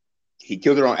accident. He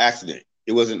killed her on accident.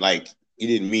 It wasn't like he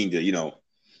didn't mean to,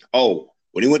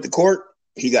 when he went to court,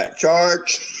 he got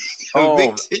charged,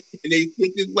 convicted, and they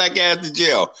kicked his black ass to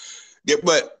jail. Yeah,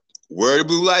 but where do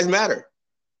blue lives matter?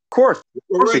 Of course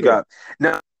he got.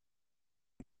 Now,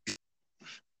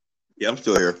 yeah, I'm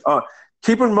still here.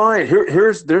 Keep in mind,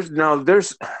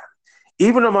 there's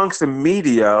even amongst the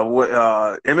media,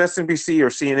 MSNBC or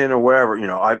CNN or wherever,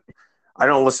 I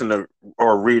don't listen to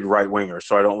or read right wingers,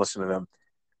 so I don't listen to them.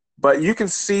 But you can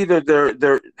see that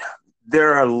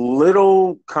they're a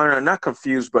little kind of not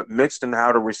confused, but mixed in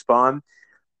how to respond.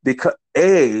 Because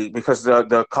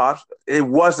the cops, it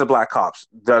was the black cops,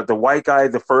 the white guy,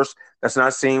 the first that's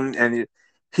not seen, and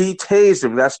he tased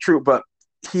him. That's true, but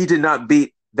he did not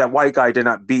beat that white guy. Did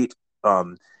not beat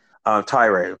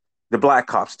Tyre. The black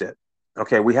cops did.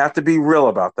 Okay, we have to be real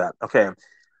about that. Okay,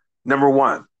 number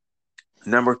one.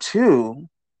 Number two,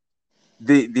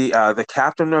 the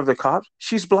captain of the cops,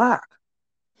 she's black.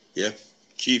 Yeah,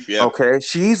 chief. Yeah. Okay,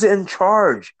 she's in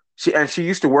charge. She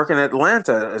used to work in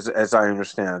Atlanta, as I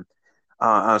understand.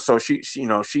 So she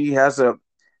has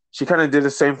she kind of did the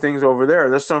same things over there.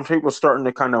 There's some people starting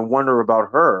to kind of wonder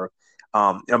about her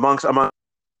amongst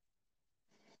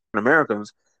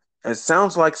Americans. It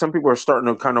sounds like some people are starting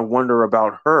to kind of wonder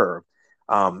about her.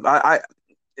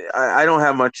 I don't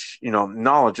have much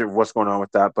knowledge of what's going on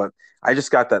with that, but I just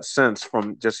got that sense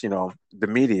from just the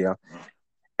media.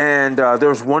 And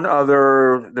there's one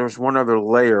other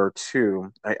layer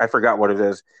too. I forgot what it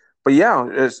is, but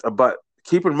yeah, but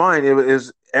keep in mind it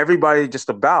is everybody just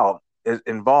about is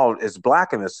involved is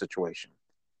black in this situation.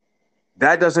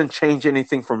 That doesn't change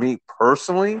anything for me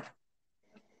personally,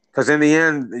 because in the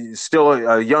end, still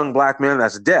a young black man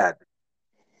that's dead,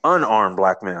 unarmed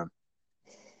black man.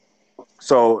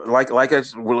 So, like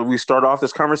as we start off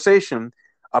this conversation,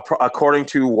 according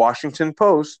to Washington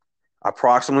Post,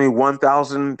 approximately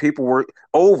 1,000 people were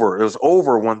over. It was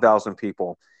over 1,000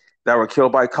 people that were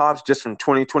killed by cops just from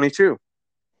 2022,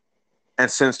 and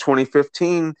since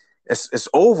 2015, it's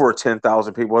over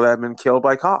 10,000 people that have been killed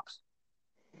by cops.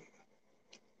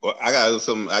 Well, I got a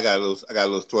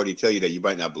little story to tell you that you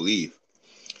might not believe.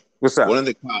 What's that? One of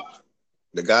the cops,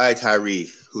 the guy Tyre,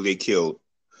 who they killed,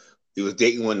 he was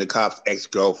dating one of the cops'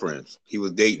 ex-girlfriends. He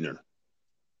was dating her.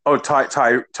 Oh,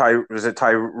 was it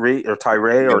Tyre or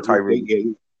Tyre or Tyre?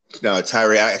 No,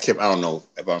 Tyre. I don't know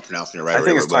if I'm pronouncing it right. I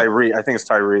think it's Tyre. I think it's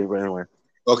Tyre. But anyway,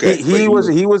 okay. He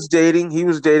was dating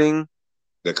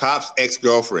the cop's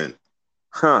ex-girlfriend.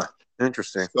 Huh.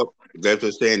 Interesting. So that's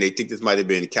what saying. They think this might have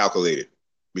been calculated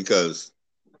because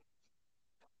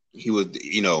he was,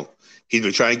 he's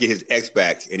been trying to get his ex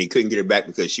back and he couldn't get her back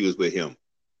because she was with him.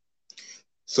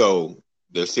 So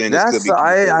they're saying this could be.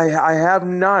 I have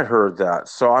not heard that,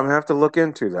 so I'm gonna have to look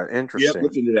into that. Interesting. Yeah,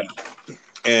 look into that.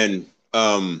 And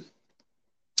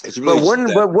it's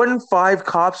really. But wouldn't 5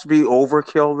 cops be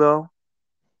overkill though?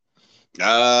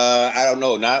 I don't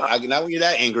know. Not when you're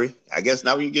that angry. I guess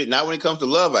not when it comes to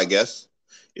love. I guess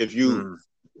if you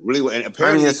really, and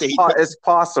apparently it's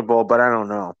possible, but I don't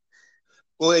know.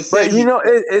 Well, it's let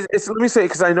me say,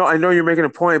 because I know you're making a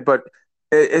point, but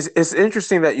it's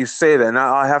interesting that you say that. And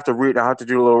I have to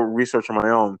do a little research on my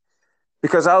own,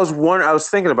 because I was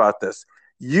thinking about this.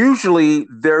 Usually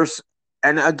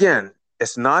and again,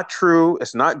 it's not true,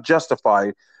 it's not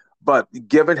justified, but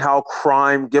given how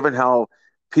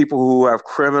people who have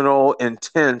criminal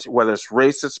intent, whether it's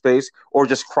racist based or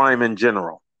just crime in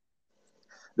general,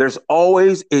 there's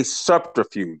always a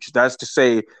subterfuge. That's to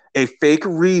say, a fake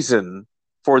reason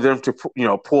for them to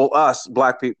pull us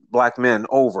black men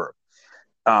over.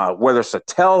 whether it's a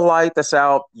tail light that's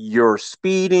out, you're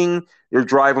speeding, you're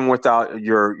driving without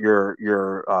your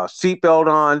seatbelt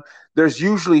on. There's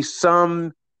usually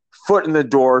some foot in the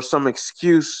door, some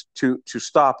excuse to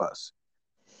stop us.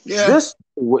 Yeah.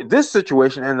 This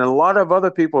situation, and a lot of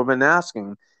other people have been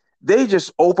asking, they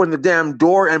just opened the damn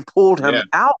door and pulled him Yeah.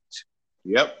 out.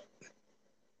 Yep.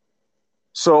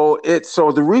 So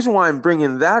the reason why I'm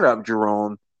bringing that up,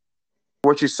 Jerome,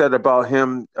 what you said about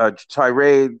him,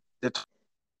 Tyre,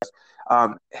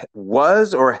 um,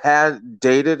 was or had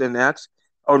dated an ex.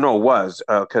 Oh no, was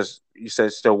because you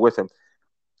said still with him.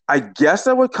 I guess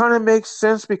that would kind of make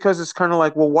sense because it's kind of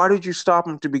like, well, why did you stop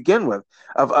him to begin with?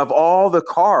 Of all the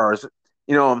cars,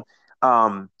 you know,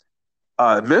 um,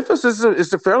 Memphis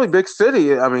is a fairly big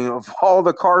city. I mean, of all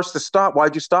the cars to stop,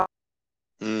 why'd you stop?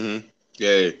 Mm-hmm.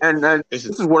 Yeah. And This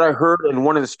is. this is what I heard in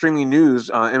one of the streaming news,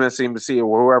 MSNBC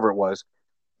or whoever it was.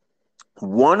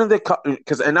 One of the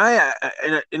because and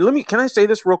let me can I say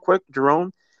this real quick,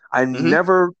 Jerome? I Mm-hmm.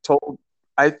 never told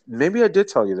I maybe I did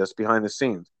tell you this behind the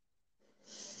scenes.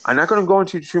 I'm not going to go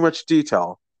into too much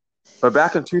detail, but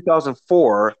back in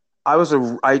 2004,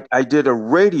 I did a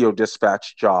radio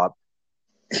dispatch job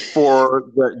for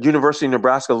the University of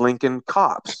Nebraska Lincoln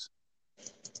cops.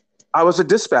 I was a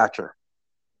dispatcher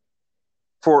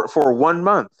for 1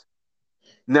 month.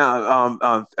 Now,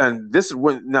 and this is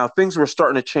when now things were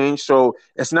starting to change. So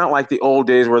it's not like the old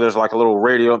days where there's like a little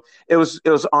radio. It was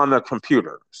on the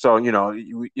computer. So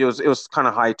it was kind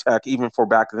of high tech even for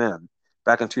back then,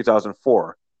 back in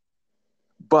 2004.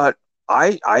 But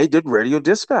I did radio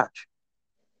dispatch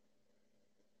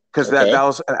because that Okay.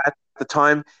 was at the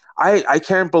time. I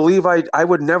can't believe I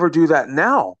would never do that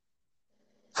now.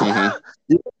 Mm-hmm.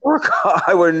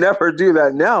 I would never do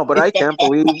that now, but I can't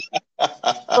believe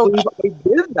I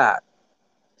did that.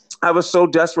 I was so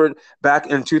desperate back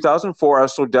in 2004. I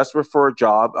was so desperate for a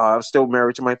job. I was still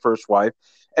married to my first wife.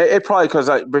 It probably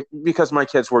because my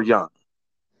kids were young.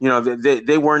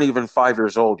 They weren't even 5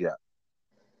 years old yet.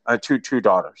 Two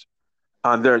daughters.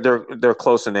 They're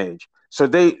close in age. So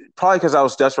they probably because I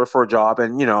was desperate for a job,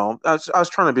 and I was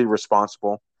trying to be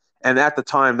responsible. And at the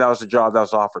time, that was the job that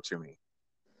was offered to me.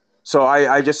 So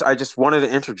I just wanted to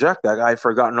interject that I had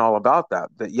forgotten all about that.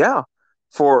 That yeah,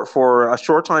 for a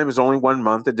short time, it was only 1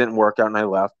 month. It didn't work out, and I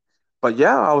left. But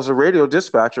yeah, I was a radio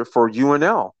dispatcher for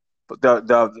UNL,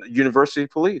 the University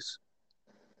Police.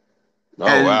 Oh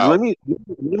And wow. let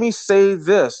me say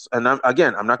this, and I'm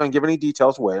not going to give any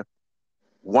details away.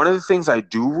 One of the things I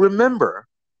do remember,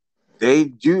 they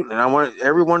do, and I want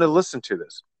everyone to listen to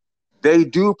this. They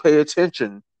do pay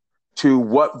attention to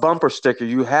what bumper sticker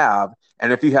you have.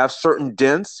 And if you have certain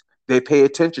dents, they pay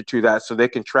attention to that so they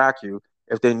can track you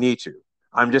if they need to.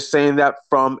 I'm just saying that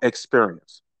from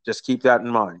experience. Just keep that in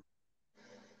mind.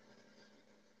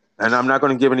 And I'm not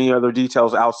going to give any other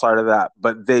details outside of that,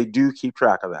 but they do keep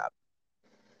track of that.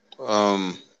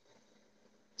 Um.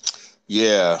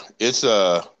 Yeah.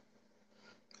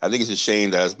 I think it's a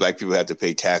shame that us black people have to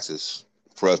pay taxes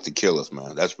for us to kill us,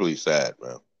 man. That's really sad,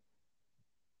 man.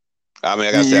 I mean,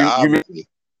 like I said, You may obviously.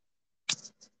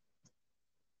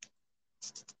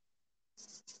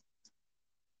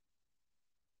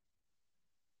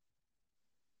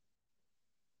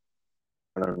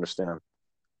 not understand.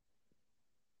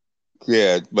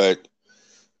 Yeah, but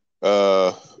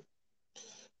uh,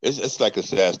 it's like a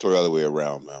sad story all the way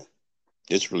around, man.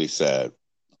 It's really sad.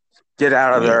 Get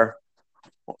out of You know. there.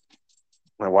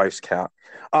 My wife's cat.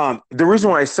 The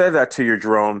reason why I said that to you,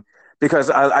 Jerome, because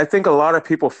I think a lot of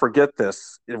people forget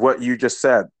this, what you just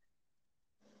said.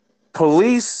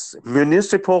 Police,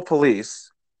 municipal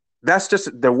police, that's just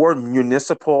the word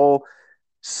municipal,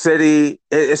 city,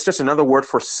 it's just another word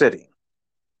for city.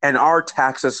 And our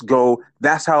taxes go,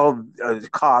 that's how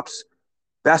cops,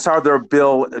 that's how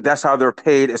they're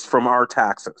paid is from our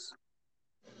taxes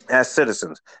as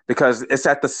citizens, because it's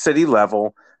at the city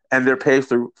level and they're paid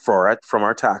for it from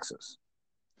our taxes.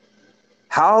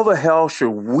 How the hell should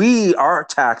we, our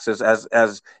taxes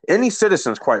as any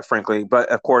citizens, quite frankly, but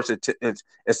of course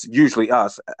it's usually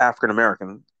us, African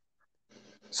American,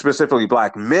 specifically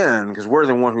black men, because we're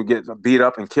the one who get beat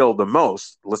up and killed the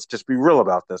most. Let's just be real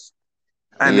about this.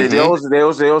 And Mm-hmm. they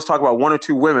always talk about one or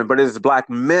two women, but it is black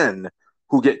men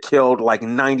who get killed like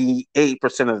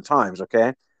 98% of the times.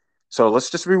 Okay, so let's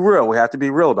just be real. We have to be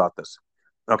real about this.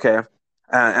 Okay,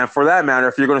 and for that matter,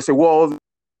 if you're going to say, well,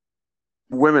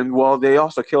 women, well, they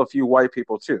also kill a few white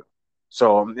people too.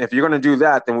 So if you're going to do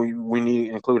that, then we need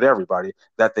to include everybody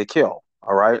that they kill.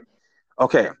 All right.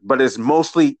 Okay, but it's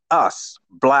mostly us,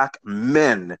 black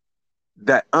men,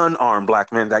 that unarmed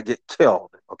black men that get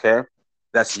killed. Okay,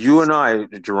 that's you and I,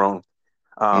 Jerome.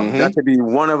 That Mm-hmm. could be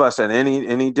one of us at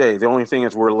any day. The only thing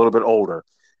is we're a little bit older.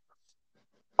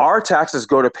 Our taxes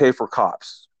go to pay for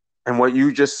cops. And what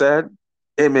you just said,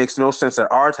 it makes no sense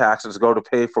that our taxes go to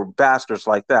pay for bastards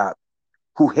like that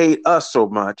who hate us so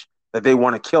much that they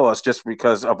want to kill us just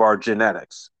because of our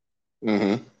genetics.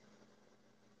 Mm-hmm.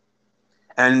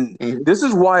 And Mm-hmm. this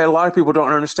is why a lot of people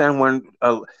don't understand when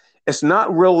it's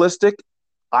not realistic.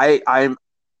 I'm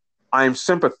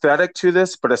sympathetic to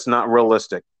this, but it's not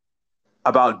realistic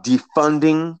about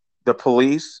defunding the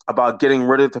police, about getting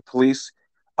rid of the police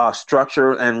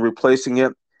structure and replacing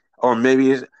it, or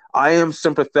maybe I am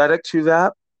sympathetic to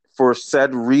that for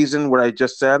said reason, what I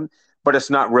just said, but it's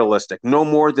not realistic. No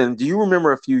more than, do you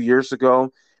remember a few years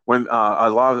ago when a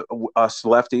lot of us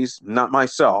lefties, not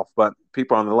myself, but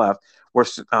people on the left, were,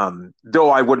 though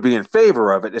I would be in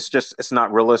favor of it, it's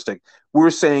not realistic. We're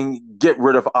saying get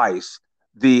rid of ICE.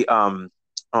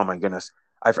 Oh my goodness,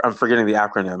 I'm forgetting the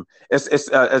acronym. It's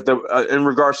in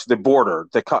regards to the border,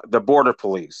 the border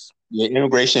police. Yeah,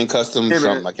 immigration, customs, Immi-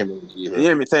 something. I can't remember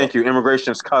either. Thank So, you.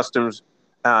 Immigrations, customs,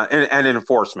 and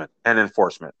enforcement. And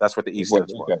enforcement. That's what the E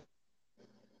stands for. okay.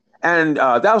 And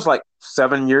that was like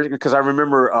 7 years because I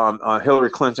remember Hillary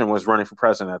Clinton was running for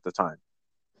president at the time.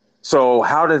 So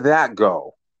how did that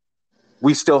go?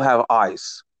 We still have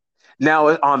ICE. Now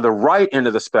on the right end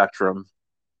of the spectrum,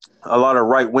 a lot of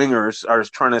right wingers are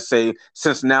trying to say,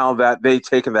 since now that they've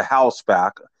taken the House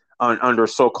back under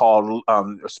so-called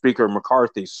Speaker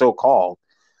McCarthy, so-called,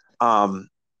 um,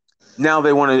 now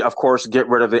they want to, of course, get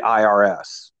rid of the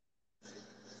IRS.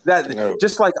 That No.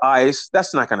 just like ICE,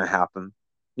 that's not going to happen,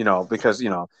 because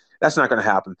that's not going to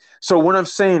happen. So what I'm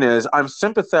saying is, I'm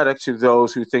sympathetic to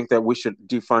those who think that we should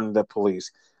defund the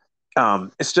police.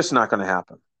 It's just not going to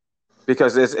happen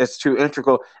because it's too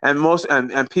integral, and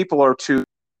and people are too.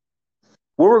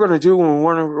 What we're going to do when we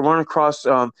want to run across,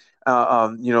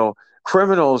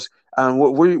 criminals,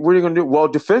 what are you going to do? Well,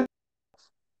 defend.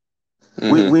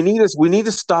 Mm-hmm. We need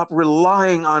to stop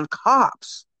relying on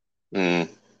cops. Mm.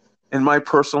 In my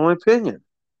personal opinion.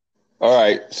 All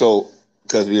right. So,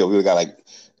 because we got like,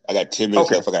 I got 10 minutes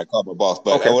Okay. left. I got to call my boss,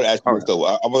 but I Okay. want to ask you All this right. though.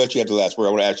 I'm gonna let you have the last word. I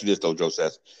want to ask you this though,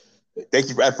 Joseph. Thank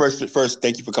you. First,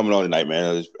 thank you for coming on tonight,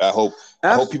 man. I hope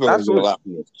people are gonna get a Absolutely. lot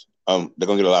from this. They're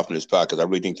gonna get a lot from this podcast. I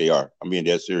really think they are. I'm being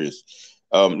dead serious.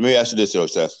 Let me ask you this,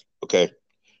 Joseph. Okay,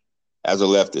 as a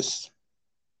leftist,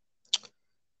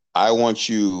 I want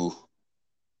you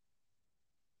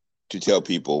to tell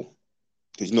people,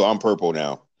 because I'm purple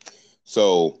now.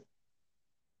 So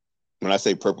when I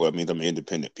say purple, I mean I'm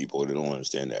independent. People that don't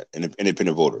understand that, an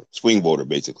independent voter, swing voter,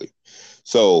 basically.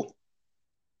 So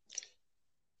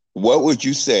what would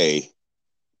you say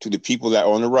to the people that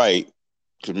are on the right?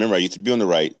 Because remember, I used to be on the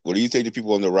right. What do you say to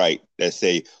people on the right that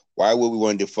say, why would we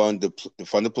want to defund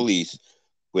the police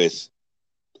with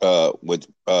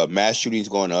mass shootings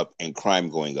going up and crime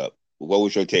going up? What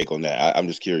was your take on that? I'm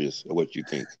just curious of what you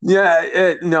think.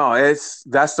 Yeah, no,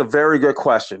 that's a very good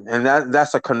question, and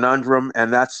that's a conundrum,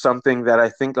 and that's something that I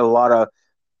think a lot of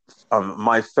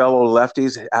my fellow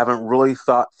lefties haven't really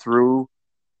thought through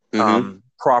Mm-hmm.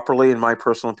 properly, in my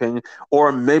personal opinion,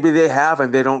 or maybe they have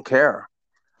and they don't care.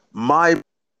 My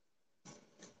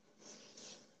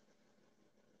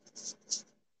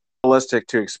realistic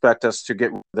to expect us to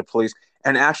get rid of the police,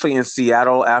 and actually in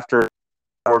Seattle after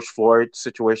George Floyd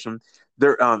situation,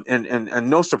 there and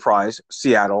no surprise,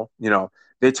 Seattle,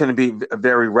 they tend to be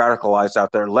very radicalized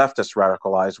out there, leftist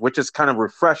radicalized, which is kind of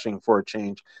refreshing for a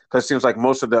change because it seems like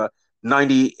most of the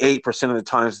 98% of the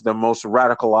times the most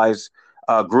radicalized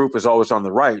group is always on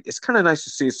the right. It's kind of nice to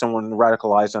see someone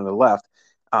radicalized on the left.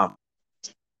 Um,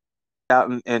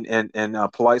 out in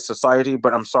polite society,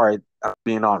 but I'm sorry, I'm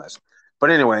being honest. But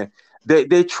anyway,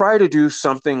 they try to do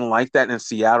something like that in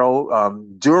Seattle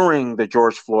during the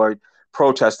George Floyd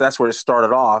protest. That's where it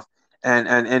started off, and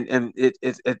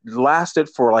it lasted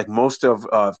for like most of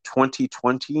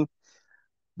 2020.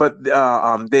 But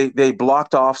they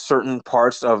blocked off certain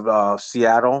parts of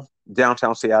Seattle,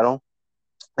 downtown Seattle,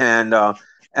 and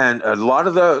a lot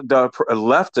of the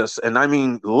leftists, and I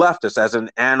mean leftists as an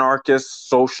anarchist,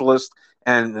 socialist,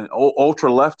 and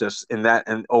ultra leftists in that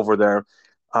and over there,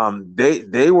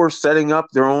 they were setting up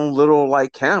their own little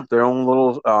like camp, their own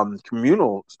little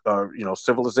communal,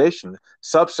 civilization,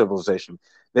 sub civilization.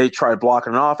 They tried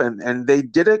blocking it off, and they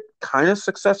did it kind of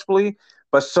successfully.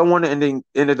 But someone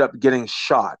ended up getting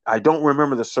shot. I don't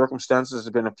remember the circumstances.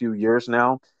 It's been a few years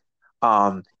now.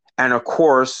 Um, and of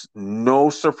course, no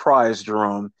surprise,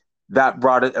 Jerome, that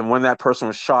brought it. And when that person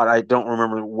was shot, I don't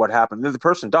remember what happened. The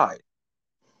person died.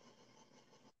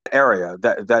 Area,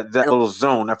 that little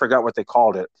zone, I forgot what they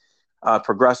called it,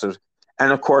 progressives.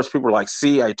 And of course, people were like,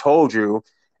 see, I told you.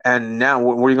 And now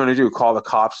what are you going to do? Call the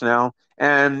cops now?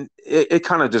 And it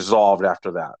kind of dissolved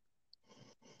after that.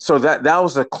 So that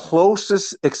was the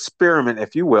closest experiment,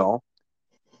 if you will,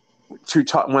 to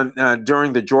talk when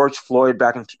during the George Floyd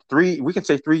back in we can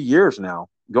say 3 years now,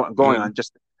 going Mm-hmm. on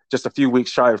just a few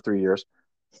weeks shy of 3 years.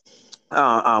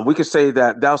 We could say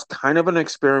that was kind of an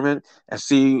experiment and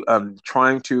see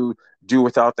trying to do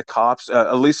without the cops,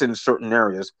 at least in certain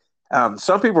areas.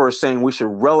 Some people are saying we should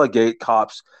relegate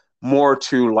cops more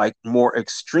to like more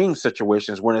extreme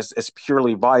situations when it's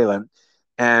purely violent,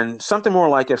 and something more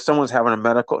like if someone's having a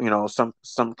medical,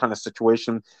 some kind of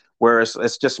situation where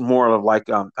it's just more of like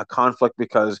a conflict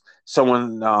because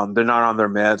someone they're not on their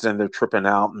meds and they're tripping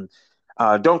out, and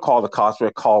don't call the cops,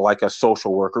 but call like a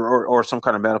social worker or some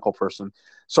kind of medical person.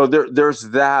 So there's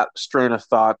that strain of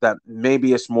thought that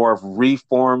maybe it's more of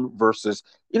reform versus,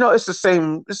 it's the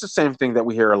same thing that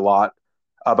we hear a lot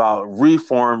about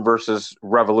reform versus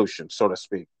revolution, so to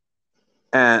speak.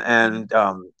 And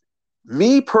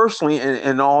me personally,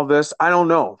 in all this, I don't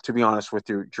know, to be honest with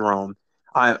you, Jerome.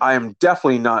 I am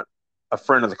definitely not a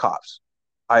friend of the cops.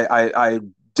 I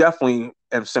definitely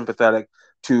am sympathetic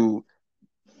to,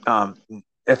 um,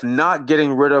 if not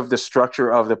getting rid of the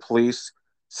structure of the police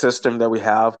system that we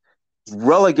have,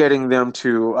 relegating them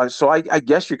to. So I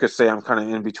guess you could say I'm kind of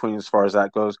in between as far as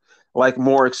that goes, like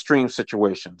more extreme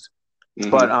situations.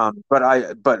 Mm-hmm. I'm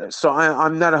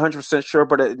not 100% sure,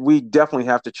 but we definitely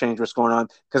have to change what's going on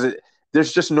because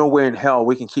there's just no way in hell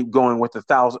we can keep going with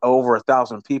over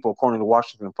 1,000 people, according to the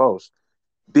Washington Post,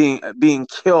 being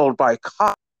killed by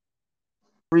cops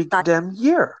every goddamn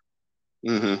year.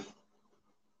 Mm-hmm.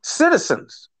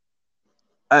 Citizens.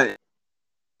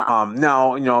 Now,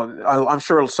 I'm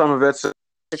sure some of it's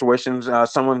situations.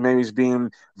 Someone maybe is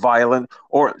being violent,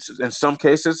 or in some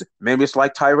cases, maybe it's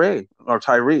like Tyre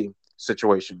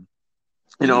situation.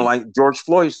 Mm-hmm. Like George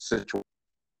Floyd's situation.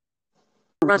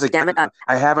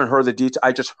 I haven't heard the details.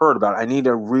 I just heard about it. I need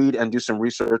to read and do some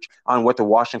research on what the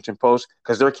Washington Post,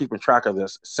 because they're keeping track of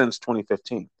this since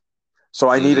 2015. So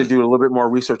I need to Mm-hmm. do a little bit more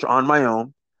research on my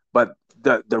own. But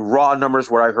the raw numbers,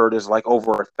 what I heard is like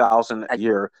over 1,000 a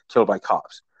year killed by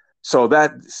cops. So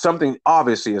that something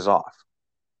obviously is off.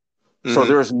 So Mm-hmm.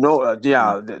 there's no,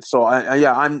 yeah. So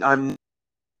I'm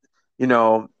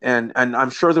and I'm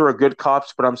sure there are good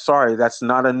cops, but I'm sorry, that's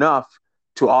not enough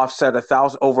to offset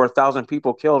over 1,000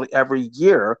 people killed every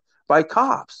year by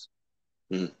cops.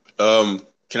 Mm-hmm. Um,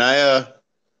 can I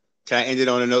end it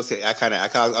on a note? Say I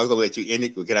was gonna let you end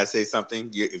it, but can I say something?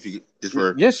 If you just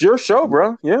for Yes, your show,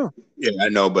 bro. Yeah. yeah, I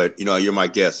know, but you're my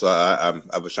guest, so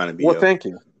I was trying to be Well, thank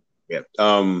you. yeah.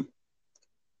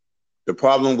 The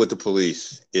problem with the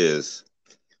police is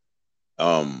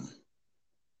um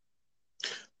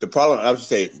the problem I would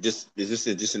say just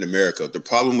in America. The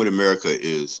problem with America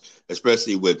is,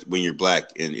 especially with when you're black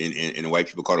and white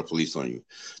people call the police on you.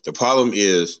 The problem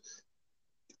is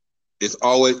it's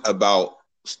always about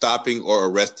stopping or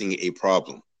arresting a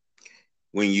problem.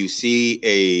 When you see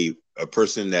a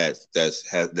person that's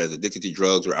addicted to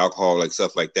drugs or alcohol, like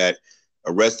stuff like that,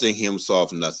 arresting him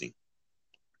solves nothing.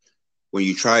 When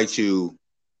you try to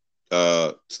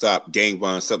stop gang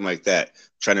violence, something like that,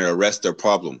 trying to arrest their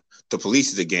problem, the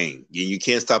police is a gang. You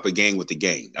can't stop a gang with the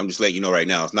gang. I'm just letting you know right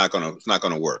now, it's not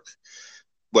gonna work.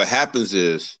 What happens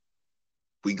is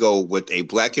we go with a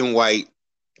black and white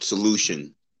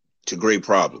solution to great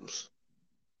problems.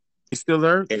 You still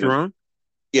there, And Jerome?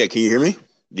 yeah, can you hear me?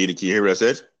 Can you hear what I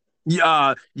said?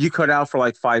 Yeah, you cut out for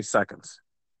like 5 seconds.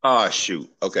 Oh shoot.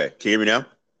 Okay. Can you hear me now?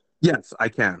 Yes, I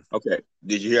can. Okay.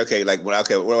 Did you hear? Okay. Like when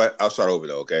okay, well, I'll start over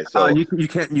though. Okay. So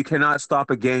You cannot stop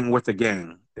a gang with a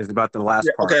gang is about the yeah. last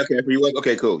Okay. part. Okay. For you,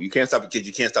 okay. Cool. You can't stop a kid.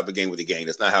 You can't stop a gang with a gang.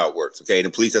 That's not how it works. Okay. And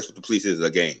the police. That's what the police is. A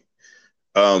gang.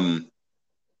 Um.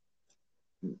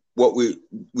 What we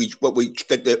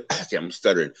okay, I'm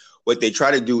stuttering. What they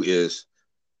try to do is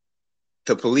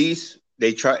the police.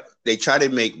 They try to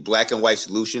make black and white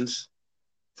solutions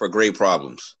for great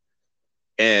problems.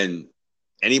 And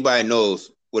anybody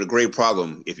knows with a great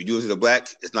problem, if you do it to the black,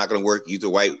 it's not going to work. Use the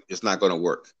white, it's not going to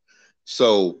work.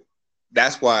 So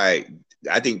that's why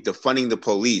I think defunding the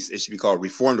police, it should be called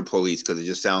reform the police because it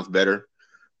just sounds better.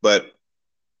 But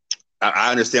I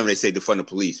understand when they say defund the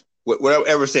police.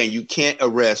 Whatever saying, you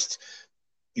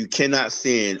cannot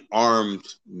send armed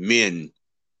men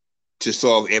to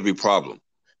solve every problem.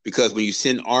 Because when you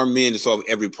send armed men to solve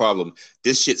every problem,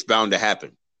 this shit's bound to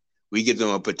happen. We give them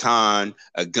a baton,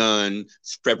 a gun,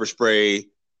 pepper spray,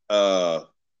 uh,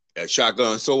 a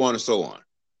shotgun, so on and so on.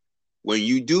 When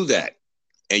you do that,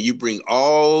 and you bring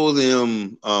all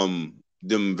them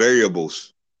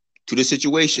variables to the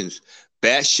situations,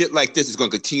 bad shit like this is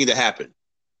going to continue to happen.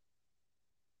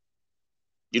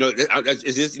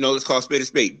 It's just, let's call a spade a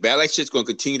spade. Bad like shit's going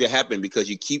to continue to happen because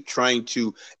you keep trying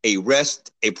to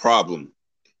arrest a problem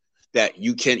that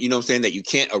you can, you know what I'm saying, that you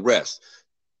can't arrest.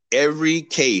 Every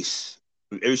case,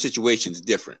 every situation is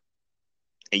different.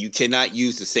 And you cannot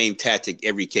use the same tactic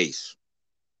every case.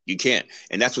 You can't.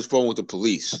 And that's what's wrong with the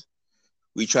police.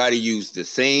 We try to use the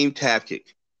same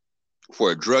tactic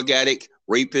for a drug addict,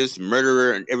 rapist,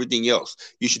 murderer, and everything else.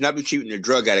 You should not be treating a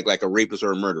drug addict like a rapist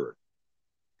or a murderer.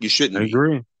 You shouldn't I be.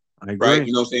 agree. I Right? agree.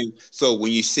 You know what I'm saying? So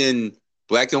when you send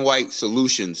black and white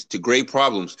solutions to great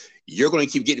problems, you're going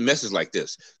to keep getting messages like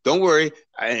this. Don't worry.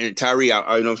 And Tyre, you know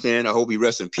what I'm saying? I hope he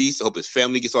rests in peace. I hope his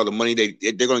family gets all the money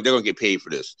they're going to get paid for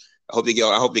this. I hope they get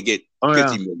Oh 50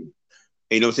 yeah. million.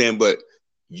 You know what I'm saying? But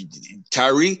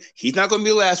Tyre, he's not going to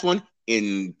be the last one.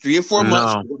 In 3 or 4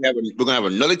 months, No, we're gonna have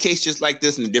another case just like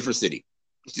this in a different city.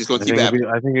 It's just gonna I keep think it'd be.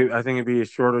 happening. I think it'd be a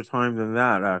shorter time than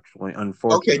that. Actually, Okay, then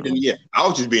unfortunately. yeah, I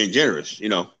was just being generous. I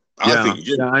was Yeah. being Yeah.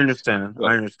 generous. I understand. I So,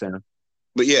 understand.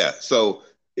 but yeah, so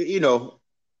you know,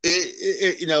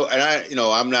 and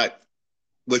I'm not.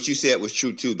 What you said was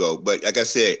true too, though. But like I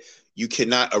said, you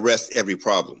cannot arrest every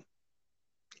problem,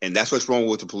 and that's what's wrong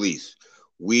with the police.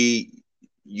 We,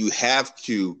 you have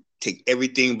to take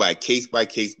everything by case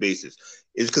basis.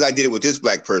 It's because I did it with this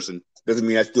black person doesn't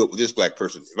mean I should do it with this black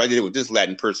person. If I did it with this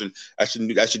Latin person, I should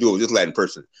do it with this Latin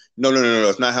person. No, no, no, no.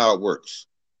 It's not how it works.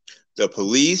 The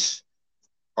police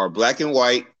are black and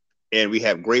white, and we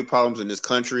have great problems in this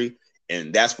country,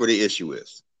 and that's where the issue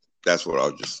is. That's what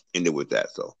I'll just end it with that.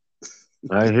 So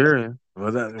I hear you.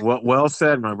 Well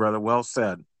said, my brother. Well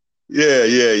said. yeah,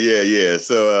 yeah, yeah, yeah.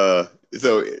 So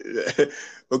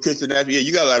okay, so now yeah,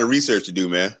 you got a lot of research to do,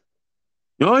 man.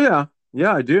 Oh yeah,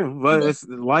 yeah, I do. But Yeah, it's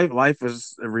life. Life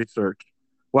is research.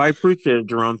 Well, I appreciate it,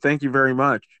 Jerome. Thank you very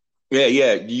much. yeah,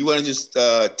 yeah. Do you want to just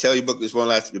tell your book,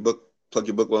 plug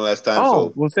your book one last time? Oh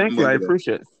So well, thank you. someone I get a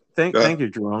appreciate it. Thank you,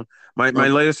 Jerome. My uh,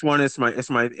 latest one is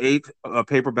my eighth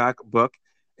paperback book.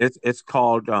 It's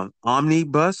called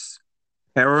Omnibus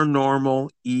Paranormal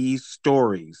E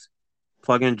Stories.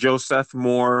 Plug in Joseph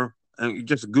Moore and you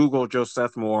just Google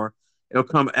Joseph Moore. It'll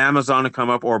come Amazon to come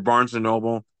up or Barnes and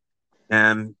Noble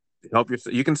and help you.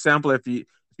 You can sample it if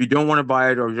you don't want to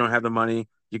buy it or you don't have the money.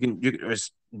 You can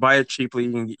just buy it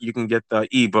cheaply. You can get the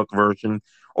ebook version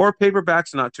or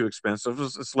paperback's not too expensive.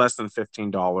 It's less than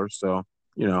 $15. So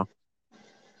you know,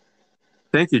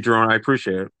 thank you, Jerome. I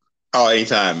appreciate it. oh,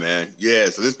 anytime, man. Yeah.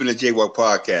 So this has been the Jaywalk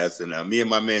podcast, and me and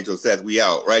my man Joe Seth, we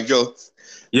out, right, Joe?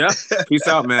 Yeah. Peace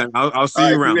out, man. I'll see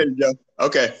All you right, see you around. later, Joe.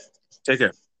 Okay. Take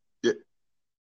care.